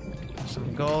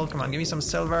 Some gold. Come on, give me some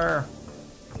silver.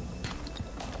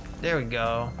 There we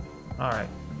go. Alright.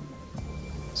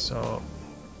 So,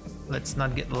 let's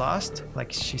not get lost,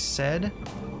 like she said.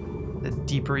 The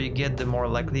deeper you get, the more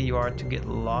likely you are to get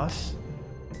lost.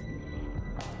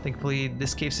 Thankfully,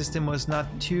 this cave system was not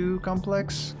too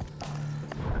complex.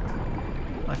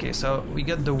 Okay, so we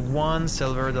got the one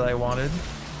silver that I wanted.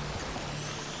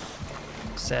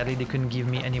 Sadly, they couldn't give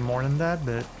me any more than that,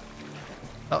 but...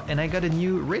 Oh, and I got a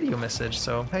new radio message,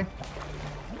 so hey.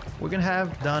 We're gonna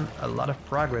have done a lot of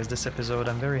progress this episode,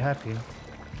 I'm very happy.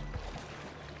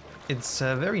 It's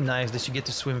very nice that you get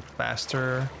to swim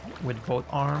faster with both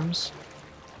arms.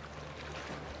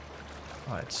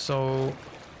 Alright, so...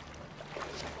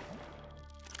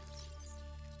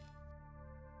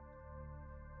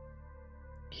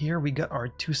 Here we got our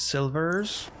 2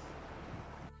 silvers.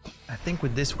 I think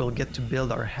with this we'll get to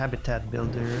build our habitat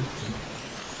builder.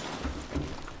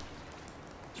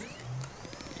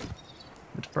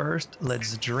 But first,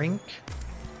 let's drink.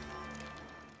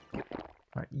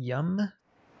 Alright, yum.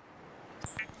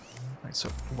 Alright, so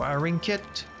wiring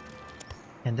kit.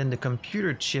 And then the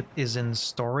computer chip is in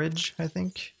storage, I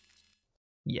think.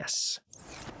 Yes.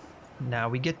 Now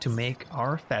we get to make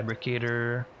our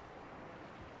fabricator.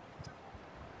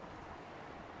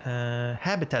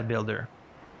 Habitat builder.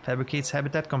 Fabricates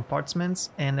habitat compartments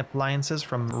and appliances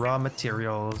from raw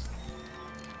materials.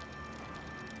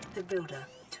 The builder,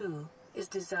 too, is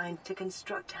designed to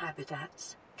construct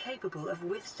habitats capable of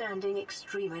withstanding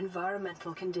extreme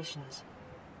environmental conditions.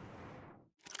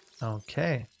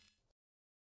 Okay.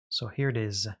 So here it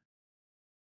is.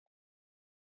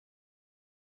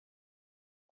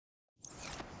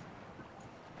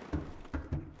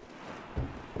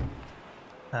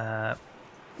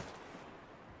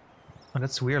 Oh,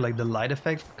 that's weird, like the light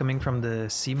effect coming from the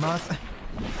sea moth.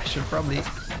 I should probably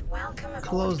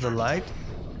close the light.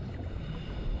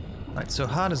 Alright, so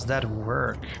how does that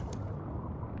work?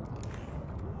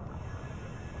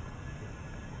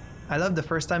 I love the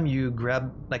first time you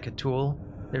grab like a tool,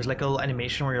 there's like a little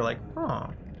animation where you're like, oh.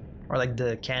 Or like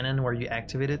the cannon where you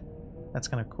activate it. That's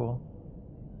kind of cool.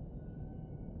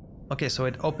 Okay, so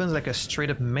it opens like a straight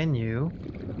up menu.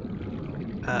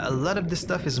 A lot of this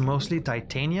stuff is mostly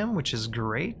titanium, which is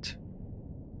great.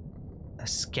 A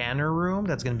scanner room,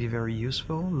 that's going to be very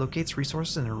useful. Locates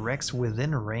resources and wrecks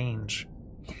within range.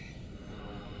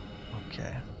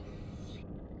 Okay.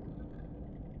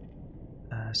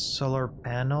 Solar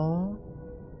panel.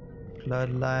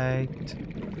 Floodlight.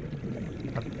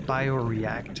 A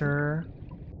bioreactor.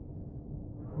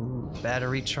 Ooh,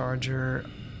 battery charger.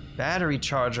 Battery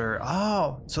charger.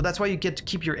 Oh, so that's why you get to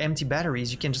keep your empty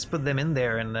batteries. You can just put them in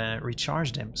there and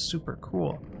recharge them. Super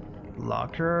cool.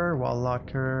 Locker, wall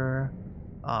locker.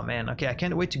 Oh man, okay, I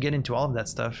can't wait to get into all of that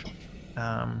stuff.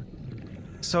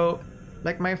 So,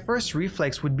 like my first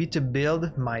reflex would be to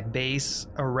build my base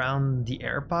around the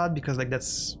AirPod because like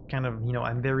that's kind of, you know,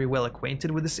 I'm very well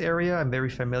acquainted with this area. I'm very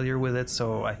familiar with it,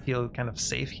 so I feel kind of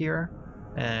safe here.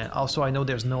 And also I know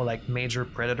there's no like major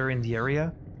predator in the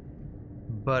area.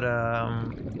 But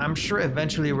I'm sure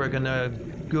eventually we're gonna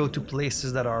go to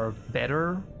places that are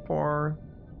better for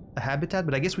a habitat,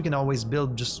 but I guess we can always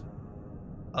build just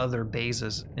other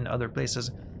bases in other places.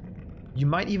 You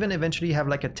might even eventually have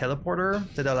like a teleporter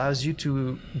that allows you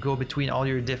to go between all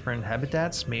your different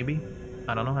habitats, maybe.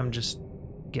 I don't know, I'm just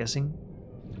guessing.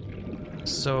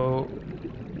 So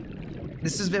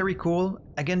this is very cool.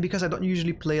 Again, because I don't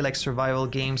usually play like survival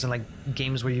games and like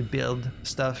games where you build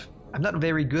stuff. I'm not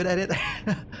very good at it.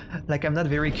 Like I'm not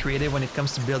very creative when it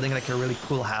comes to building like a really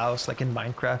cool house like in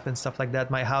Minecraft and stuff like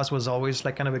that. My house was always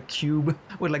like kind of a cube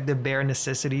with like the bare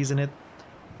necessities in it.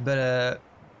 But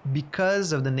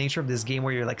because of the nature of this game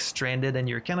where you're like stranded and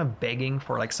you're kind of begging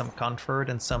for like some comfort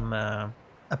and some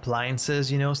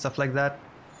appliances, you know, stuff like that.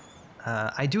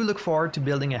 I do look forward to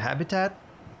building a habitat.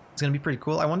 It's gonna be pretty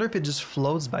cool. I wonder if it just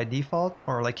floats by default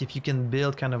or like if you can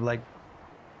build kind of like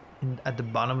at the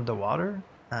bottom of the water.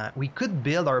 We could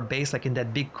build our base like in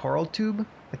that big coral tube.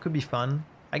 That could be fun.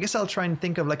 I guess I'll try and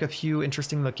think of like a few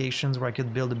interesting locations where I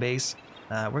could build a base.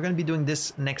 We're gonna be doing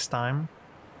this next time.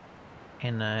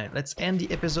 And let's end the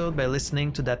episode by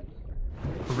listening to that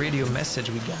radio message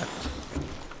we got.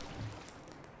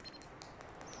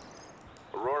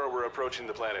 Aurora, we're approaching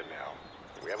the planet now.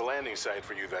 We have a landing site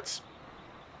for you that's...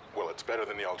 well, it's better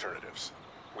than the alternatives.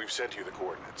 We've sent you the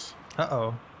coordinates.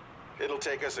 Uh-oh. It'll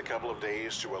take us a couple of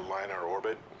days to align our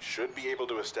orbit. We should be able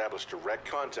to establish direct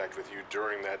contact with you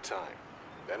during that time.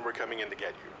 Then we're coming in to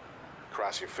get you.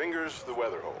 Cross your fingers, the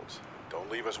weather holds.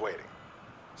 Don't leave us waiting.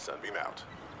 Sunbeam out.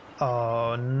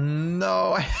 Oh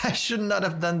no, I should not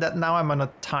have done that. Now I'm on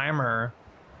a timer.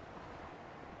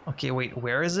 Okay, wait,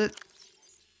 where is it?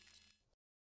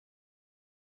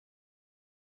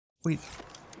 Wait,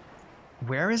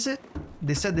 where is it?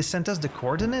 They said they sent us the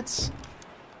coordinates?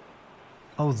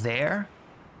 Oh, there?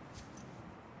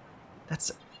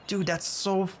 That's... dude, that's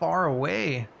so far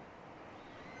away.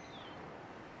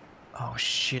 Oh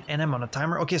shit, and I'm on a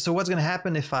timer? Okay, so what's gonna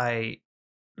happen if I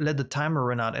let the timer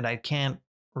run out and I can't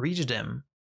reach them?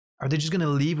 Are they just gonna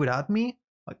leave without me?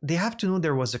 Like, they have to know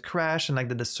there was a crash and like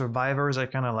that the survivors are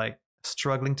kind of like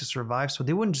struggling to survive, so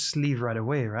they wouldn't just leave right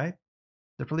away, right?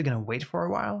 They're probably gonna wait for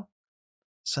a while.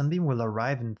 Sunbeam will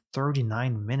arrive in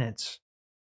 39 minutes.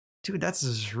 Dude,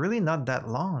 that's really not that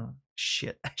long.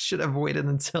 Shit, I should have waited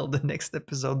until the next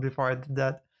episode before I did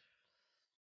that.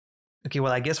 Okay,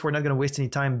 well, I guess we're not gonna waste any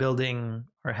time building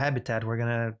our habitat. We're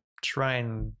gonna try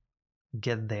and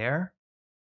get there.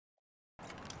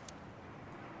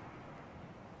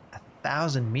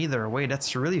 1,000 meters away,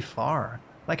 that's really far.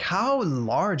 Like, how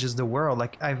large is the world?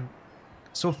 Like,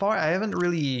 so far I haven't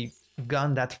really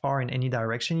gone that far in any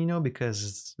direction, you know, because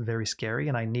it's very scary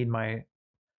and I need my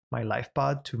life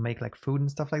pod to make like food and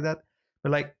stuff like that.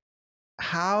 But like,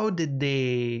 how did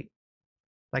they,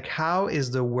 like, how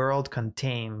is the world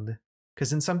contained?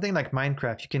 Because in something like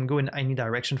Minecraft, you can go in any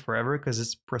direction forever because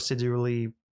it's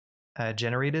procedurally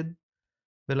generated.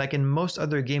 But like in most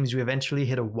other games, you eventually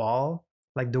hit a wall.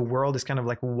 Like the world is kind of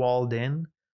like walled in,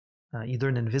 either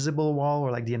an invisible wall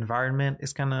or like the environment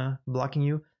is kind of blocking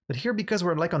you. But here, because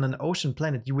we're like on an ocean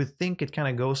planet, you would think it kind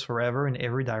of goes forever in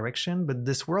every direction. But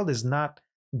this world is not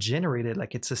generated,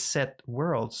 like it's a set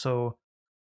world. So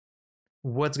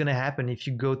what's gonna happen if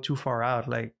you go too far out?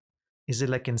 Like, is it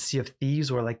like in Sea of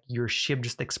Thieves where like your ship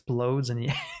just explodes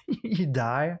and you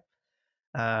die?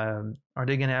 Are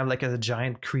they gonna have like a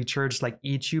giant creature just like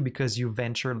eat you because you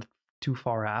ventured too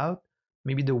far out?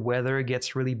 Maybe the weather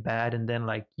gets really bad and then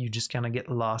like you just kind of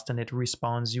get lost and it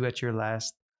respawns you at your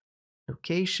last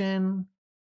location.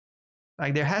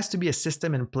 Like there has to be a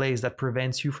system in place that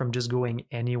prevents you from just going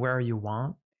anywhere you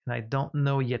want. And I don't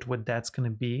know yet what that's gonna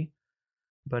be.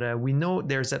 But we know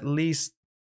there's at least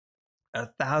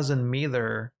 1,000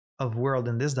 meter of world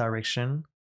in this direction.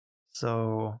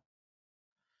 So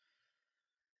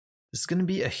it's gonna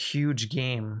be a huge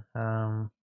game.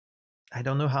 I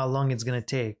don't know how long it's gonna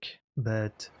take,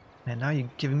 but man, now you're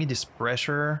giving me this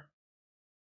pressure.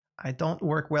 I don't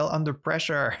work well under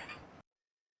pressure.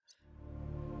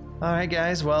 Alright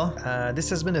guys, well, this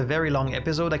has been a very long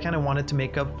episode. I kind of wanted to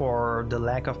make up for the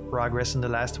lack of progress in the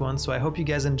last one, so I hope you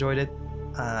guys enjoyed it.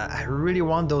 I really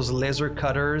want those laser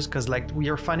cutters because like we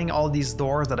are finding all these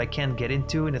doors that I can't get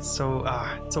into and it's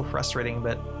so frustrating,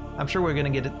 but I'm sure we're gonna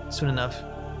get it soon enough.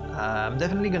 I'm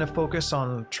definitely gonna focus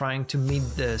on trying to meet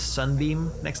the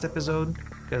sunbeam next episode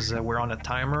because we're on a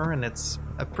timer and it's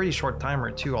a pretty short timer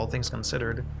too, all things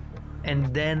considered.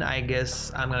 And then I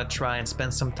guess I'm gonna try and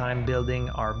spend some time building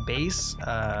our base.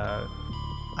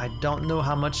 I don't know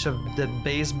how much of the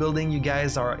base building you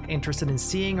guys are interested in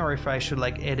seeing or if I should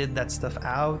like edit that stuff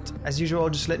out. As usual,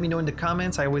 just let me know in the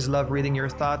comments. I always love reading your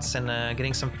thoughts and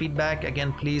getting some feedback.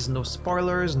 Again, please, no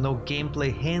spoilers, no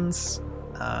gameplay hints,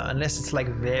 unless it's like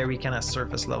very kind of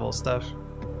surface level stuff.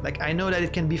 Like I know that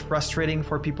it can be frustrating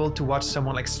for people to watch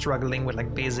someone like struggling with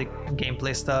like basic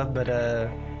gameplay stuff, but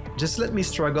just let me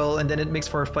struggle and then it makes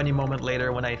for a funny moment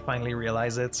later when I finally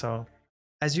realize it. So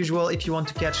as usual, if you want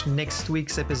to catch next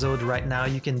week's episode right now,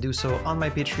 you can do so on my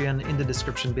Patreon in the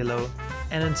description below.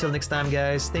 And until next time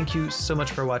guys, thank you so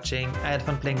much for watching. I had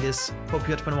fun playing this, hope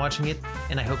you had fun watching it,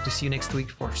 and I hope to see you next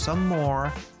week for some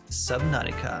more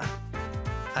Subnautica.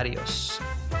 Adios.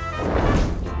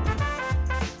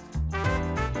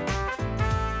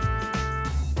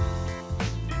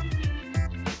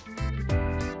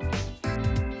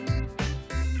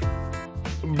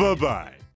 Bye-bye.